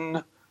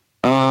in...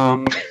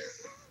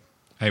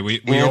 hey,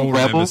 we all remember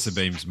Rebels?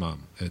 Sabine's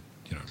mum.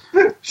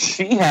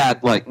 She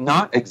had, like,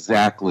 not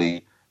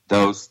exactly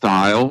those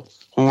style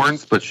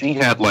horns, but she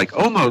had, like,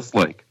 almost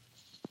like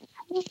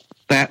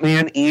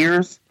Batman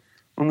ears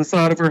on the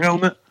side of her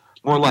helmet.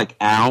 More like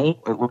owl.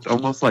 It looked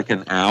almost like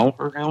an owl,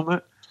 her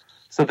helmet.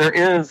 So there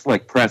is,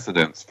 like,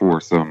 precedence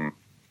for some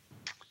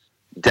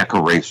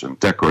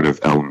decorative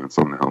elements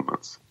on the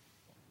helmets.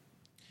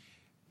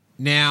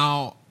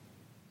 Now,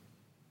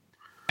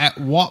 at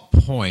what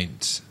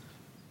point,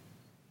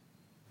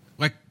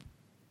 like,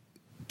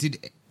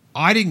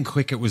 I didn't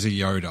click it was a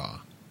Yoda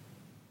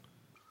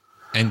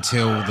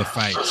until the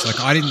face. Like,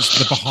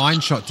 the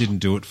behind shot didn't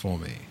do it for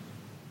me.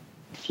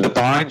 The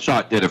behind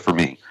shot did it for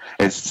me.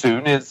 As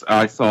soon as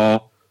I saw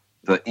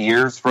the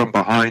ears from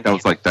behind, I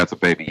was like, that's a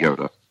baby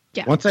Yoda.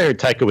 Yeah. Once I heard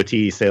Taika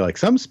Waititi say, like,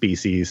 some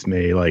species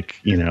may, like,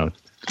 you know,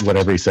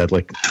 whatever he said,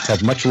 like,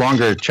 have much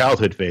longer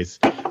childhood phase,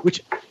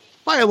 which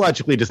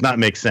biologically does not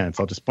make sense.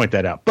 I'll just point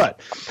that out. But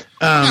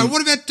No,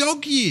 what about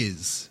dog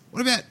years?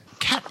 What about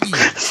cat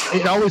years?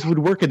 it always would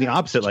work in the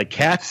opposite. Like,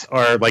 cats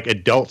are, like,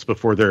 adults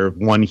before they're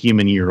 1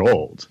 human year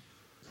old.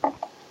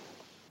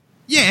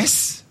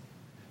 Yes,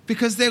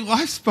 because their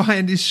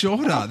lifespan is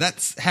shorter.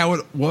 That's how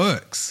it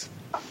works.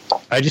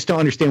 I just don't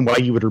understand why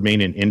you would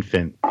remain an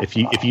infant. If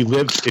your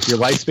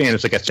lifespan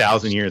is like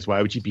 1,000 years,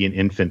 why would you be an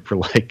infant for,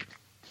 like...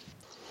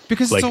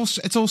 Because like,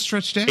 it's all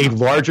stretched out. a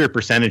larger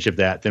percentage of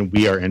that than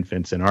we are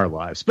infants in our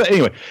lives. But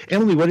anyway,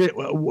 Emily,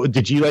 what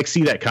did you, like,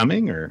 see that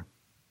coming, or?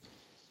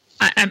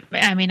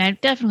 I mean, I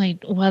definitely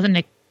wasn't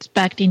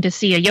expecting to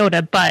see a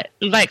Yoda, but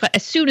like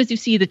as soon as you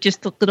see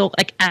just the little,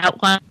 like,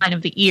 outline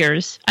of the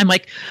ears, I'm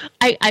like,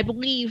 I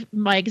believe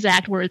my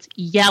exact words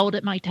yelled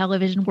at my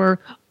television were,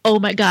 "Oh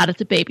my God,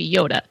 it's a baby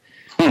Yoda."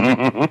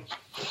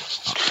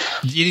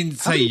 You didn't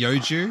say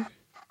Yoju?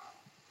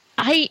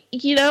 I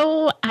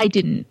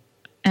didn't.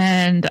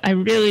 And I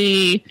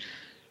really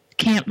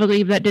can't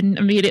believe that didn't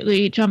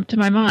immediately jump to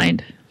my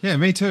mind. Yeah,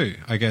 me too.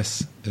 I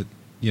guess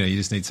you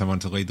just need someone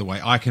to lead the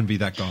way. I can be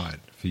that guide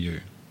for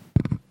you.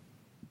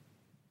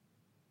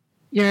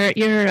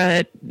 You're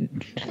a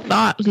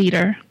thought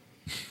leader.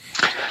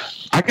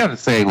 I gotta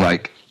say,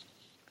 like,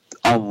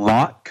 a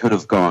lot could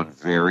have gone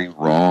very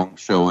wrong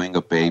showing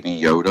a baby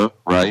Yoda,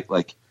 right?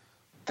 Like,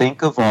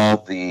 think of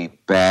all the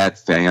bad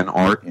fan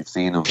art you've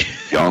seen of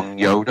young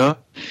Yoda,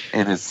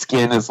 and his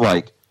skin is,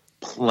 like,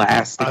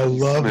 plastic. I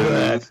love smooth,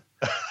 that.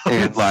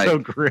 And, like, so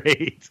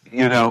great.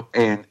 You know,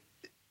 and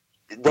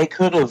they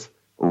could have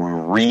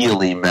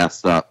really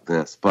messed up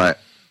this, but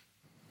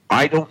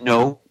I don't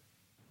know.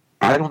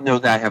 I don't know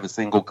that I have a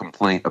single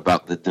complaint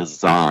about the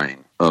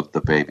design of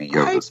the baby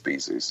Yoda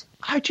species.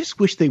 I just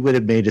wish they would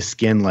have made his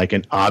skin like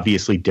an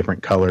obviously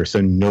different color so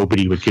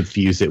nobody would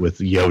confuse it with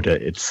Yoda.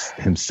 It's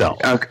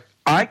himself.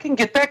 I can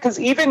get that because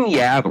even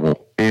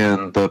Yaddle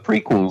in the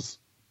prequels,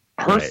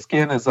 her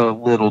skin is a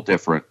little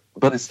different,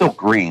 but it's still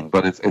green,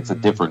 but it's a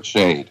different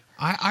shade.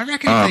 I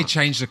reckon if they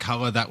changed the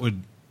color, that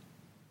would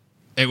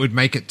it would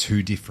make it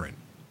too different.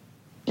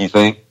 You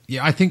think?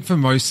 Yeah, I think for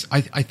most,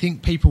 I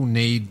think people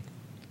need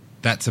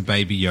that's a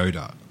Baby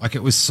Yoda. Like,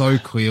 it was so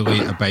clearly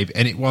a baby,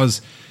 and it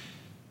was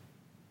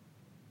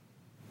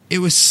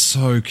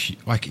so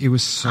cute. Like, it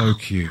was so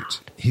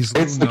cute.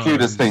 It's the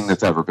cutest thing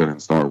that's ever been in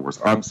Star Wars.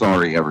 I'm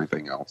sorry,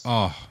 everything else.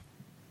 Oh,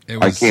 it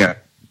was,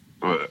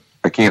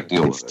 I can't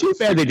deal with it. It's too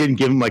bad they didn't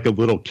give him like a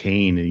little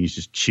cane and he's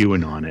just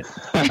chewing on it.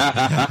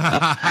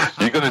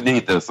 You're going to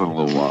need this in a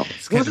little while.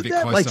 Wasn't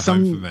that like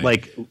some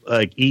like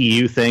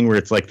EU thing where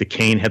it's like the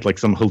cane had like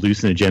some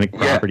hallucinogenic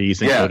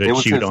properties and Yoda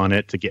chewed on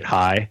it to get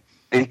high?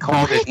 He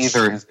called it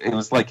it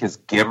was like his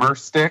gimmer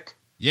stick.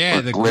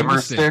 Yeah, the glimmer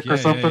stick or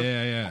something.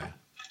 Yeah.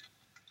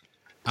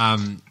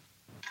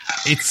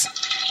 It's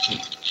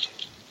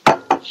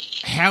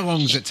how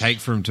long does it take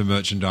for him to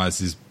merchandise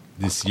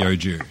this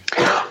Yoju?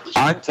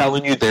 I'm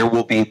telling you, there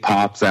will be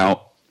pops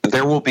out.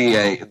 There will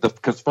be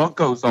because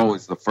Funko's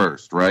always the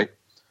first, right?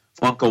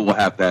 Funko will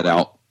have that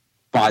out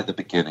by the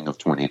beginning of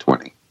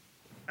 2020.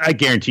 I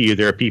guarantee you,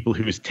 there are people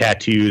whose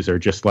tattoos are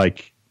just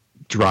like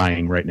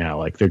drying right now.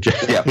 Like they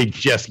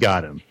just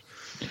got them.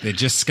 They're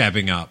just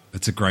scabbing up.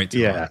 It's a great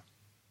time.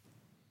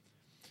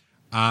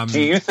 Yeah. Do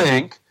you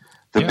think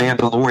the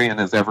Mandalorian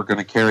is ever going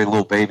to carry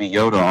little Baby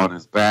Yoda on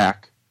his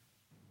back,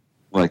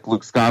 like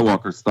Luke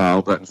Skywalker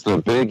style, but instead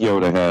of big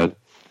Yoda head,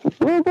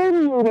 little Baby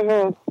Yoda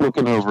head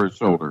looking over his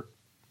shoulder?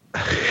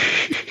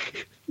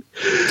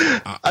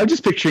 I'm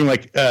just picturing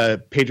like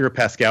Pedro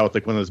Pascal with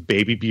like one of those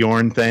Baby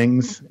Bjorn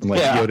things, and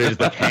like Yoda just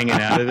like hanging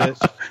out of it.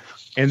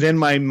 And then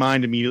my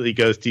mind immediately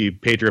goes to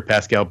Pedro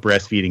Pascal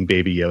breastfeeding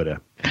Baby Yoda.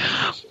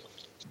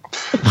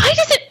 Why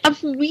does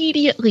it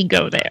immediately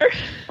go there?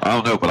 I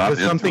don't know, but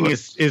something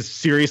is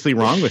seriously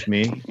wrong with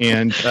me,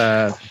 and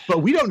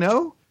but we don't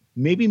know.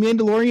 Maybe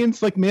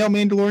Mandalorians, like male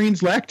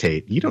Mandalorians,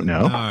 lactate. You don't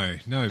know.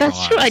 No. That's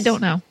bias. true. I don't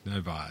know.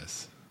 No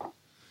bias.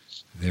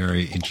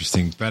 Very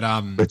interesting, but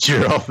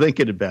you're all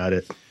thinking about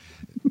it.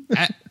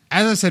 As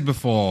I said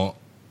before,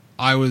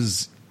 I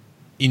was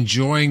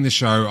enjoying the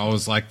show. I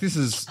was like, this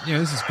is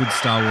good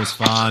Star Wars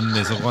fun.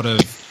 There's a lot of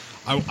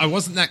I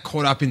wasn't that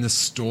caught up in the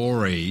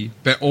story,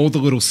 but all the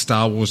little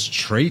Star Wars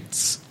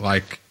treats,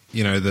 like,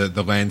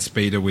 the land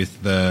speeder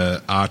with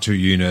the R2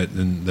 unit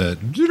and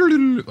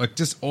the like,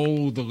 just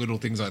all the little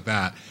things like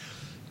that.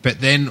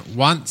 But then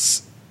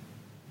once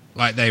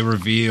like they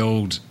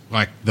revealed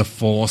like the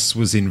Force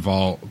was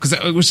involved, because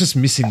it was just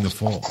missing the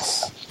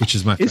Force, which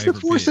is my favorite. Is the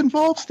Force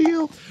involved,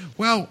 Steele?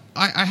 Well,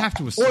 I have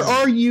to assume. Or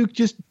are you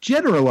just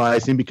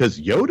generalizing because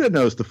Yoda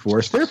knows the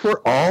Force,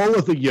 therefore all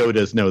of the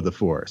Yodas know the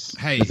Force?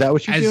 Hey, is that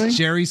what you're doing? As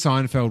Jerry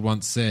Seinfeld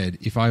once said,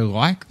 if I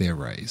like their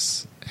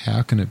race,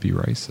 how can it be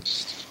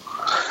racist?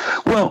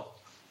 Well,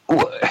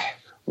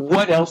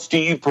 what else do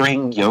you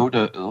bring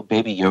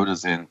Baby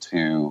Yodas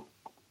into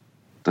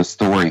the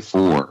story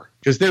for?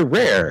 Because they're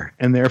rare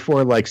and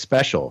therefore like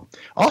special.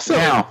 Also,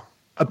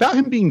 about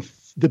him being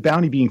the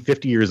bounty being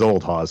 50 years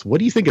old, Hawes, what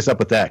do you think is up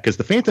with that? Because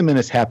the Phantom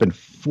Menace happened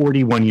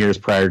 41 years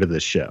prior to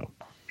this show.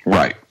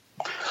 Right.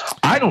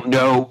 I don't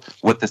know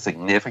what the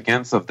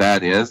significance of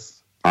that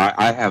is.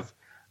 I have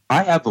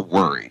a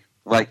worry.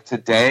 Like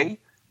today,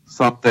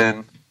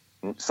 somebody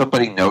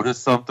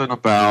noticed something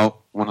about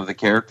one of the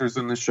characters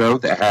in the show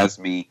that has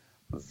me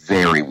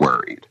very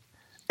worried.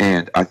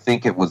 And I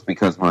think it was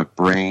because my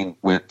brain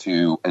went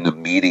to an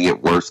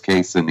immediate worst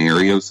case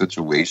scenario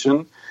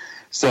situation.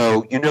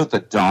 So,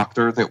 the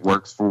doctor that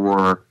works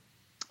for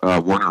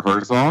Werner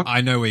Herzog?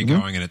 I know where you're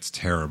going, and it's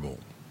terrible.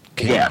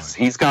 Yes,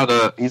 he's got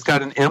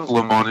an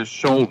emblem on his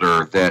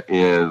shoulder that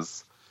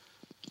is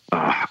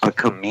a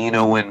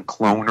Kaminoan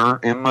cloner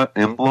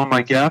emblem,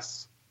 I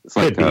guess. It's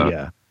like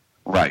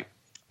right.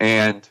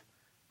 And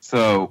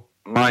so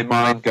my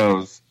mind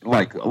goes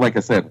like I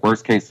said,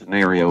 worst case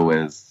scenario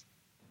is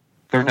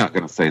they're not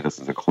going to say this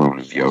is a clone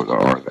of Yoda,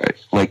 are they?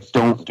 Like,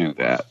 don't do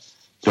that.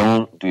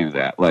 Don't do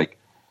that. Like,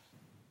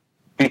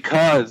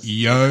 because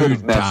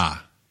Yoda.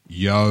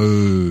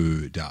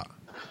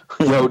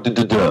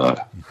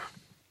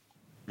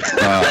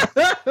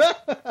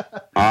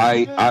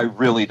 I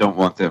really don't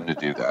want them to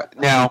do that.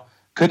 Now,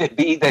 could it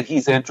be that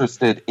he's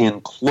interested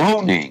in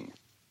cloning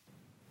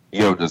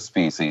Yoda's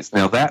species?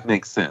 Now, that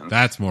makes sense.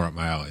 That's more up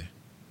my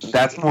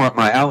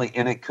alley.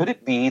 And could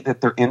it be that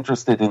they're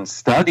interested in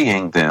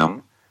studying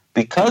them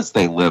because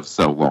they live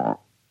so long?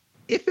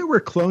 If it were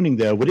cloning,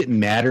 though, would it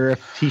matter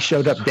if he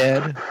showed up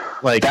dead?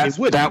 Like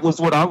that was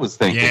what I was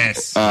thinking.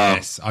 Yes.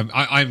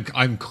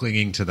 I'm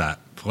clinging to that.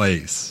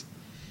 Please.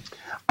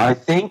 I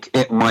think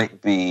it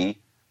might be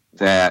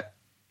that.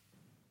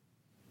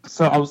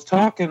 So I was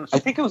talking. I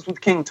think it was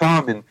with King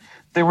Tom, and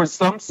there was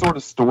some sort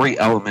of story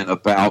element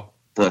about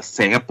the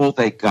sample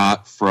they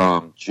got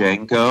from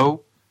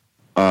Jango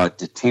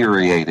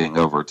deteriorating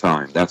over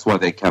time. That's why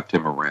they kept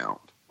him around,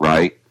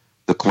 right?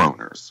 The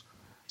cloners.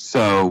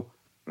 So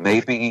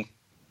maybe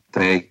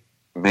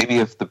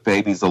if the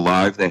baby's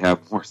alive, they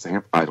have more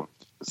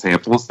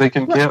samples they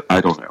can get.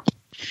 I don't know.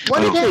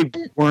 What if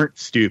they weren't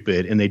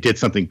stupid and they did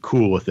something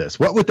cool with this?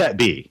 What would that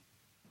be?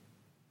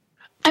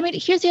 I mean,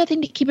 here's the other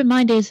thing to keep in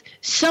mind is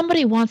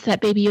somebody wants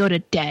that Baby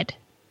Yoda dead.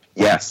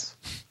 Yes.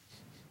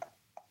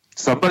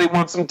 Somebody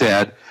wants him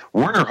dead.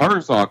 Werner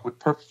Herzog would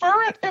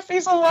prefer it if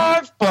he's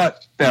alive,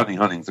 but bounty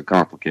hunting's a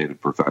complicated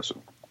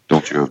profession.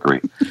 Don't you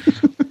agree?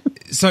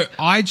 So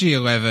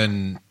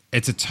IG-11,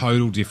 it's a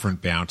total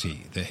different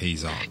bounty that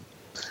he's on.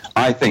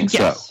 I think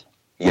Yes. so.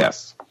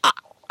 Yes.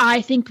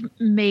 I think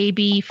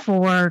maybe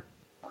for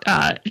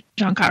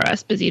Giancarlo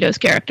Esposito's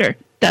character.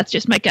 That's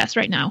just my guess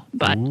right now.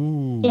 But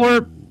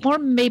or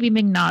maybe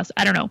Ming-Na's.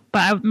 I don't know.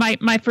 But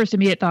my first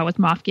immediate thought was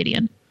Moff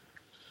Gideon.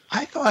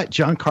 I thought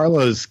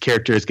Giancarlo's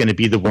character is going to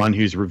be the one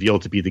who's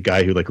revealed to be the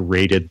guy who like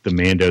raided the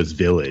Mando's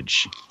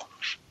village.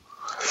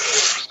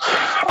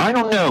 I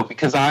don't know,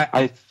 because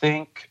I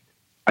think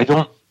I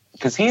don't,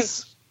 because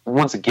he's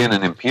once again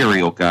an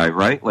Imperial guy,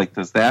 right? Like,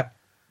 does that,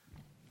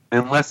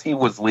 unless he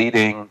was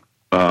leading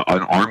an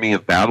army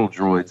of battle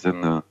droids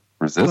in the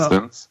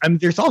Resistance, I mean,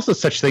 there's also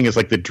such thing as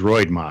like the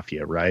droid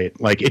mafia, right?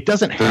 Like, it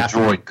doesn't the have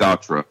droid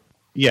Gotra.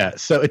 Yeah,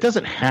 so it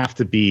doesn't have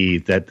to be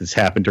that this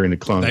happened during the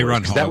Clone They Wars.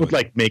 run 'Cause that would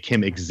Hollywood. like make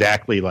him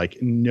exactly like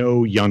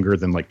no younger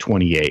than like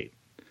 28.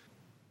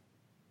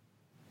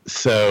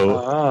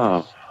 So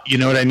Oh. you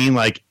know what I mean?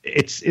 Like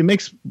it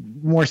makes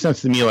more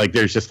sense to me like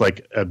there's just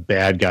like a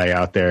bad guy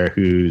out there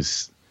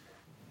who's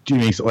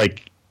doing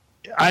like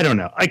I don't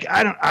know.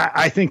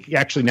 I think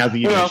actually now that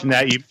you mention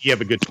that you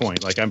have a good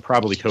point. Like I'm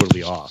probably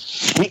totally off.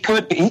 He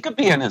could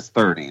be in his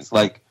 30s.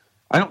 Like,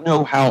 I don't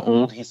know how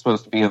old he's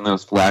supposed to be in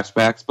those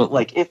flashbacks, but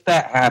like if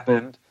that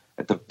happened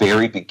at the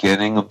very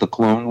beginning of the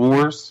Clone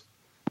Wars,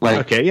 like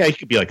Okay, yeah, he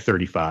could be like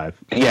 35.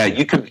 yeah,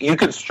 you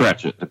could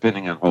stretch it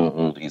depending on how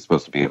old he's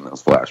supposed to be in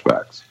those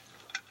flashbacks.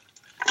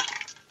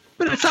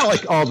 But it's not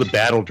like all the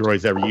battle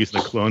droids that were used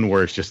in the Clone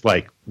Wars just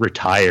like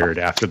retired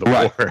after the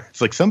Right. war.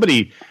 It's like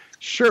somebody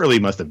surely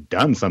must have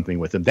done something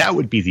with them. That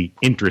would be the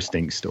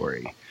interesting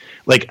story.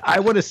 Like I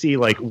want to see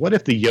like what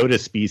if the Yoda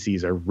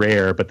species are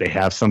rare, but they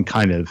have some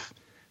kind of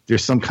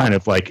there's some kind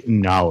of like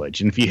knowledge,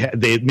 and if you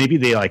maybe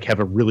they like have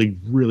a really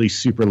really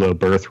super low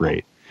birth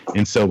rate,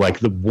 and so like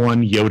the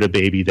one Yoda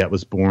baby that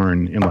was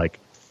born in like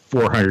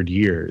 400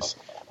 years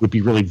would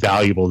be really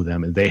valuable to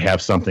them, and they have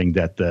something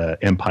that the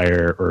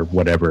Empire or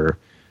whatever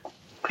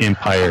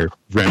Empire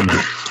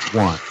remnant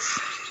wants.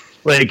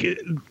 Like,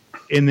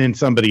 and then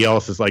somebody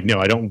else is like, no,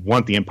 I don't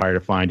want the Empire to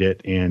find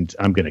it, and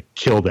I'm going to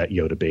kill that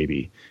Yoda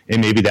baby.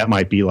 And maybe that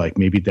might be like,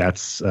 maybe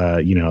that's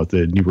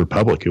the New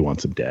Republic who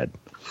wants him dead.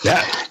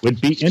 That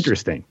would be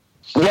interesting.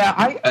 Yeah,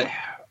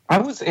 I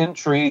was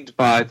intrigued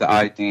by the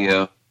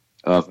idea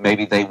of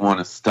maybe they want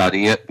to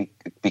study it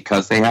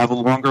because they have a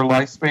longer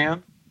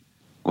lifespan.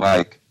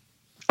 Like,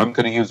 I'm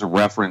going to use a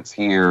reference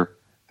here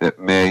that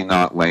may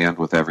not land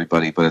with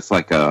everybody, but it's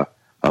like a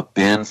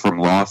Ben from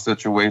Lost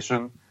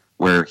situation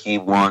where he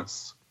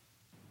wants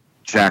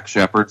Jack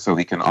Shepard so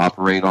he can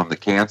operate on the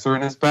cancer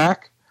in his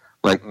back.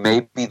 Like,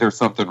 maybe there's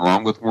something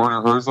wrong with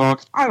Werner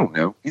Herzog. I don't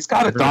know. He's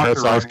got a doctor.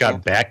 Herzog's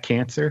got back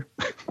cancer.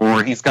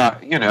 Or he's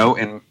got,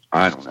 and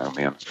I don't know,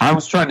 man. I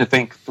was trying to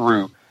think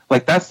through.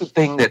 Like, that's the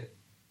thing that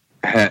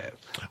once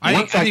I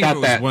think got if it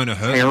was that Werner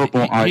Herzog,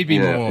 terrible he'd be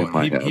idea more in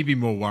my head. he'd be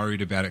more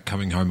worried about it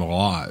coming home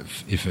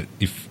alive if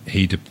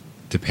he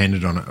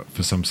depended on it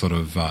for some sort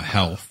of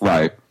health.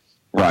 Right.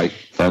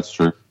 That's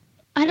true.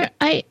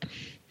 I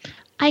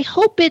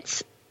hope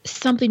it's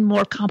something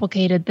more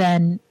complicated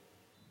than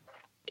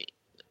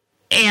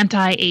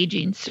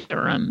anti-aging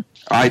serum.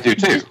 I do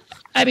too.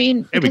 I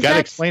mean, Hey, we because got to that's-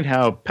 explain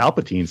how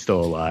Palpatine's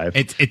still alive.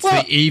 It's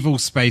Well- the evil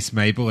space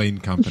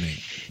Maybelline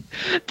company.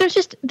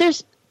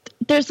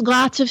 there's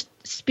lots of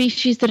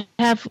species that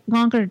have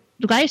longer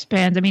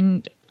lifespans. I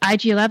mean,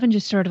 IG-11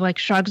 just sort of like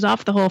shrugs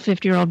off the whole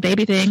 50-year-old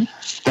baby thing.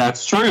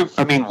 That's true.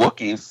 I mean,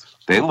 Wookiees,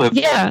 they live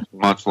Yeah.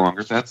 much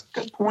longer. That's a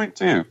good point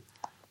too.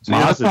 So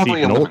yeah, Maz that is probably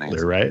even eliminates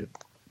older, it. right?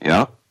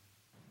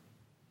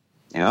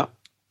 Yeah.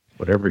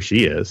 Whatever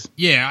she is.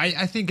 Yeah,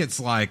 I think it's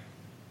like,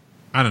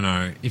 I don't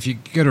know, if you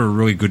go to a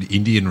really good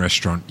Indian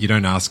restaurant, you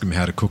don't ask them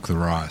how to cook the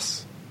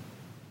rice.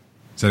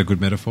 Is that a good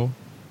metaphor?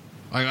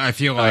 I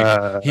feel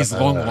like his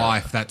long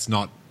life, that's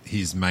not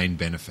his main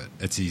benefit.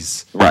 It's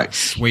his Right.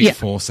 sweet Yeah.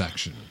 force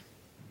action.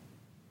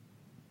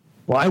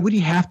 Why would he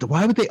have to?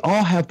 Why would they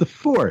all have the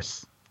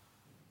Force?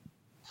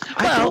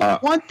 I Well,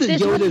 don't want the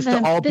this Yodas wouldn't to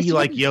have- all this be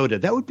like wouldn't-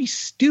 Yoda. That would be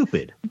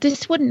stupid.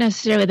 This wouldn't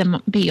necessarily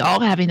them be all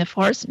having the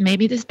Force.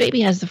 Maybe this baby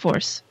has the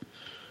Force.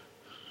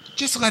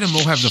 Just let them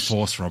all have the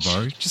force,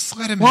 Robbo. Just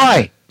let them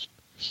Why?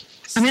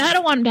 I mean, I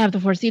don't want him to have the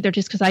Force either,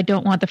 just because I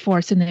don't want the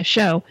Force in this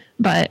show.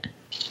 But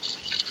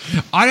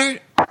I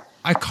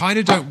kind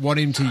of don't want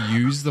him to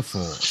use the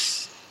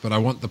force, but I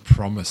want the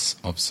promise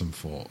of some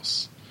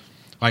force.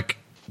 Like,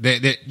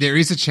 there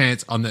is a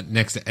chance on the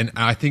next, and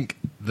I think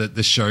that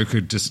the show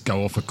could just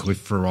go off a cliff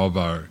for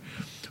Robbo,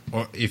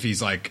 or if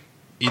he's like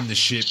in the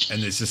ship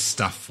and there's just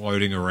stuff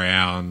floating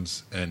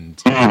around, and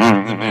the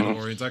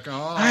Mandalorian's like,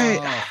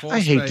 force I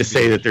hate baby. to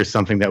say that there's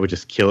something that would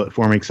just kill it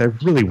for me because I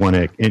really want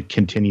to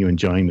continue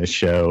enjoying this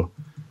show.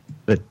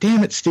 But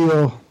damn it,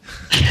 Steele.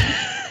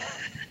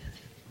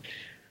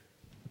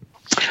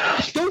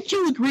 Don't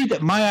you agree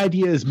that my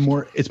idea is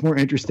more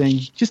interesting?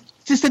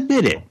 Just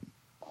admit it.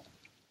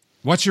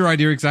 What's your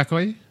idea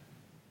exactly?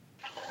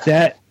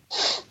 that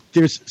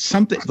there's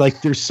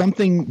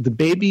something the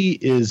baby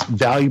is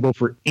valuable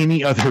for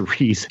any other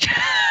reason.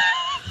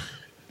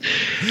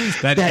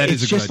 that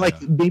is it's just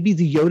like maybe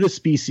the Yoda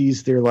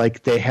species, they're like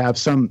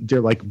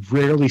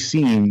rarely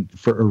seen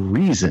for a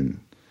reason.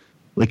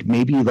 Like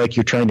maybe like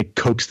you're trying to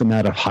coax them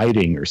out of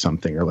hiding or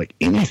something, or like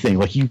anything.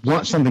 Like you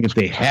want something that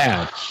they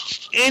have,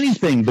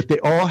 anything, but they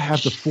all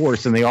have the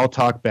Force and they all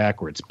talk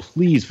backwards.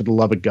 Please, for the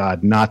love of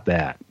God, not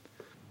that.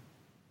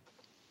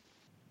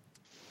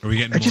 Are we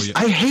getting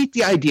I hate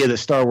the idea that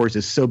Star Wars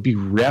is so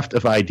bereft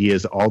of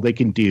ideas. All they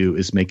can do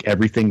is make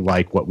everything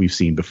like what we've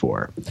seen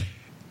before.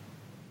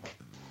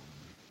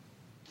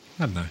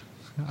 I don't know.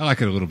 I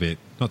like it a little bit,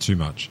 not too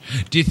much.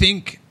 Do you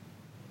think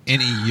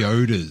any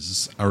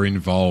Yodas are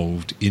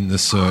involved in the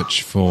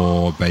search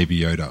for Baby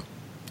Yoda,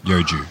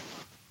 Yoju?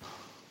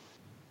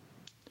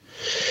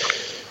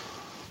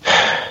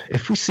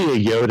 If we see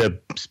a Yoda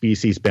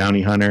species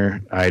bounty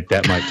hunter,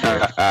 that might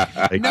work.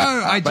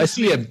 I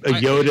see a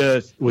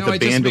Yoda with a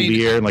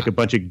bandolier and like a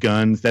bunch of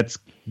guns. That's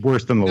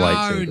worse than the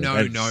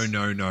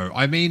lightsaber. No.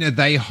 I mean, are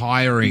they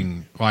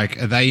hiring?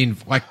 Like, are they in?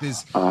 Like,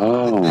 there's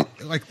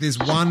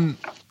one.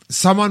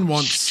 Someone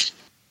wants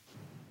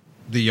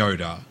the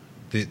Yoda,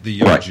 the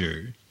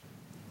Yoju, right.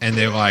 And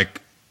they're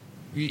like,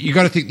 you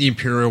got to think the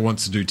Imperial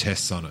wants to do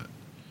tests on it,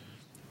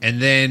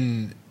 and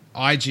then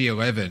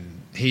IG-11,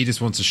 he just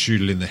wants to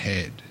shoot it in the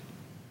head.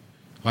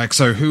 Like,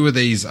 so who are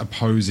these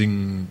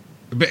opposing?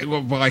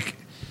 Like,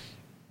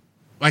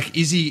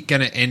 is he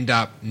going to end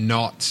up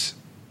not?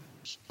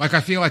 Like, I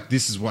feel like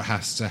this is what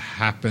has to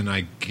happen.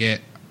 I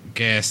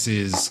guess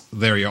is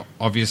very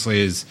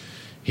obviously is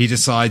he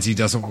decides he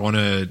doesn't want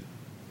to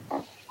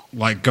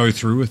like go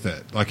through with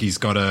it. Like he's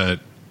got to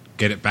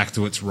get it back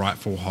to its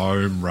rightful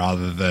home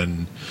rather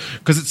than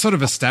because it's sort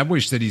of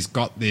established that he's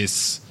got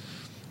this,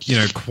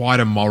 quite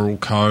a moral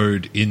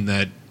code in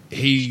that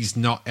he's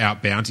not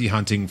out bounty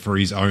hunting for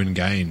his own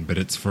gain, but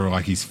it's for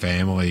like his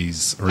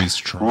family's or his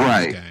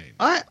tribe's gain.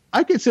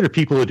 I consider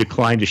people who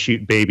decline to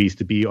shoot babies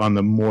to be on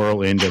the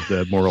moral end of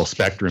the moral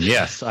spectrum.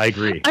 Yes, I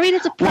agree. I mean,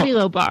 it's a pretty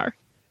low bar.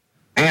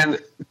 And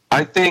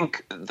I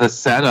think the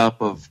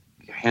setup of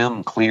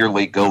him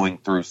clearly going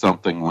through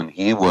something when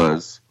he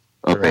was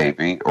a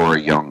baby or a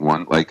young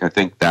one, like I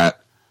think that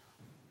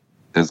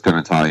is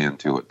going to tie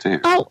into it too.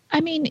 Oh,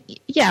 I mean,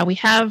 yeah, we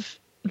have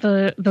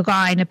the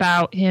line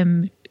about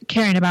him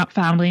caring about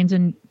foundlings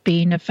and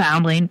being a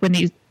foundling when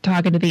he's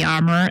talking to the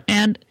armorer.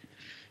 And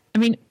I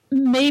mean,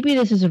 maybe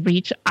this is a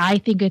reach. I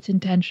think it's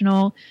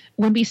intentional.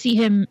 When we see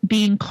him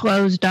being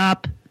closed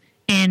up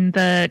in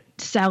the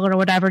cellar or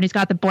whatever, and he's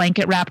got the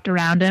blanket wrapped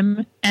around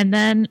him, and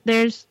then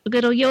there's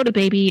little Yoda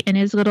baby in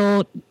his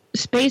little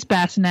space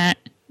bassinet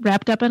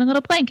wrapped up in a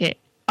little blanket,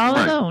 all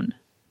alone.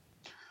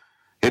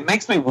 It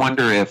makes me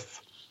wonder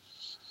if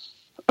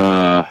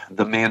the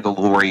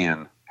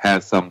Mandalorian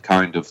has some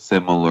kind of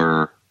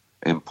similar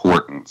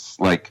importance.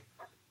 Like,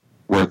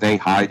 were they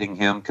hiding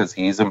him because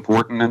he's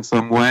important in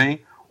some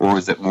way? Or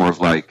is it more of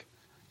like,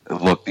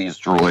 look, these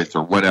droids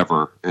or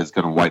whatever is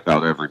going to wipe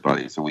out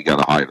everybody, so we got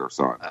to hide our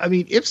son? I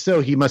mean, if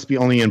so, he must be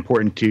only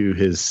important to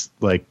his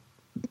like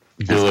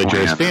village or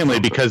his family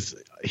because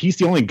he's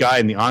the only guy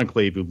in the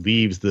Enclave who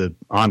leaves the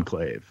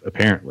Enclave,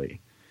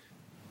 apparently.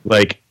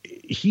 Like,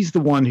 he's the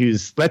one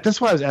who's... That's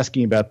why I was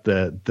asking about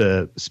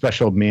the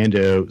special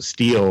Mando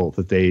steel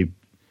that they...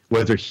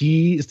 Whether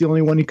he is the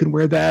only one who can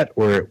wear that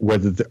or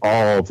whether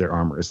all of their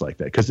armor is like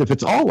that. Because if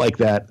it's all like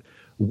that,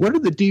 what are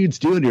the dudes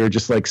doing here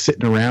just like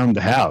sitting around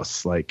the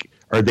house? Like,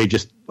 are they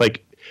just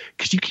like...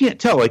 Because you can't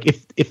tell. Like,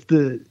 if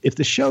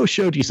the show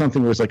showed you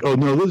something where it's like, oh,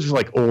 no, those are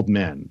like old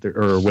men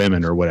or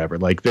women or whatever.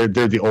 Like, they're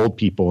the old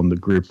people in the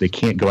group. They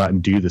can't go out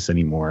and do this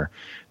anymore.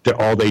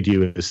 All they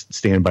do is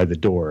stand by the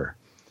door.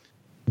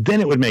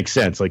 Then it would make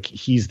sense. Like,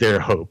 he's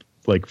their hope.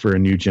 Like for a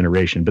new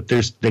generation, but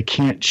they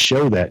can't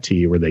show that to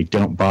you or they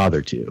don't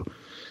bother to.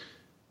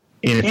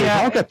 And if they've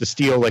all got the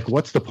steel, like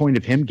what's the point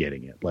of him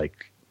getting it?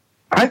 Like,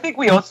 I think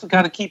we also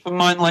got to keep in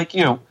mind, like,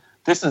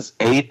 this is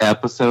 8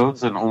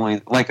 episodes and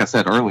only, like I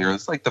said earlier,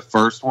 it's like the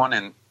first one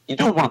and you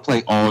don't want to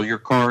play all your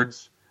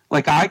cards.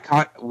 Like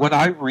what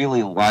I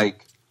really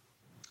like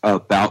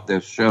about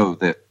this show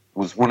that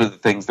was one of the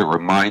things that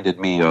reminded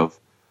me of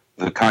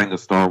the kind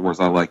of Star Wars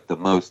I like the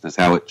most is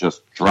how it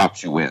just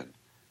drops you in.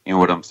 You know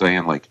what I'm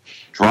saying? Like,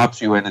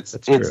 drops you in. It's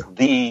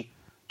the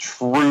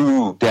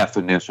true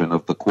definition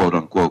of the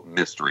quote-unquote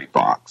mystery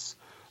box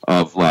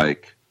of,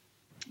 like,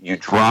 you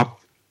drop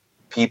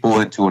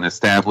people into an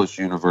established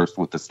universe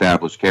with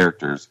established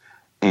characters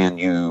and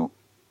you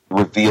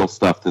reveal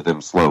stuff to them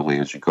slowly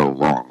as you go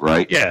along,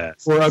 right? Yeah.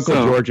 Or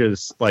Uncle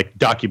George's, like,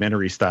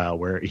 documentary style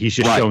where he's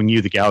just showing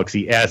you the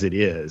galaxy as it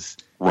is.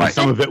 Right. And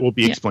some of it will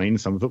be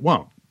explained, some of it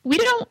won't. We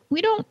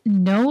don't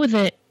know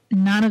that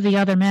none of the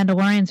other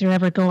Mandalorians are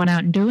ever going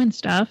out and doing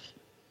stuff.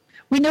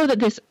 We know that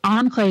this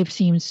Enclave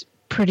seems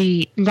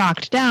pretty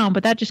locked down,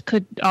 but that just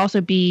could also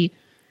be,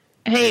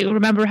 hey,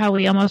 remember how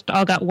we almost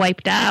all got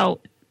wiped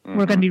out? Mm-hmm.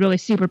 We're going to be really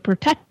super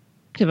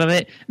protective of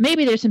it.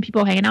 Maybe there's some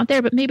people hanging out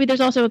there, but maybe there's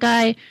also a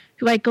guy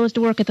who like goes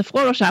to work at the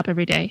floral shop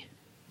every day.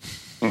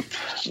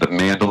 The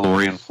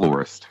Mandalorian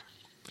florist.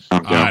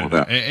 I'm down with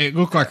that. It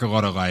looked like a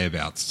lot of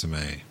layabouts to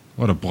me.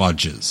 A lot of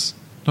bludgers.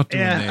 Not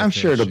doing Yeah, their I'm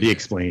fair sure it'll be share.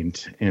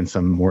 explained in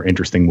some more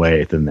interesting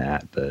way than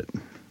that, but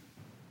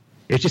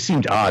it just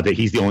seemed odd that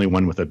he's the only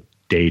one with a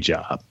day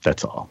job.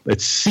 That's all.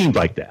 It seemed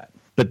like that.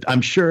 But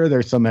I'm sure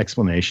there's some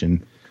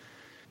explanation.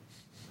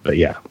 But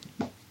yeah.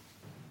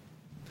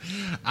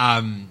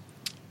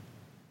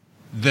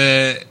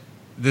 The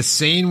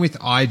scene with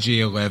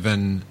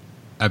IG-11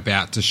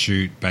 about to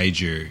shoot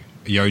Yoju.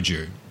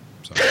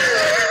 Sorry.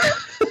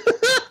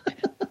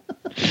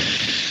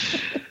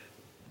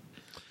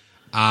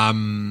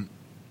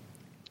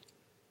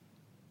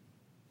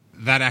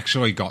 That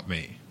actually got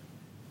me.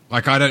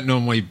 Like, I don't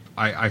normally,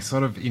 I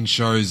sort of, in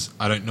shows,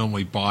 I don't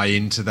normally buy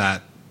into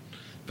that.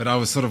 But I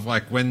was sort of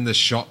like, when the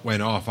shot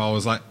went off, I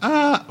was like,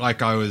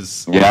 like I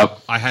was,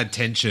 Yep. I had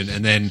tension.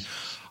 And then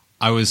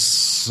I was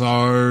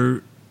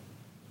so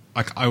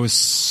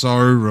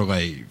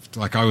relieved.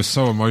 Like, I was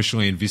so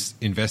emotionally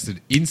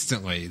invested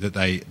instantly that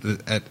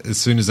as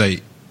soon as they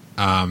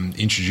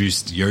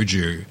introduced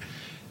Yoju,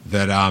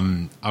 that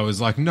I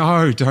was like,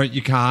 no,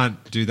 you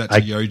can't do that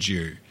to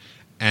Yoju.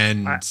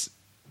 And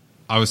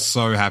I was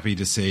so happy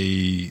to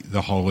see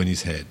the hole in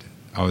his head.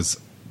 I was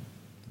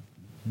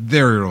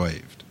very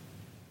relieved.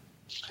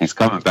 He's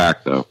coming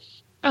back, though.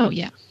 Oh,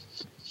 yeah.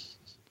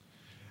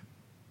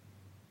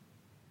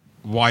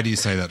 Why do you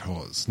say that,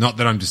 Hawes? Not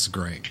that I'm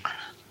disagreeing.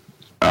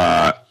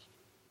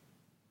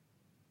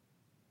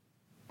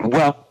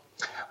 Well,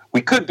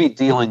 we could be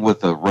dealing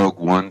with a Rogue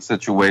One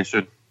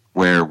situation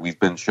where we've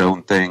been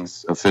shown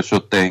things, official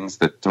things,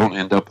 that don't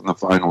end up in the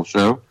final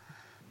show.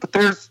 But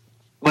there's,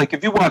 like,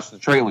 if you watch the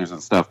trailers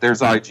and stuff,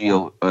 there's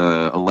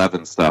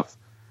IG-11 stuff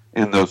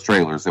in those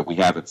trailers that we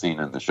haven't seen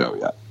in the show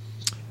yet.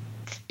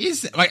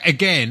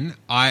 Again,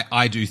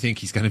 I do think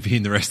he's going to be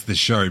in the rest of the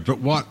show, but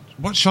what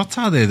shots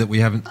are there that we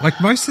haven't, like,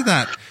 most of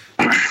that?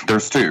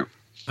 There's two.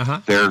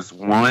 Uh-huh. There's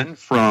one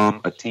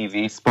from a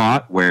TV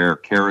spot where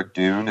Cara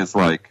Dune is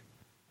like,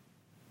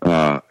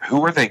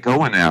 who are they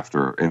going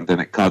after? And then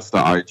it cuts to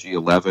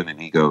IG-11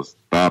 and he goes,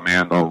 the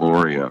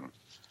Mandalorian.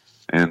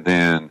 And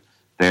then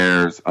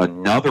there's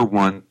another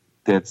one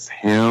that's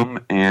him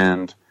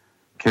and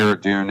Cara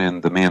Dune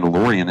and the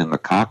Mandalorian in the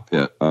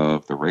cockpit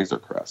of the Razor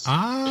Crest.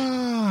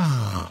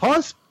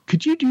 Pause.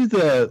 Could you do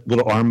the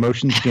little arm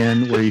motions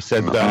again where you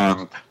said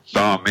The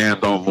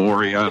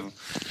Mandalorian.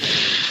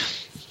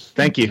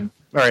 Thank you.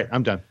 All right,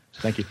 I'm done.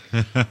 Thank you.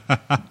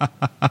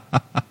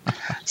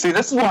 See,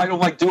 this is why I don't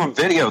like doing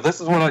video. This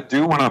is what I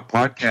do when I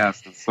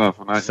podcast and stuff.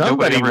 And Somebody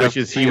nobody ever has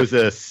wishes to he see was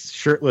it. a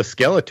shirtless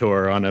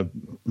Skeletor on a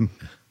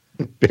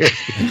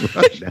bearskin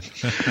run.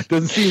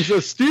 Doesn't seem so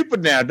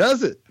stupid now,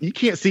 does it? You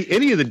can't see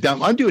any of the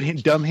dumb. I'm doing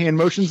dumb hand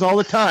motions all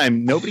the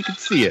time. Nobody can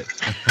see it.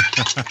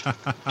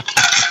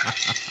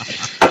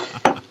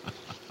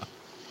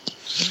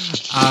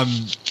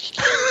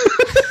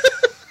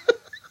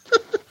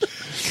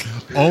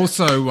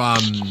 Also,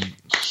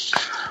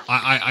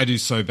 I do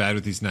so bad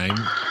with his name.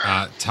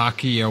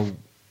 Taika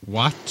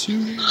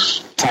Waititi?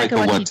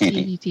 Taika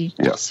Waititi.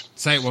 Yes.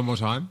 Say it one more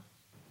time.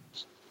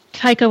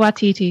 Taika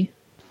Waititi.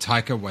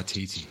 Taika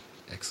Waititi.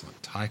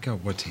 Excellent. Taika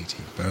Waititi.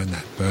 Burn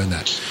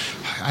that.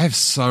 I have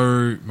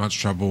so much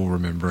trouble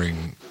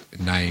remembering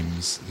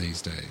names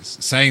these days.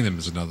 Saying them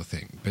is another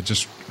thing, but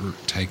just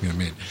taking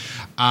them in.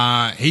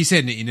 He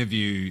said in an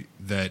interview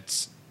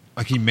that,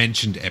 like, he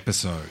mentioned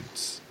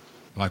episodes.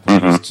 Like,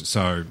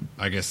 so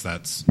I guess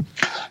that's...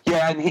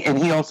 Yeah, and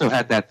he also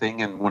had that thing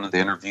in one of the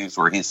interviews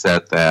where he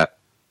said that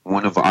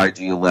one of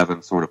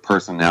IG-11's sort of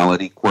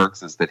personality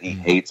quirks is that he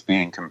hates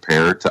being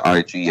compared to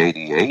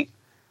IG-88.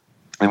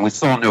 And we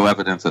saw no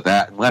evidence of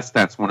that, unless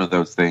that's one of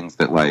those things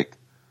that, like,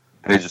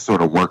 they just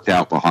sort of worked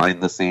out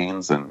behind the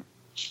scenes, and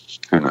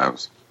who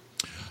knows.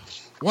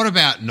 What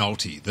about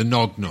Nolte, the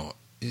Nognot?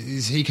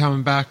 Is he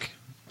coming back?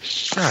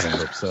 God, I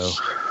hope so.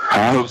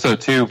 I hope so,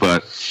 too,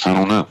 but I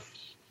don't know.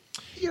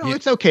 You know,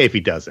 it's okay if he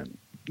doesn't.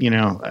 You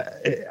know,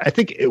 I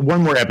think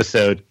one more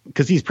episode,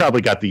 because he's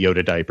probably got the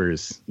Yoda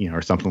diapers, you know,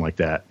 or something like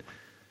that.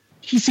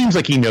 He seems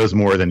like he knows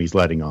more than he's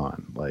letting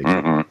on. Like,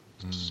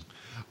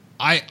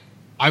 I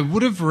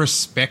would have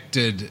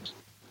respected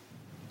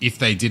if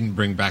they didn't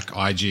bring back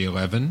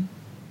IG-11,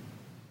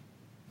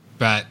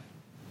 but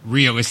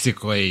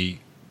realistically,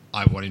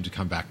 I want him to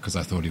come back because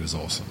I thought he was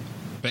awesome.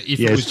 But if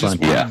it was just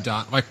one and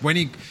done, like when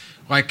he,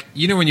 like,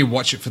 you know, when you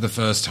watch it for the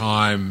first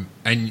time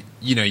and,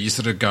 you know, you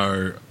sort of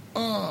go,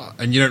 oh,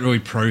 and you don't really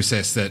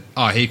process that,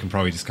 oh, he can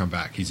probably just come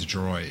back. He's a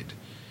droid.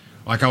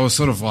 Like, I was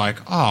sort of like,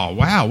 oh,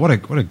 wow, what a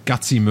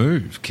gutsy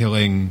move,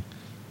 killing,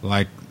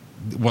 like,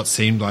 what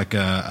seemed like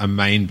a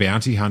main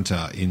bounty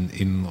hunter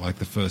in like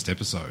the first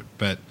episode.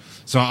 But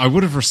so I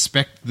would have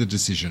respected the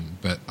decision,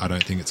 but I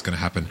don't think it's going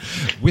to happen.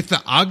 With the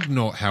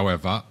Ugnaught,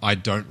 however, I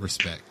don't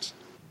respect.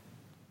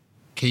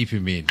 Keep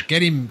him in.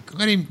 Get him.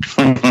 Let him.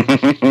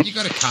 You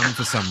got to come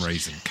for some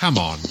reason. Come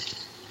on.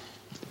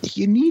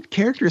 You need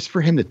characters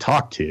for him to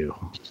talk to.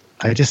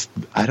 I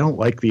don't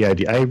like the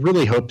idea. I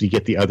really hope you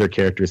get the other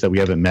characters that we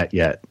haven't met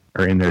yet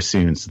are in there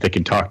soon so they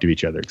can talk to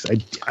each other.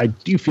 Because I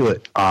do feel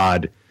it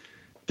odd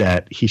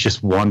that he's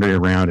just wandering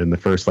around in the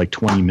first like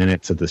 20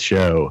 minutes of the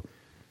show,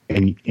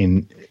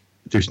 and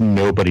there's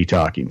nobody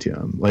talking to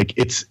him. Like,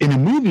 it's in a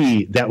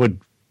movie that would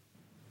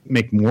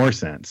make more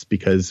sense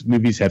because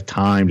movies have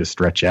time to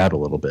stretch out a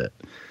little bit.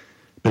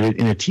 But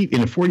in a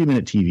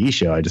 40-minute TV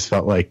show, I just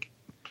felt like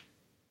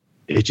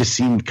it just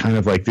seemed kind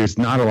of like there's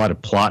not a lot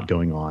of plot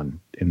going on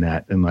in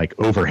that, in like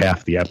over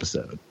half the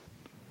episode.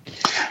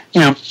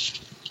 Yeah.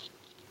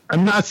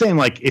 I'm not saying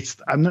like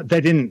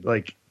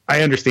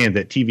I understand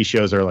that TV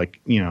shows are like,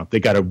 you know, they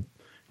got to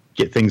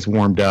get things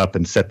warmed up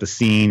and set the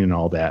scene and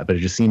all that, but it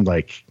just seemed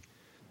like,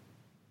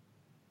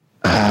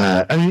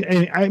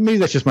 maybe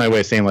that's just my way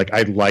of saying like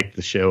I liked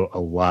the show a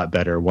lot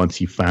better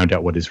once you found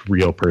out what his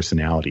real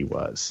personality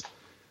was,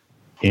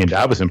 and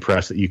I was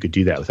impressed that you could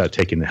do that without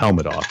taking the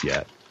helmet off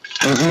yet.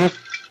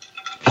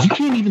 Mm-hmm. You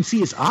can't even see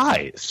his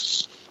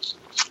eyes.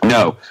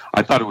 No,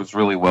 I thought it was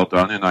really well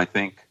done, and I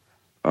think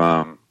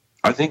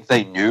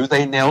they knew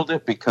they nailed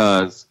it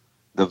because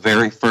the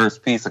very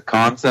first piece of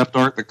concept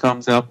art that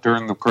comes out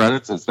during the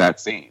credits is that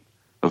scene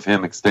of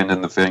him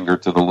extending the finger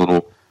to the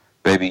little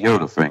baby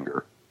Yoda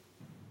finger.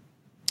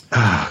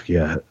 Oh,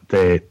 yeah.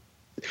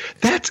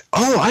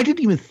 I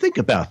didn't even think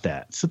about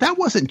that. So that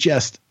wasn't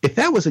just, if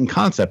that was in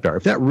concept art,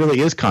 if that really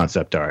is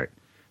concept art,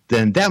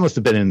 then that must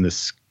have been in the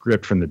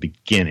script from the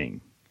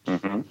beginning,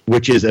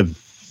 which is a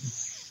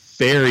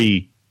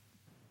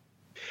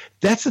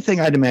that's the thing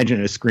I'd imagine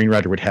a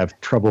screenwriter would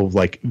have trouble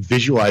like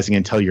visualizing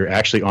until you're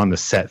actually on the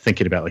set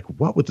thinking about like,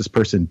 what would this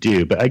person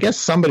do? But I guess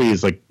somebody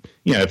is like,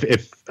 you know,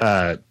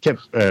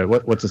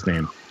 what's his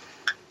name?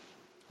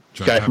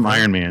 Guy from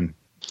Iron Man.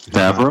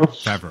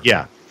 Favreau?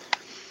 Yeah.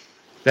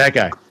 That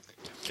guy.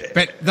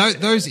 But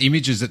those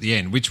images at the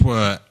end, which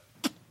were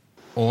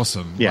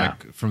awesome, yeah,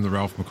 like from the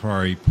Ralph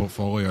McQuarrie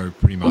portfolio,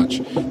 pretty much,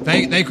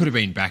 they could have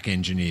been back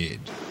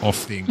engineered off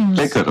things.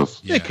 They could have.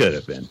 Yeah. They could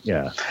have been,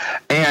 yeah.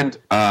 And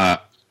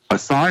a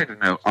side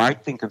note, I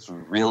think it's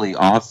really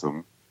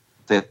awesome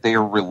that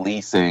they're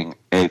releasing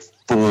a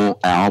full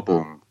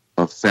album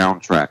of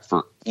soundtrack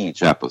for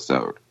each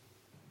episode.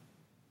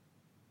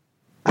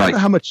 I don't know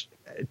how much.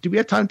 Do we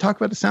have time to talk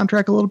about the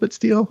soundtrack a little bit,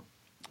 Steele?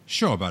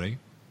 Sure, buddy.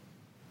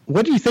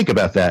 What do you think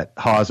about that,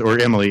 Hawes or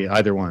Emily,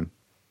 either one?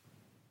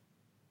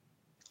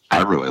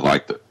 I really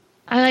liked it.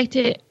 I liked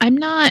it. I'm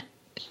not...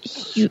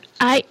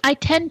 I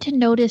tend to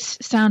notice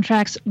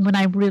soundtracks when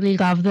I really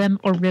love them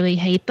or really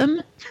hate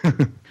them.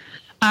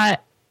 I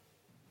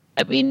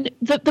mean,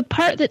 the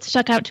part that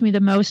stuck out to me the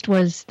most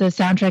was the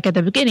soundtrack at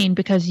the beginning,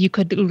 because you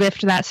could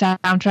lift that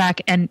soundtrack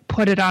and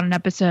put it on an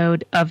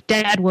episode of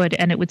Deadwood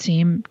and it would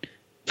seem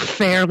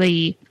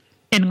fairly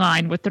in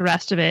line with the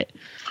rest of it.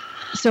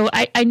 So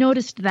I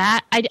noticed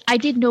that. I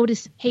did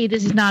notice, hey,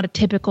 this is not a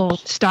typical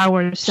Star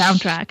Wars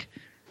soundtrack.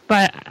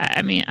 But,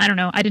 I mean, I don't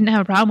know. I didn't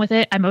have a problem with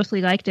it. I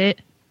mostly liked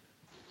it.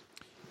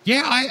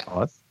 Yeah,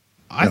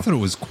 I thought it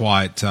was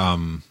quite...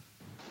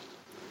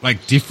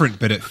 like different,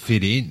 but it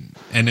fit in,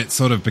 and it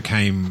sort of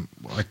became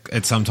like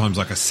it's sometimes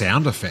like a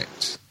sound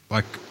effect,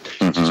 like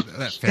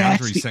that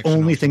Foundry section. That's the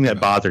only thing that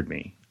bothered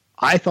me.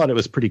 I thought it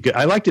was pretty good.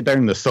 I liked it better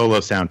than the solo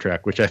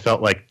soundtrack, which I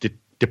felt like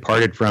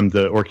departed from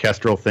the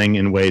orchestral thing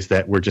in ways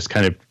that were just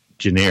kind of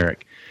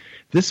generic.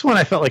 This one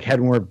I felt like had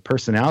more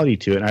personality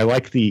to it, and I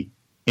like the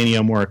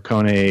Ennio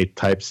Morricone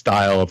type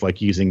style of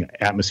like using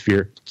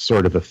atmospheric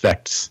sort of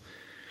effects.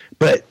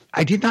 But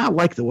I did not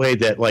like the way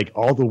that like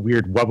all the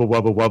weird wubba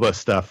wubba wubba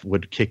stuff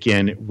would kick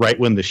in right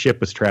when the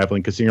ship was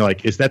traveling, because you're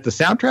like, is that the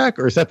soundtrack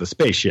or is that the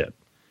spaceship?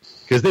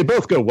 Because they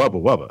both go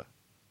wubba wubba.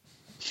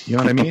 You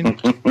know what I mean?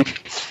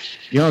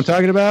 You know what I'm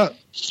talking about?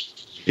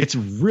 It's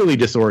really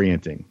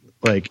disorienting.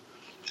 Like,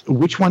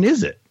 which one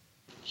is it?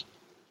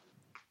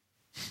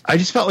 I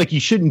just felt like you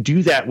shouldn't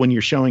do that when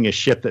you're showing a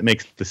ship that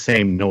makes the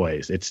same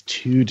noise. It's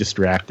too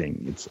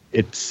distracting.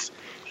 It's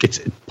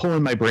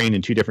pulling my brain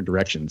in two different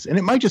directions, and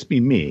it might just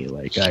be me.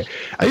 Like I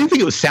didn't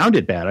think it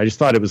sounded bad. I just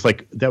thought it was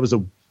like that was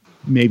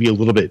maybe a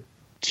little bit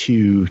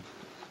too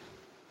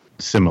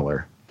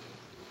similar.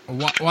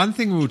 One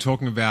thing we were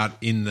talking about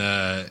in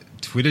the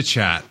Twitter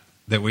chat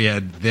that we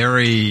had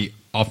very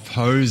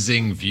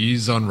opposing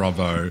views on,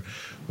 Robbo,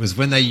 was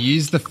when they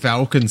used the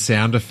Falcon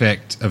sound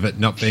effect of it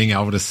not being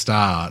able to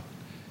start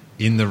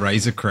in the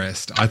Razor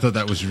Crest. I thought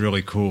that was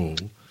really cool,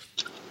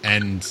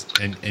 and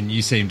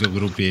you seemed a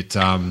little bit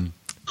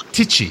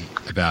titchy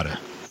about it.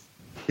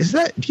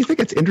 Do you think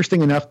it's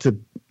interesting enough to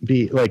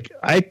be like,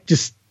 I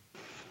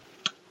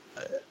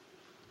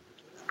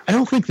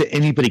don't think that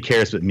anybody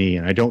cares but me,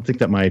 and I don't think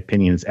that my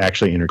opinion is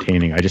actually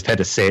entertaining. I just had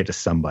to say it to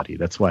somebody.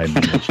 That's why I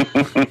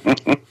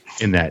mentioned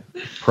in that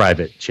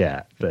private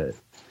chat. But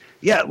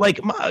yeah,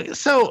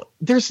 so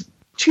there's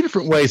two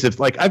different ways of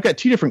like, I've got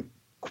two different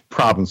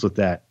problems with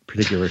that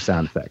particular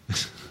sound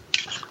effect.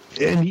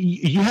 And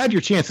you had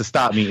your chance to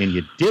stop me and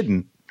you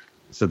didn't.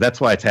 So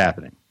that's why it's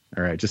happening.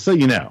 All right. Just so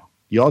you know,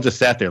 you all just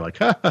sat there like,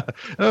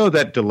 oh,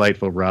 that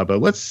delightful Robbo.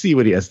 Let's see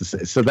what he has to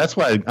say. So that's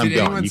why I'm Did going.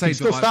 Anyone You say can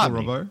still stop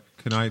delightful, me. Robbo?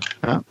 Can I?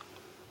 Huh?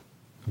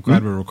 I'm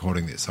glad we're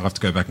recording this. I'll have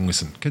to go back and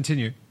listen.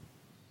 Continue.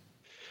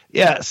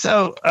 Yeah.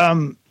 So,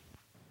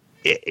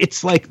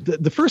 it's like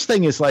the first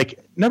thing is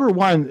like, number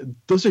one,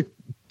 those are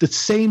the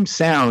same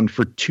sound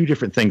for two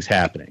different things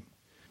happening.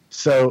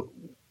 So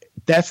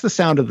that's the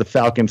sound of the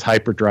Falcon's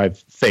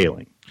hyperdrive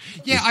failing.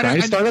 Yeah, I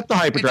don't start up the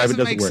hyperdrive. It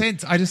doesn't make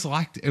sense. I just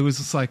liked it. It was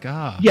just like,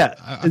 yeah.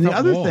 And the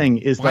other thing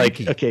is like,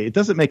 okay, it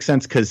doesn't make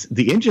sense because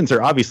the engines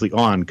are obviously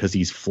on because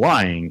he's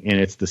flying, and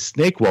it's the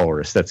snake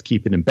walrus that's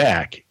keeping him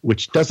back,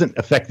 which doesn't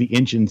affect the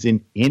engines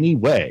in any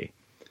way.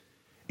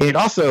 And it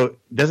also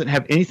doesn't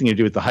have anything to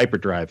do with the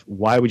hyperdrive.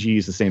 Why would you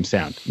use the same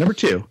sound? Number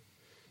two,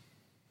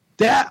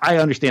 that I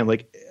understand.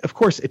 Like, of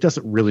course, it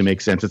doesn't really make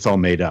sense. It's all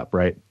made up,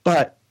 right?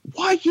 But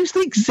why use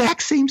the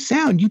exact same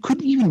sound? You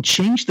couldn't even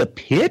change the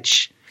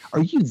pitch?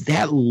 Are you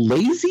that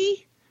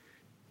lazy?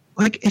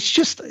 Like, it's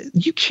just,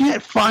 you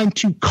can't find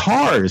two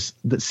cars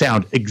that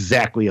sound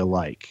exactly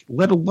alike,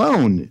 let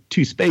alone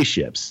two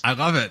spaceships. I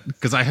love it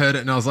because I heard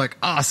it and I was like,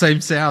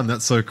 same sound.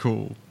 That's so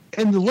cool.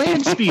 And the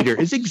land speeder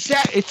is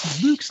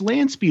it's Luke's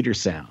land speeder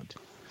sound.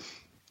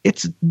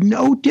 It's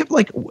no different.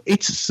 Like,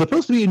 it's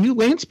supposed to be a new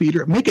land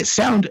speeder. Make it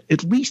sound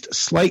at least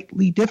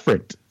slightly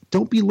different.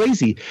 Don't be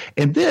lazy.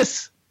 And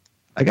this,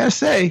 I got to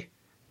say,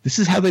 this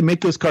is how they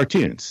make those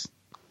cartoons.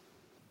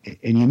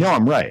 And you know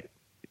I'm right,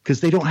 because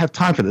they don't have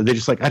time for that. They're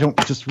just like, I don't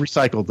just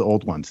recycle the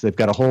old ones. They've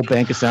got a whole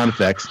bank of sound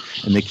effects,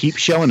 and they keep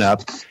showing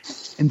up.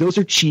 And those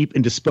are cheap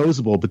and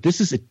disposable. But this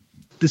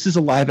is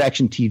a live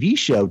action TV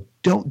show.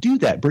 Don't do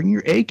that. Bring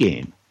your A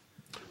game.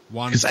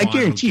 Because I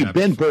guarantee you,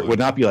 Ben Burtt would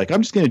not be like,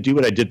 I'm just going to do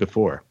what I did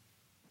before.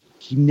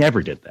 He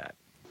never did that.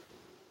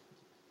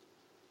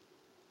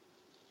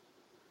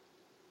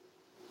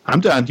 I'm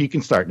done. You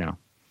can start now.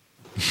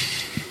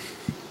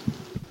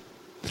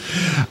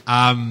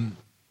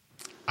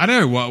 I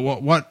don't know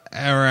what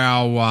are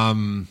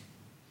our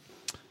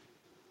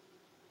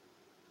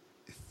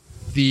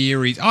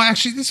theories. Oh,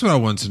 actually, this is what I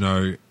want to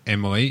know,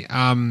 Emily.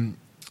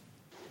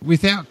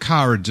 Without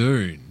Cara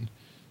Dune,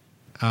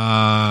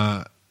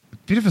 a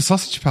bit of a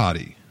sausage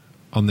party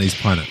on these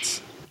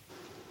planets.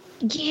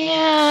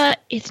 Yeah,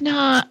 it's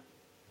not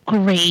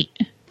great.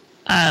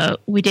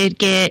 We did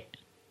get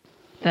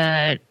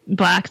the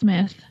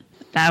blacksmith.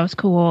 That was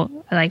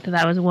cool. I liked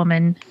that was a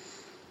woman.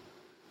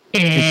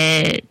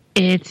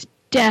 It's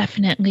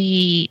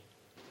definitely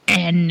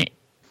an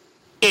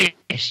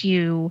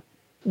issue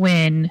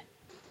when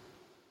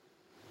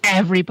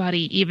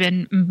everybody,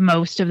 even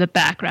most of the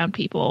background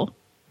people,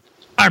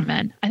 are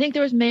men. I think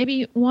there was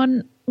maybe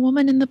one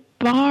woman in the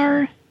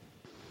bar.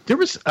 There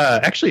was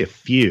actually a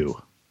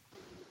few,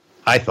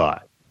 I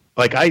thought.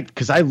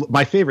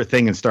 My favorite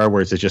thing in Star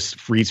Wars is just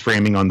freeze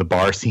framing on the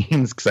bar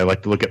scenes because I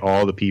like to look at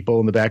all the people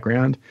in the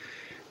background.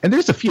 And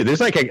there's a few.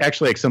 There's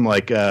actually some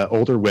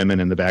older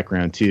women in the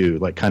background too.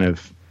 Like kind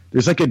of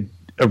there's like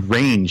a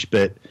range,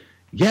 but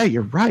yeah,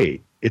 you're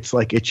right. It's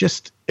like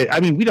I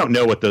mean, we don't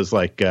know what those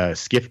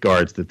skiff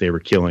guards that they were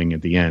killing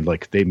at the end.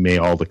 Like they may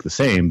all look the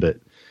same, but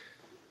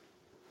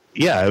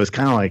yeah, it was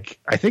kind of like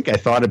I think I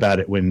thought about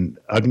it when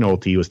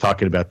Ugnaughty was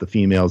talking about the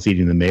females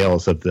eating the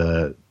males of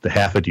the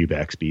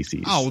Half-a-Dewback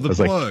species. Oh, the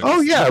blokes. Oh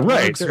yeah, the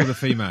right. Were the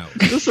females.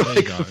 This is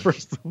like the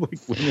first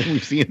women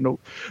we've seen,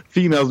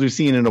 females we've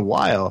seen in a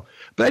while.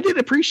 But I did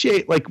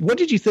appreciate what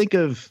did you think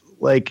of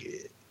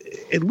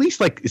at least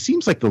it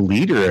seems like the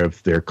leader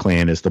of their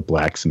clan is the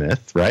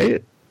blacksmith,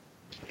 right?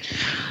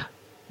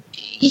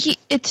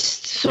 It's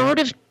sort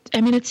of.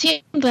 I mean, it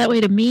seemed that way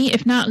to me.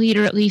 If not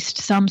leader, at least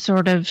some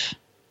sort of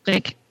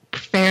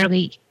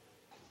fairly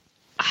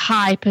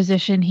high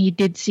position. He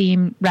did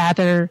seem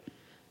rather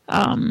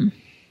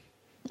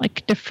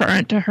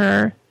deferent to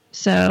her.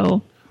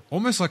 So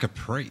almost like a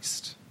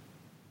priest.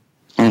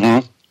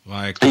 Mm-hmm.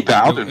 He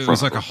bowed in front. It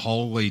was like a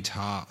holy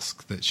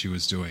task that she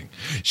was doing.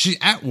 She,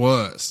 at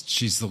worst,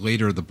 she's the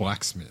leader of the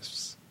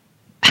blacksmiths.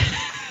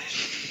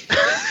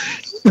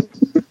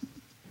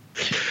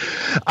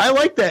 I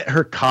like that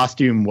her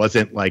costume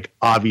wasn't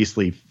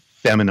obviously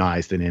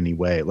feminized in any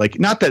way.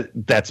 Not that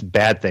that's a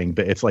bad thing,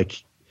 but it's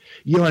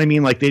you know what I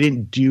mean? They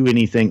didn't do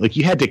anything.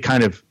 You had to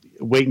kind of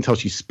wait until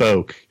she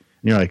spoke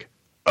and you're like,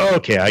 oh,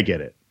 okay, I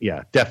get it.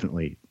 Yeah,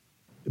 definitely.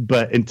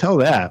 But until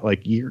that,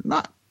 you're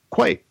not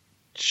quite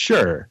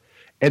sure.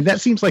 And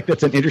that seems like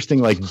that's an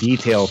interesting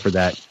detail for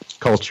that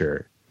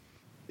culture,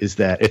 is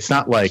that it's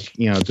not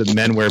the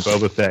men wear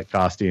Boba Fett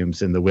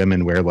costumes and the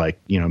women wear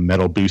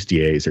metal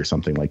bustiers or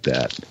something like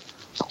that.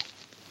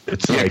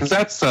 It's because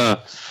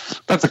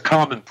that's a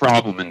common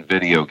problem in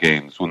video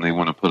games when they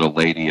want to put a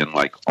lady in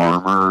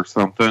armor or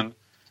something.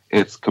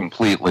 It's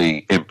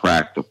completely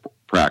impractical.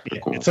 Yeah,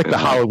 it's like the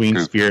Halloween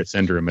spirit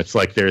syndrome. It's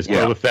there's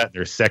Boba Fett and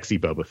there's sexy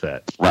Boba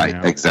Fett.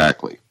 Right,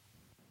 exactly.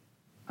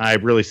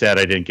 I'm really sad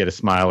I didn't get a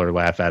smile or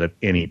laugh out of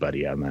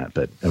anybody on that,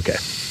 but okay.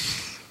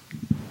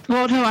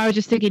 Well, no, I was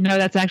just thinking, no,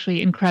 that's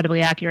actually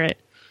incredibly accurate.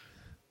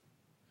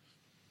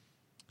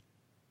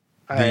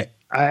 I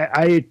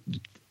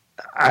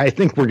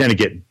think we're going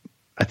to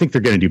I think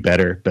they're going to do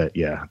better, but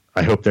yeah,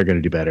 I hope they're going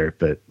to do better,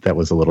 but that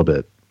was a little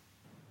bit.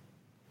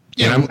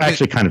 Yeah, and I'm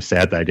actually kind of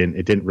sad that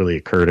it didn't really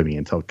occur to me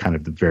until kind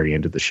of the very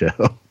end of the show.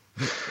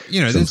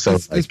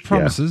 There's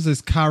promises. Yeah.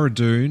 There's Cara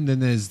Dune, then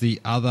there's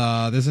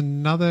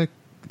another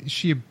is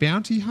she a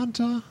bounty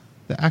hunter?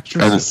 The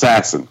actress, An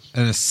assassin.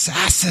 An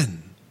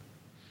assassin.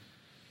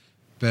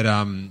 But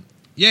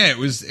yeah, it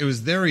was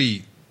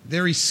very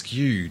very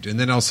skewed. And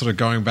then I was sort of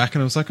going back,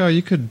 and I was like, oh,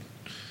 you could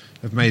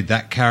have made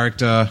that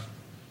character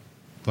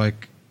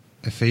like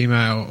a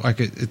female. Like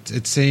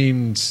it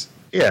seemed.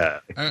 Yeah.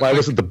 Why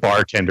wasn't the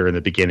bartender in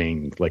the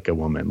beginning like a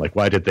woman? Like,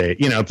 why did they?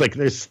 It's like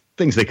there's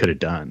things they could have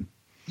done.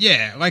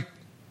 Yeah, like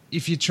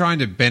if you're trying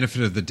to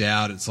benefit of the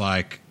doubt, it's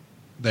like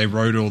they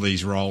wrote all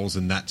these roles,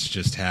 and that's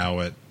just how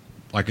it.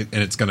 And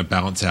it's going to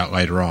balance out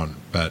later on.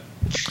 But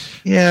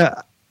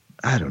yeah,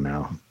 I don't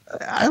know.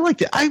 I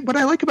liked it. What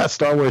I like about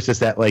Star Wars is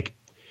that like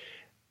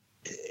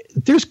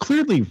there's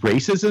clearly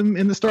racism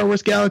in the Star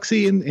Wars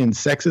galaxy and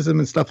sexism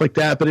and stuff like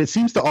that, but it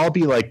seems to all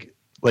be like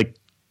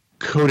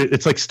coded.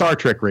 It's like Star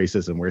Trek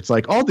racism, where it's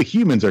like all the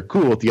humans are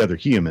cool with the other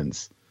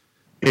humans.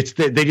 It's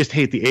that they just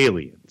hate the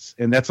aliens,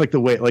 and that's like the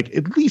way. Like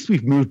at least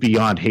we've moved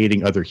beyond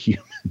hating other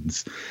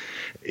humans.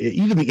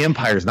 Even the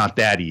Empire is not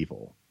that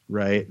evil,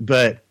 right?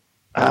 But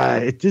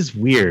it is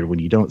weird when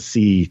you don't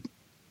see,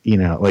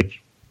 like.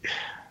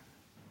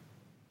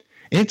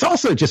 And it's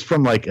also just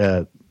from like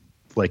a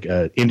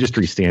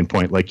industry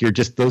standpoint, like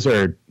those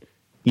are,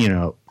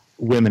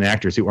 women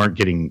actors who aren't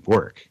getting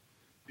work,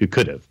 who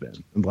could have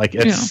been. Like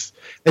it's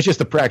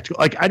just a practical.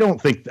 Like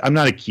I'm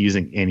not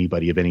accusing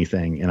anybody of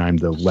anything, and I'm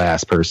the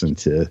last person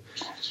to.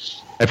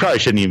 I probably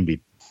shouldn't even be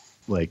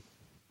like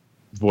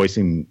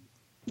voicing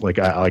like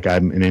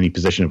I'm in any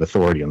position of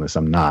authority on this.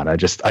 I'm not. I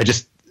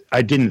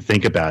didn't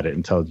think about it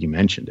until you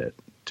mentioned it.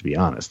 To be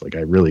honest, like I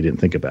really didn't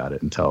think about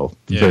it until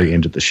the very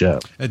end of the show.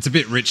 It's a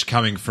bit rich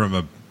coming from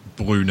a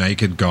blue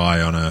naked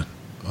guy on a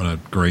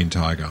green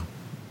tiger.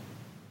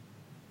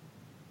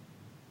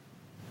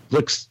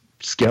 Looks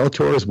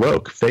Skeletor is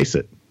woke. Face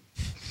it.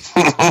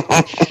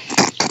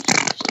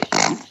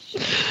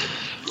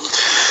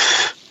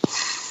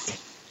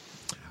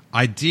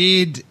 I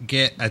did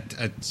get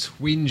a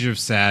twinge of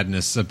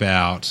sadness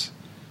about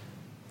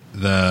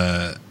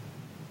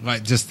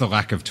just the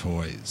lack of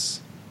toys.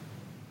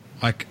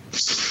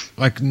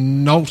 Like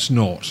Not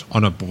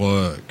on a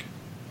blurg.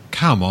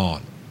 Come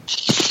on.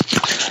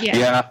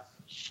 Yeah.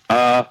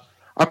 I'm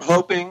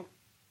hoping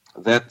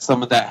that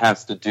some of that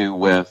has to do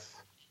with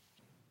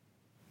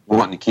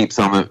wanting to keep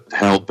some of it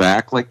held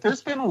back. Like,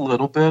 there's been a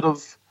little bit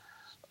of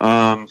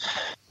Mandalorian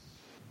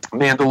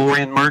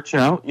merch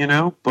out,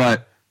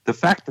 but the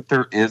fact that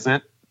there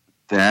isn't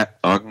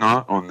that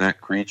Ugnaught on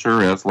that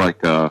creature as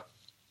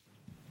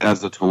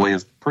a toy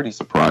is pretty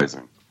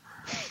surprising.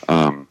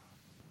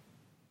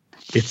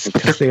 It's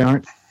because they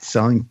aren't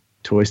selling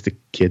toys to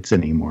kids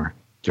anymore.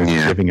 They're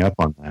giving up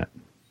on that.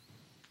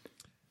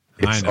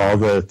 It's all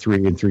the 3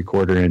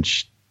 3/4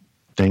 inch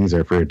things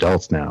are for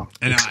adults now,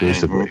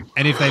 exclusively.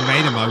 And if they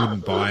made them, I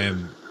wouldn't buy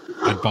them.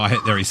 I'd buy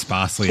it very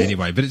sparsely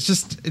anyway. But it's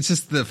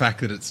just the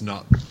fact that it's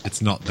not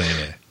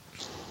there.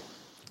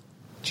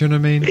 Do you know what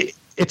I mean?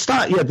 It's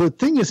not. Yeah, the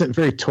thing isn't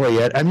very toy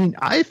yet. I mean,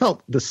 I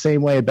felt the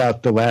same way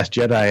about The Last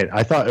Jedi.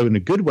 I thought it in a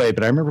good way,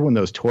 but I remember when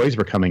those toys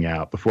were coming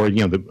out before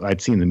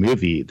I'd seen the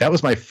movie. That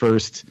was my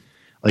first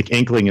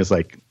inkling is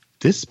like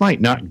this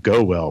might not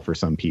go well for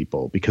some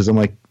people because I'm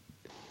like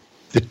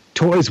the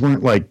toys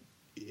weren't like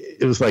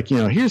it was like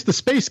here's the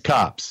space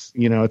cops.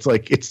 It's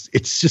like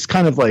it's just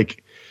kind of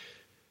like.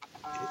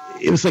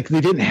 It was like they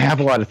didn't have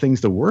a lot of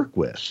things to work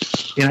with.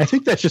 And I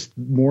think that's just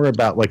more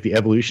about like the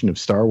evolution of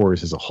Star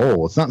Wars as a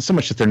whole. It's not so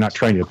much that they're not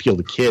trying to appeal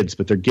to kids,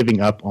 but they're giving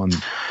up on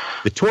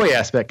the toy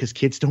aspect because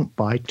kids don't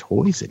buy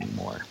toys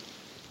anymore.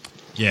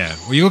 Yeah.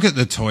 Well, you look at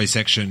the toy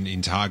section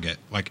in Target,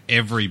 like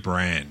every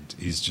brand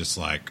is just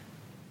like...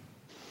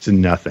 It's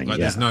nothing,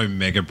 There's no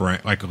mega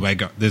brand, like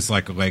Lego. There's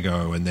like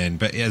Lego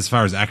but as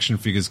far as action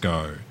figures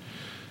go...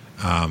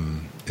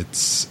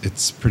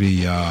 It's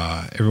pretty.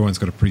 Everyone's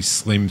got a pretty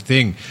slim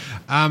thing.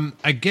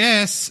 I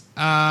guess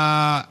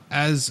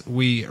as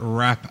we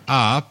wrap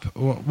up,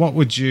 what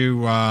would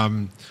you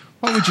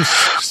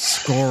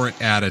score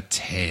it out of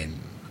 10?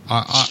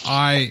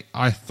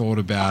 I thought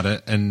about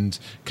it, and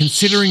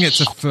considering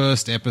it's a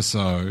first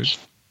episode,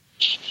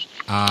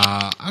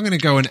 I'm going to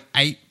go an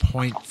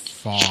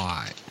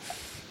 8.5.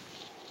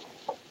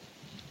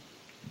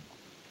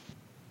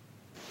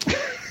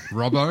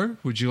 Robbo,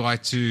 would you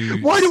like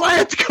to... Why do I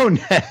have to go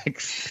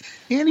next?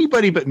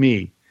 Anybody but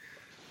me.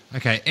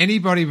 Okay,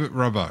 anybody but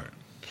Robbo.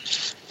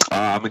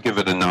 I'm going to give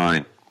it a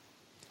 9.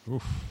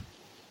 Oof.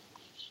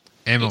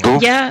 Emily.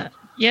 Yeah.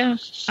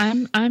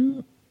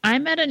 I'm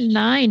at a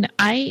 9.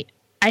 I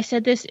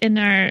said this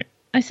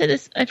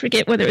I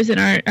forget whether it was in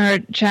our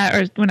chat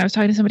or when I was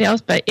talking to somebody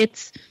else, but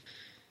it's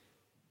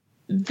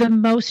the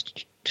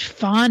most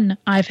fun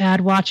I've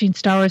had watching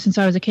Star Wars since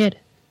I was a kid.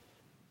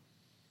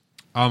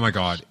 Oh my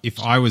God. If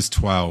I was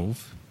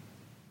 12,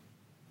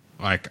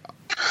 mind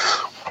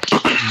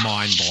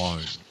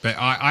blown. But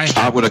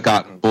I would have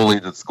gotten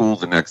bullied at school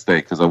the next day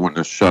because I wouldn't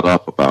have shut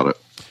up about it.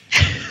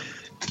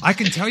 I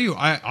can tell you,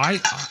 I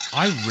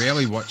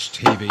rarely watch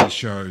TV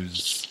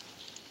shows.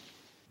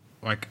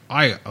 Like,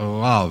 I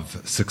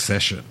love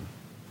Succession.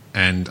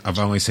 and I've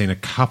only seen a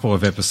couple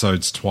of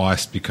episodes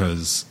twice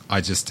because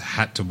I just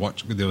had to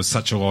watch. There was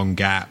such a long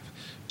gap.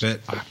 But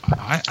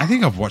I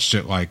think I've watched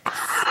it like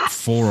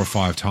 4 or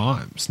 5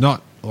 times.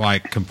 Not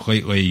like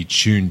completely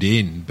tuned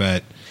in,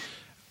 but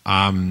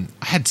I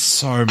had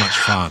so much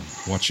fun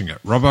watching it.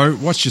 Robbo,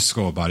 what's your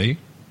score, buddy?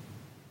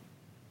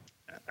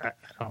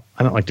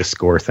 I don't like to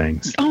score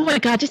things. Oh my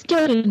God, just give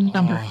it a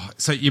number. Oh,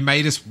 so you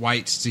made us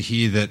wait to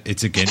hear that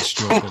it's against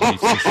your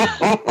belief system.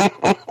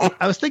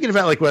 I was thinking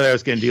about like whether I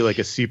was going to do like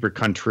a super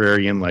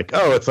contrarian, like,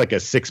 oh, it's like a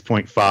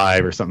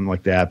 6.5 or something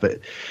like that. But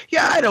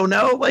yeah, I don't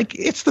know. Like,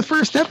 it's the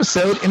first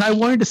episode, and I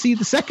wanted to see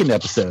the second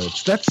episode.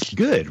 That's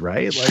good,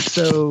 right? Like,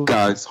 so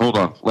Guys, hold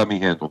on. Let me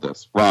handle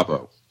this.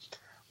 Robbo,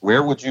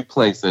 where would you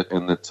place it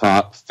in the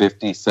top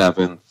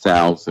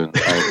 57,000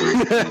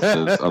 other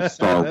pieces of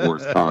Star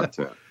Wars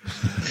content?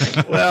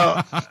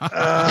 well,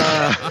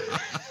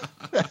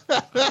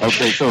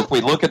 Okay, so if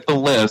we look at the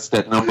list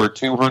at number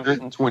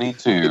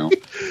 222,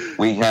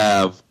 we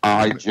have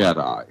I,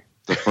 Jedi,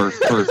 the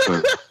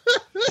first-person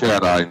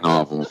Jedi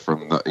novel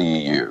from the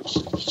EU.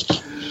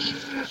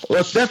 well,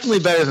 it's definitely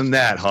better than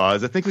that,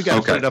 Hawes. I think we got to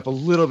Okay. put it up a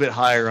little bit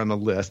higher on the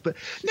list. But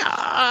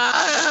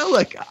no,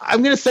 look,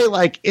 I'm going to say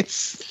like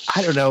it's.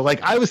 I don't know.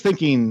 Like I was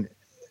thinking,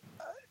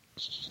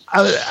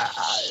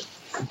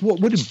 what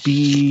would it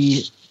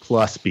be?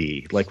 Plus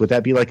B, like would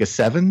that be like a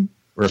 7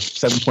 or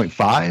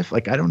 7.5?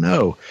 Like I don't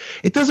know.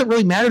 It doesn't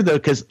really matter though,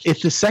 because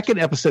if the second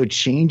episode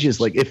changes,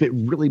 like if it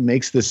really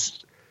makes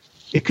this,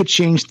 it could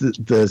change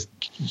the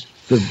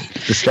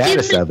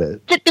status of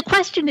it. The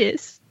question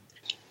is,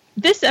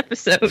 this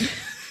episode,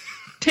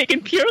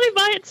 taken purely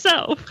by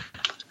itself,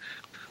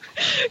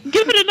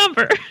 give it a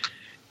number.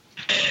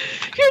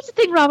 Here's the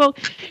thing, Robbo.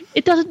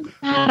 It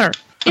doesn't matter.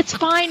 It's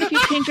fine if you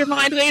change your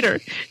mind later.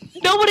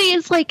 Nobody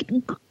is like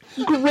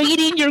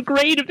grading your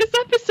grade of this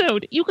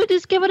episode. You could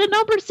just give it a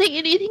number, say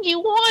anything you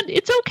want.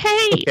 It's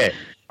okay. Okay,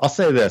 I'll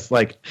say this.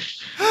 Like,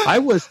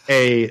 I'll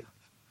say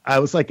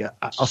like a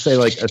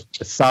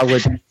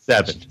solid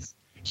 7.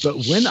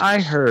 But when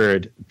I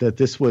heard that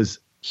this was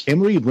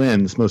Emily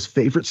Lynn's most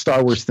favorite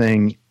Star Wars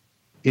thing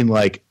in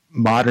like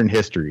modern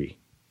history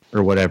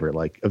or whatever,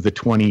 like of the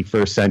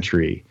 21st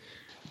century,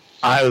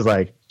 I was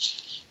like,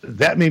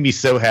 that made me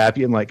so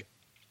happy. I'm like,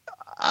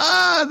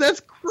 that's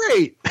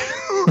great.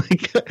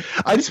 Like,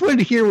 I just wanted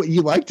to hear what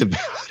you liked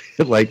about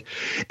it. Like,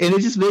 and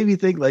it just made me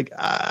think like,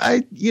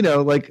 I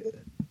didn't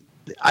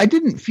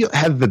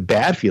have the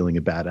bad feeling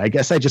about it. I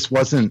guess I just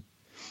wasn't,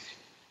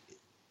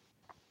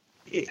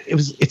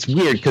 it's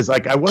weird. Cause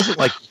like, I wasn't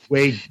like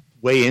way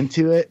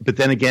into it, but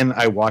then again,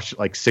 I watched it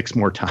like 6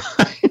 more times.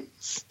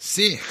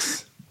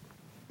 6.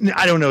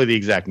 I don't know the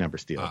exact number,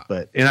 Steele,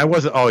 and I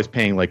wasn't always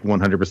paying like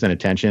 100%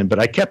 attention, but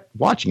I kept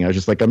watching. I was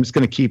just like, I'm just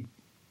going to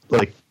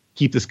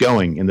keep this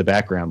going in the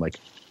background. Like,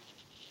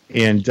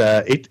 and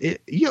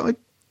it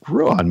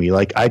grew on me.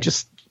 Like, I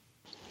guess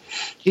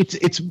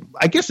it's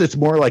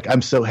more like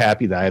I'm so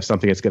happy that I have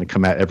something that's going to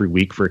come out every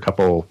week for a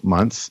couple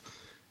months.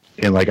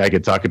 And like, I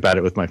could talk about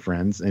it with my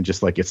friends and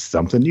just like, it's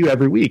something new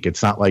every week.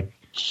 It's not like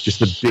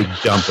just a big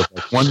dump of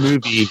like one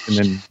movie and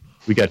then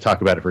we got to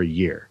talk about it for a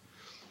year.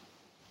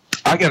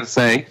 I got to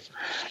say,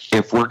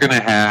 if we're going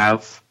to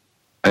have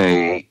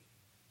a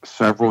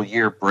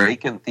several-year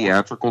break in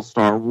theatrical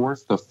Star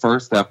Wars, the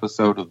first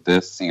episode of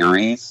this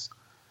series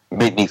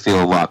made me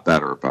feel a lot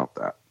better about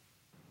that.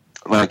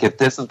 Like, if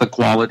this is the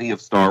quality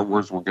of Star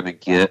Wars we're going to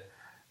get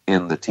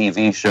in the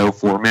TV show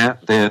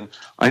format, then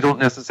I don't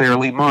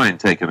necessarily mind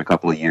taking a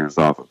couple of years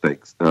off of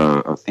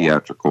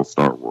theatrical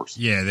Star Wars.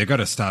 Yeah, they've got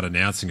to start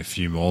announcing a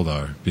few more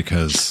though,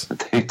 because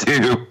They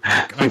do.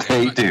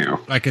 They do.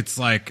 like it's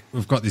like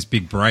we've got this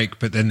big break,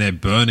 but then they're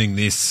burning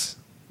this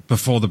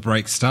before the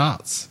break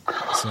starts.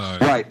 So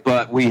Right,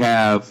 but we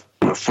have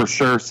for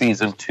sure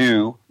season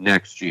 2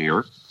 next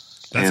year.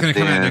 that's going to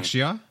come out next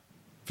year,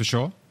 for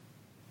sure.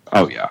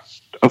 Oh, yeah.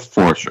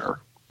 For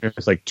sure.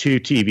 There's like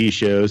 2 TV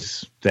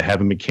shows that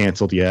haven't been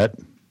canceled yet.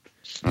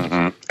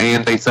 Mm-hmm.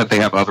 And they said they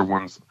have other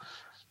ones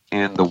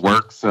in the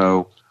works.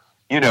 So,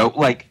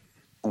 like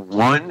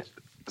one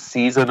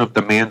season of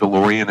The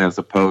Mandalorian as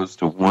opposed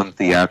to one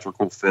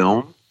theatrical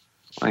film.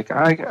 Like,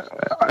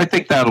 I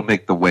think that'll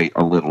make the wait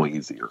a little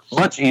easier.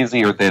 Much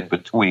easier than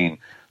between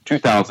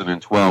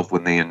 2012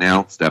 when they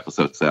announced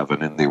Episode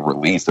 7 and the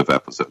release of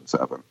Episode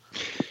 7.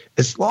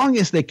 As long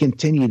as they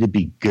continue to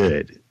be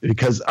good,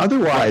 because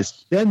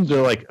otherwise then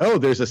they're like, oh,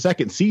 there's a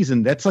second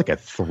season. That's like a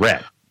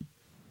threat.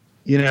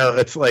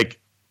 It's like,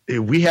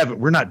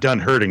 we're not done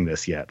hurting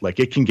this yet. Like,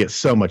 it can get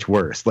so much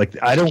worse.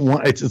 Like, I don't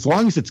want it's as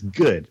long as it's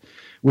good.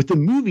 With the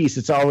movies,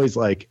 it's always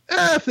like,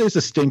 if there's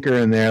a stinker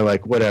in there,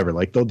 like whatever,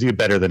 like they'll do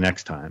better the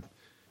next time.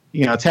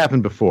 It's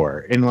happened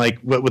before. And like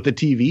with the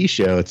TV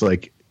show, it's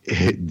like,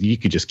 you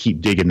could just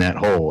keep digging that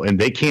hole and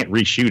they can't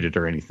reshoot it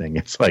or anything.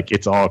 It's like,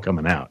 it's all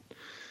coming out.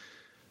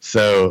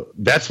 So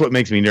that's what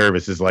makes me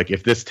nervous is like,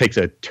 if this takes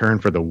a turn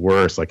for the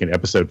worse, like in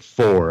episode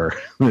 4,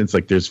 it's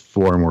like, there's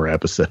 4 more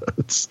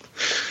episodes.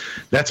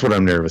 That's what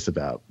I'm nervous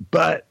about.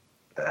 But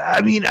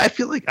I mean, I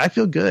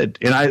feel good.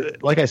 And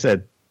like I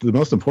said, the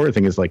most important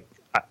thing is like,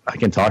 I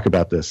can talk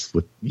about this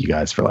with you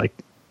guys for like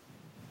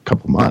a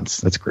couple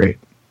months. That's great.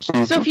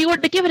 So if you were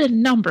to give it a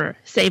number,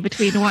 say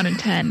between 1 and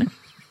 10.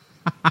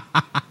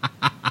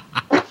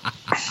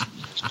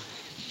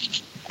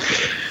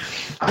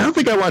 I don't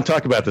think I want to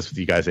talk about this with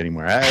you guys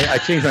anymore. I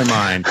changed my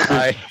mind.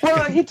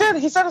 Well, he did.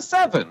 He said a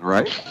 7,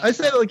 right? I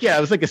said like, yeah,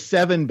 it was like a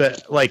 7,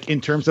 but like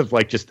in terms of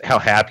like just how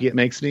happy it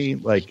makes me,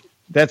 like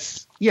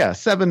that's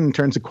 7 in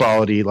terms of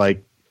quality.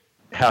 Like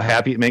how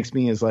happy it makes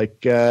me is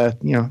like that's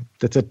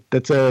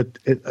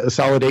a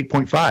solid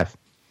 8.5.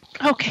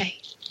 Okay,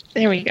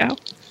 there we go.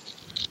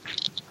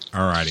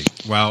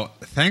 Alrighty. Well,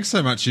 thanks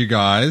so much, you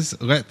guys.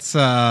 Let's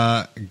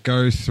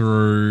go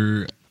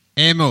through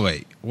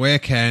Emily. Where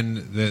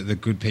can the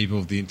good people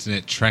of the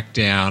internet track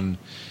down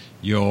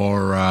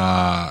your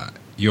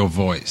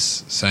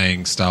voice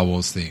saying Star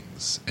Wars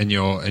things and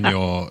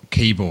your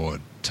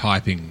keyboard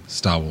typing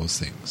Star Wars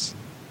things?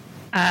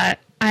 I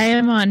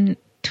am on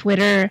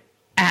Twitter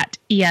at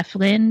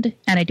EFLind,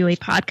 and I do a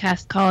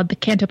podcast called The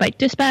Canto Bight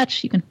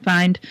Dispatch. You can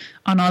find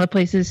on all the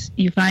places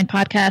you find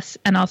podcasts,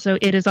 and also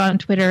it is on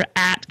Twitter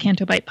at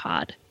Canto Bight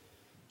Pod.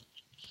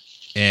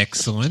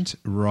 Excellent.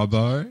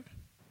 Robbo?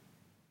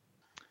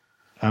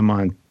 I'm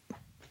on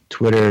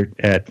Twitter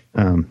at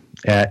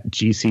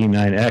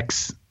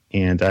GC9X,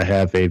 and I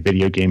have a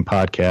video game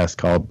podcast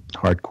called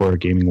Hardcore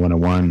Gaming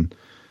 101.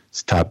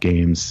 It's Top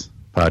Games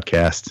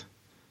podcast.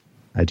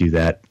 I do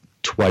that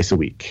twice a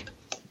week.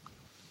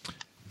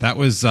 That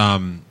was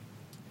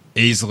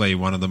easily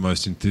one of the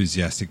most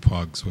enthusiastic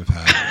plugs we've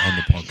had on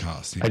the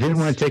podcast. I didn't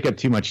want to take up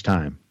too much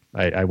time.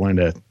 I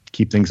wanted to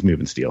keep things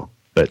moving, Steel.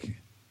 But do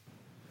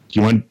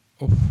you want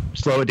to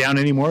slow it down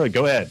anymore?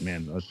 Go ahead,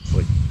 man. It's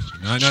like,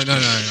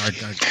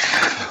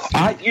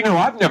 No.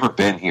 I've never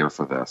been here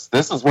for this.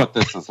 This is what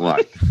this is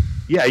like.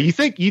 yeah, you'd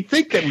think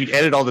that we'd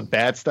edit all the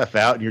bad stuff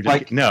out, and you're just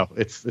Like- no.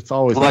 It's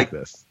always like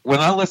this. When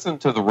I listen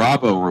to the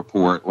Robbo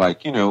report,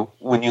 like,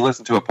 when you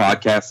listen to a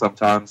podcast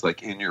sometimes,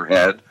 like in your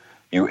head,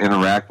 you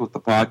interact with the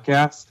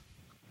podcast.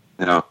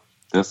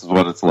 This is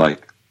what it's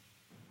like.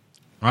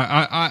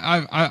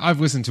 I've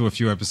listened to a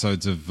few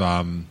episodes of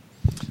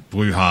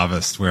Blue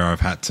Harvest where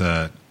I've had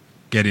to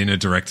get in a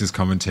director's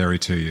commentary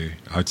to you.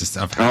 I've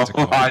had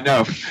to. I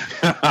know.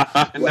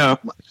 I know.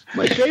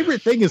 My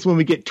favorite thing is when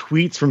we get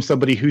tweets from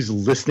somebody who's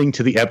listening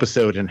to the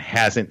episode and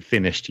hasn't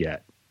finished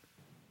yet.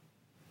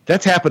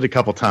 That's happened a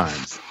couple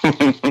times.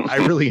 I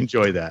really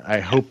enjoy that. I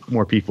hope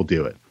more people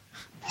do it.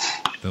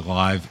 The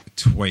live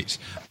tweet.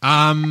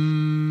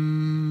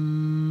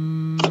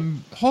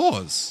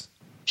 Hawes.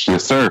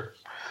 Yes, sir.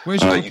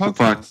 Where's your you can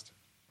podcast?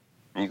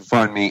 You can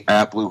find me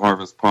at Blue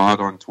Harvest Pod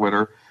on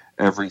Twitter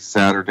every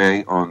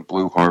Saturday on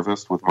Blue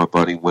Harvest with my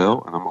buddy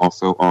Will, and I'm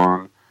also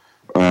on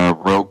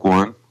Rogue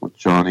One with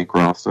Johnny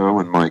Grosso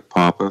and Mike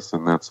Pappas,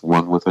 and that's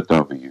one with a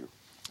W.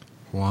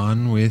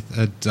 One with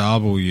a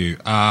W.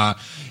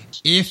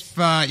 If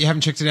you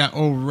haven't checked it out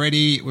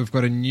already, we've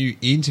got a new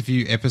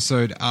interview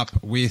episode up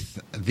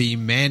with the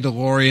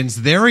Mandalorian's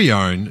very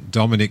own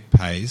Dominic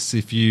Pace.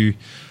 If you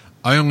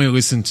only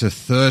listen to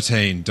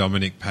 13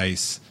 Dominic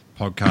Pace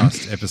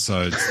podcast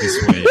episodes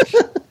this week,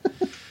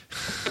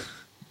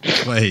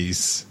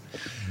 please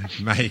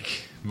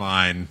make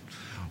mine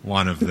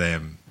one of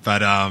them.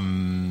 But I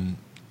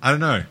don't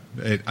know.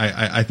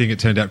 I think it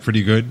turned out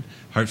pretty good.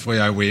 Hopefully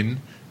I win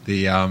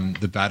the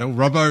battle.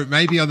 Robbo,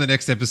 maybe on the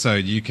next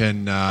episode you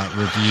can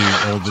review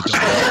all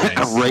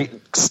the Rate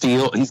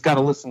Steel. He's got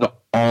to listen to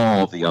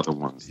all the other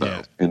ones, though,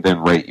 Yeah. and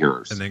then rate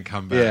yours. and then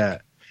come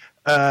back.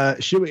 Yeah.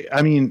 Should we?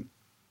 I mean,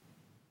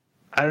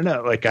 I don't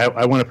know. Like,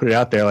 I want to put it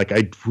out there. Like,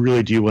 I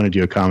really do want to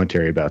do a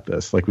commentary about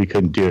this. Like, we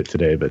couldn't do it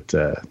today, but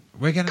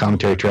We're gonna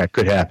commentary track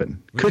could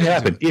happen. We're Could gonna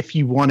happen do it. if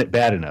you want it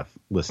bad enough,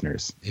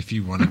 listeners. if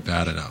you want it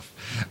bad enough.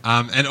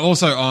 And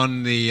also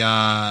on the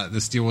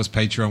Steel Wars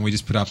Patreon, we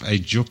just put up a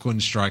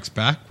Juklin Strikes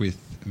Back with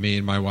me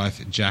and my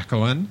wife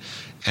Jacqueline,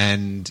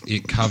 and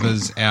it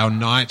covers our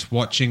night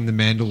watching The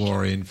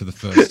Mandalorian for the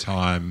first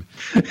time,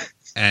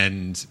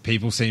 and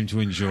people seem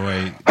to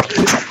enjoy.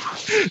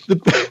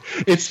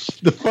 It's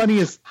the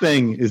funniest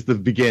thing is the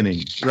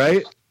beginning,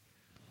 right?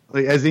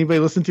 Like, has anybody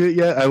listened to it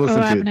yet? I I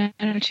listened to haven't it.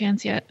 had a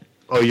chance yet.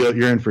 Oh,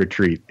 you're in for a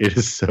treat. It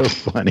is so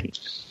funny.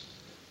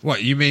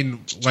 What you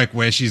mean, like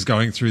where she's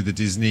going through the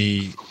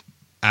Disney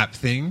app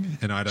thing,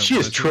 and I don't. She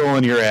is want to-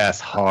 trolling your ass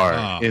hard,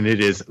 Oh. and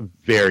it is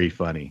very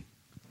funny.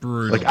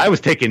 Brutal. Like, I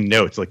was taking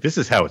notes. Like, this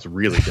is how it's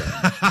really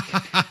done.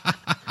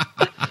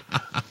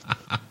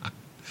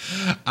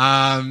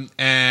 And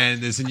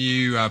there's a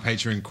new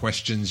Patreon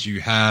questions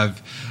you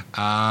have.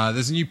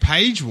 There's a new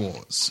Page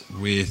Wars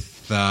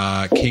with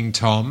King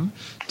Tom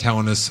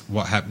telling us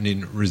what happened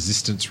in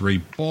Resistance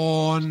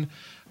Reborn.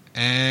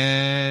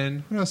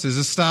 And what else? There's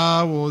a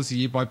Star Wars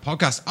Year by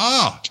podcast.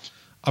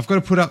 I've got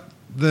to put up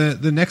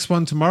the next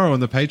one tomorrow on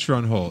the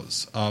Patreon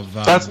halls of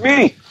That's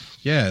me.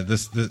 yeah, the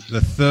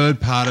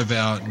third part of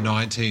our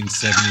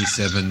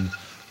 1977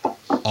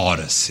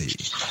 Odyssey.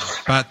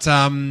 But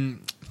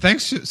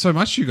thanks so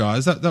much, you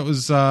guys.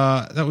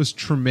 That was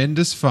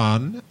tremendous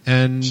fun,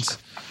 and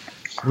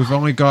we've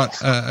only got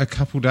a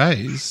couple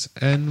days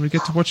and we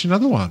get to watch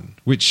another one,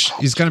 which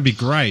is going to be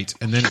great.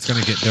 And then it's going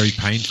to get very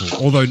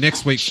painful. Although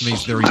next week for me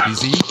is very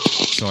busy,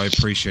 so I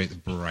appreciate the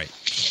break.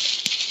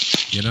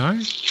 You know?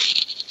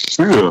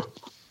 Yeah.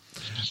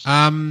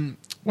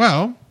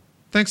 Well,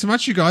 thanks so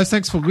much, you guys.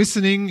 Thanks for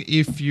listening.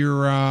 If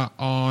you're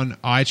on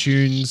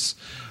iTunes,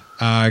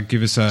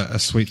 give us a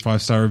sweet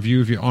 5-star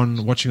review. If you're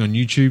watching on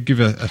YouTube, give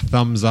a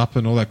thumbs up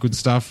and all that good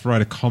stuff.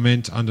 Write a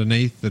comment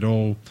underneath. It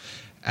all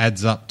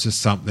adds up to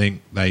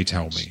something, they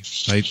tell me.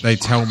 They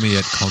tell me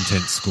at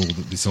content school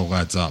that this all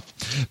adds up.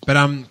 But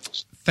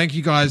thank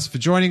you guys for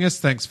joining us.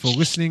 Thanks for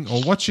listening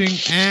or watching.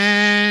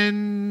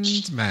 And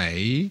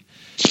may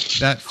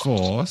that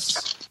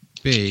force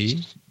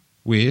be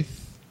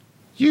with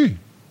you.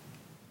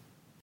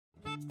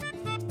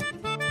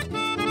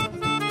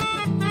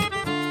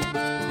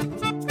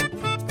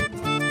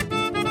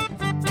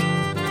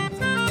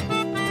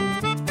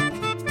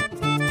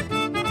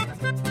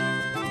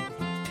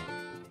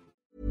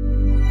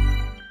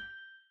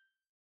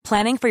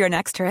 Planning for your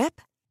next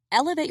trip?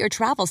 Elevate your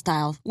travel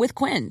style with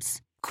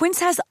Quince. Quince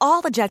has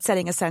all the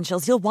jet-setting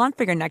essentials you'll want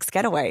for your next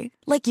getaway,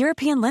 like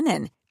European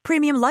linen,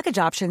 premium luggage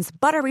options,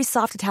 buttery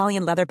soft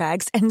Italian leather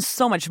bags, and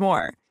so much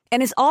more.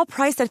 And is all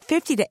priced at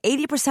 50 to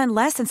 80%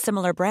 less than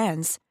similar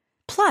brands.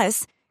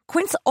 Plus,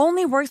 Quince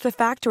only works with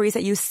factories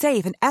that use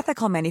safe and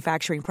ethical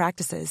manufacturing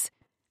practices.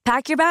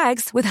 Pack your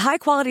bags with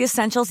high-quality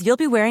essentials you'll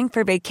be wearing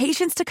for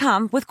vacations to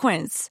come with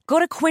Quince. Go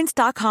to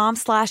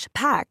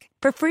quince.com/pack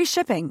for free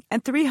shipping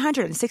and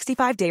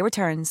 365-day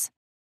returns.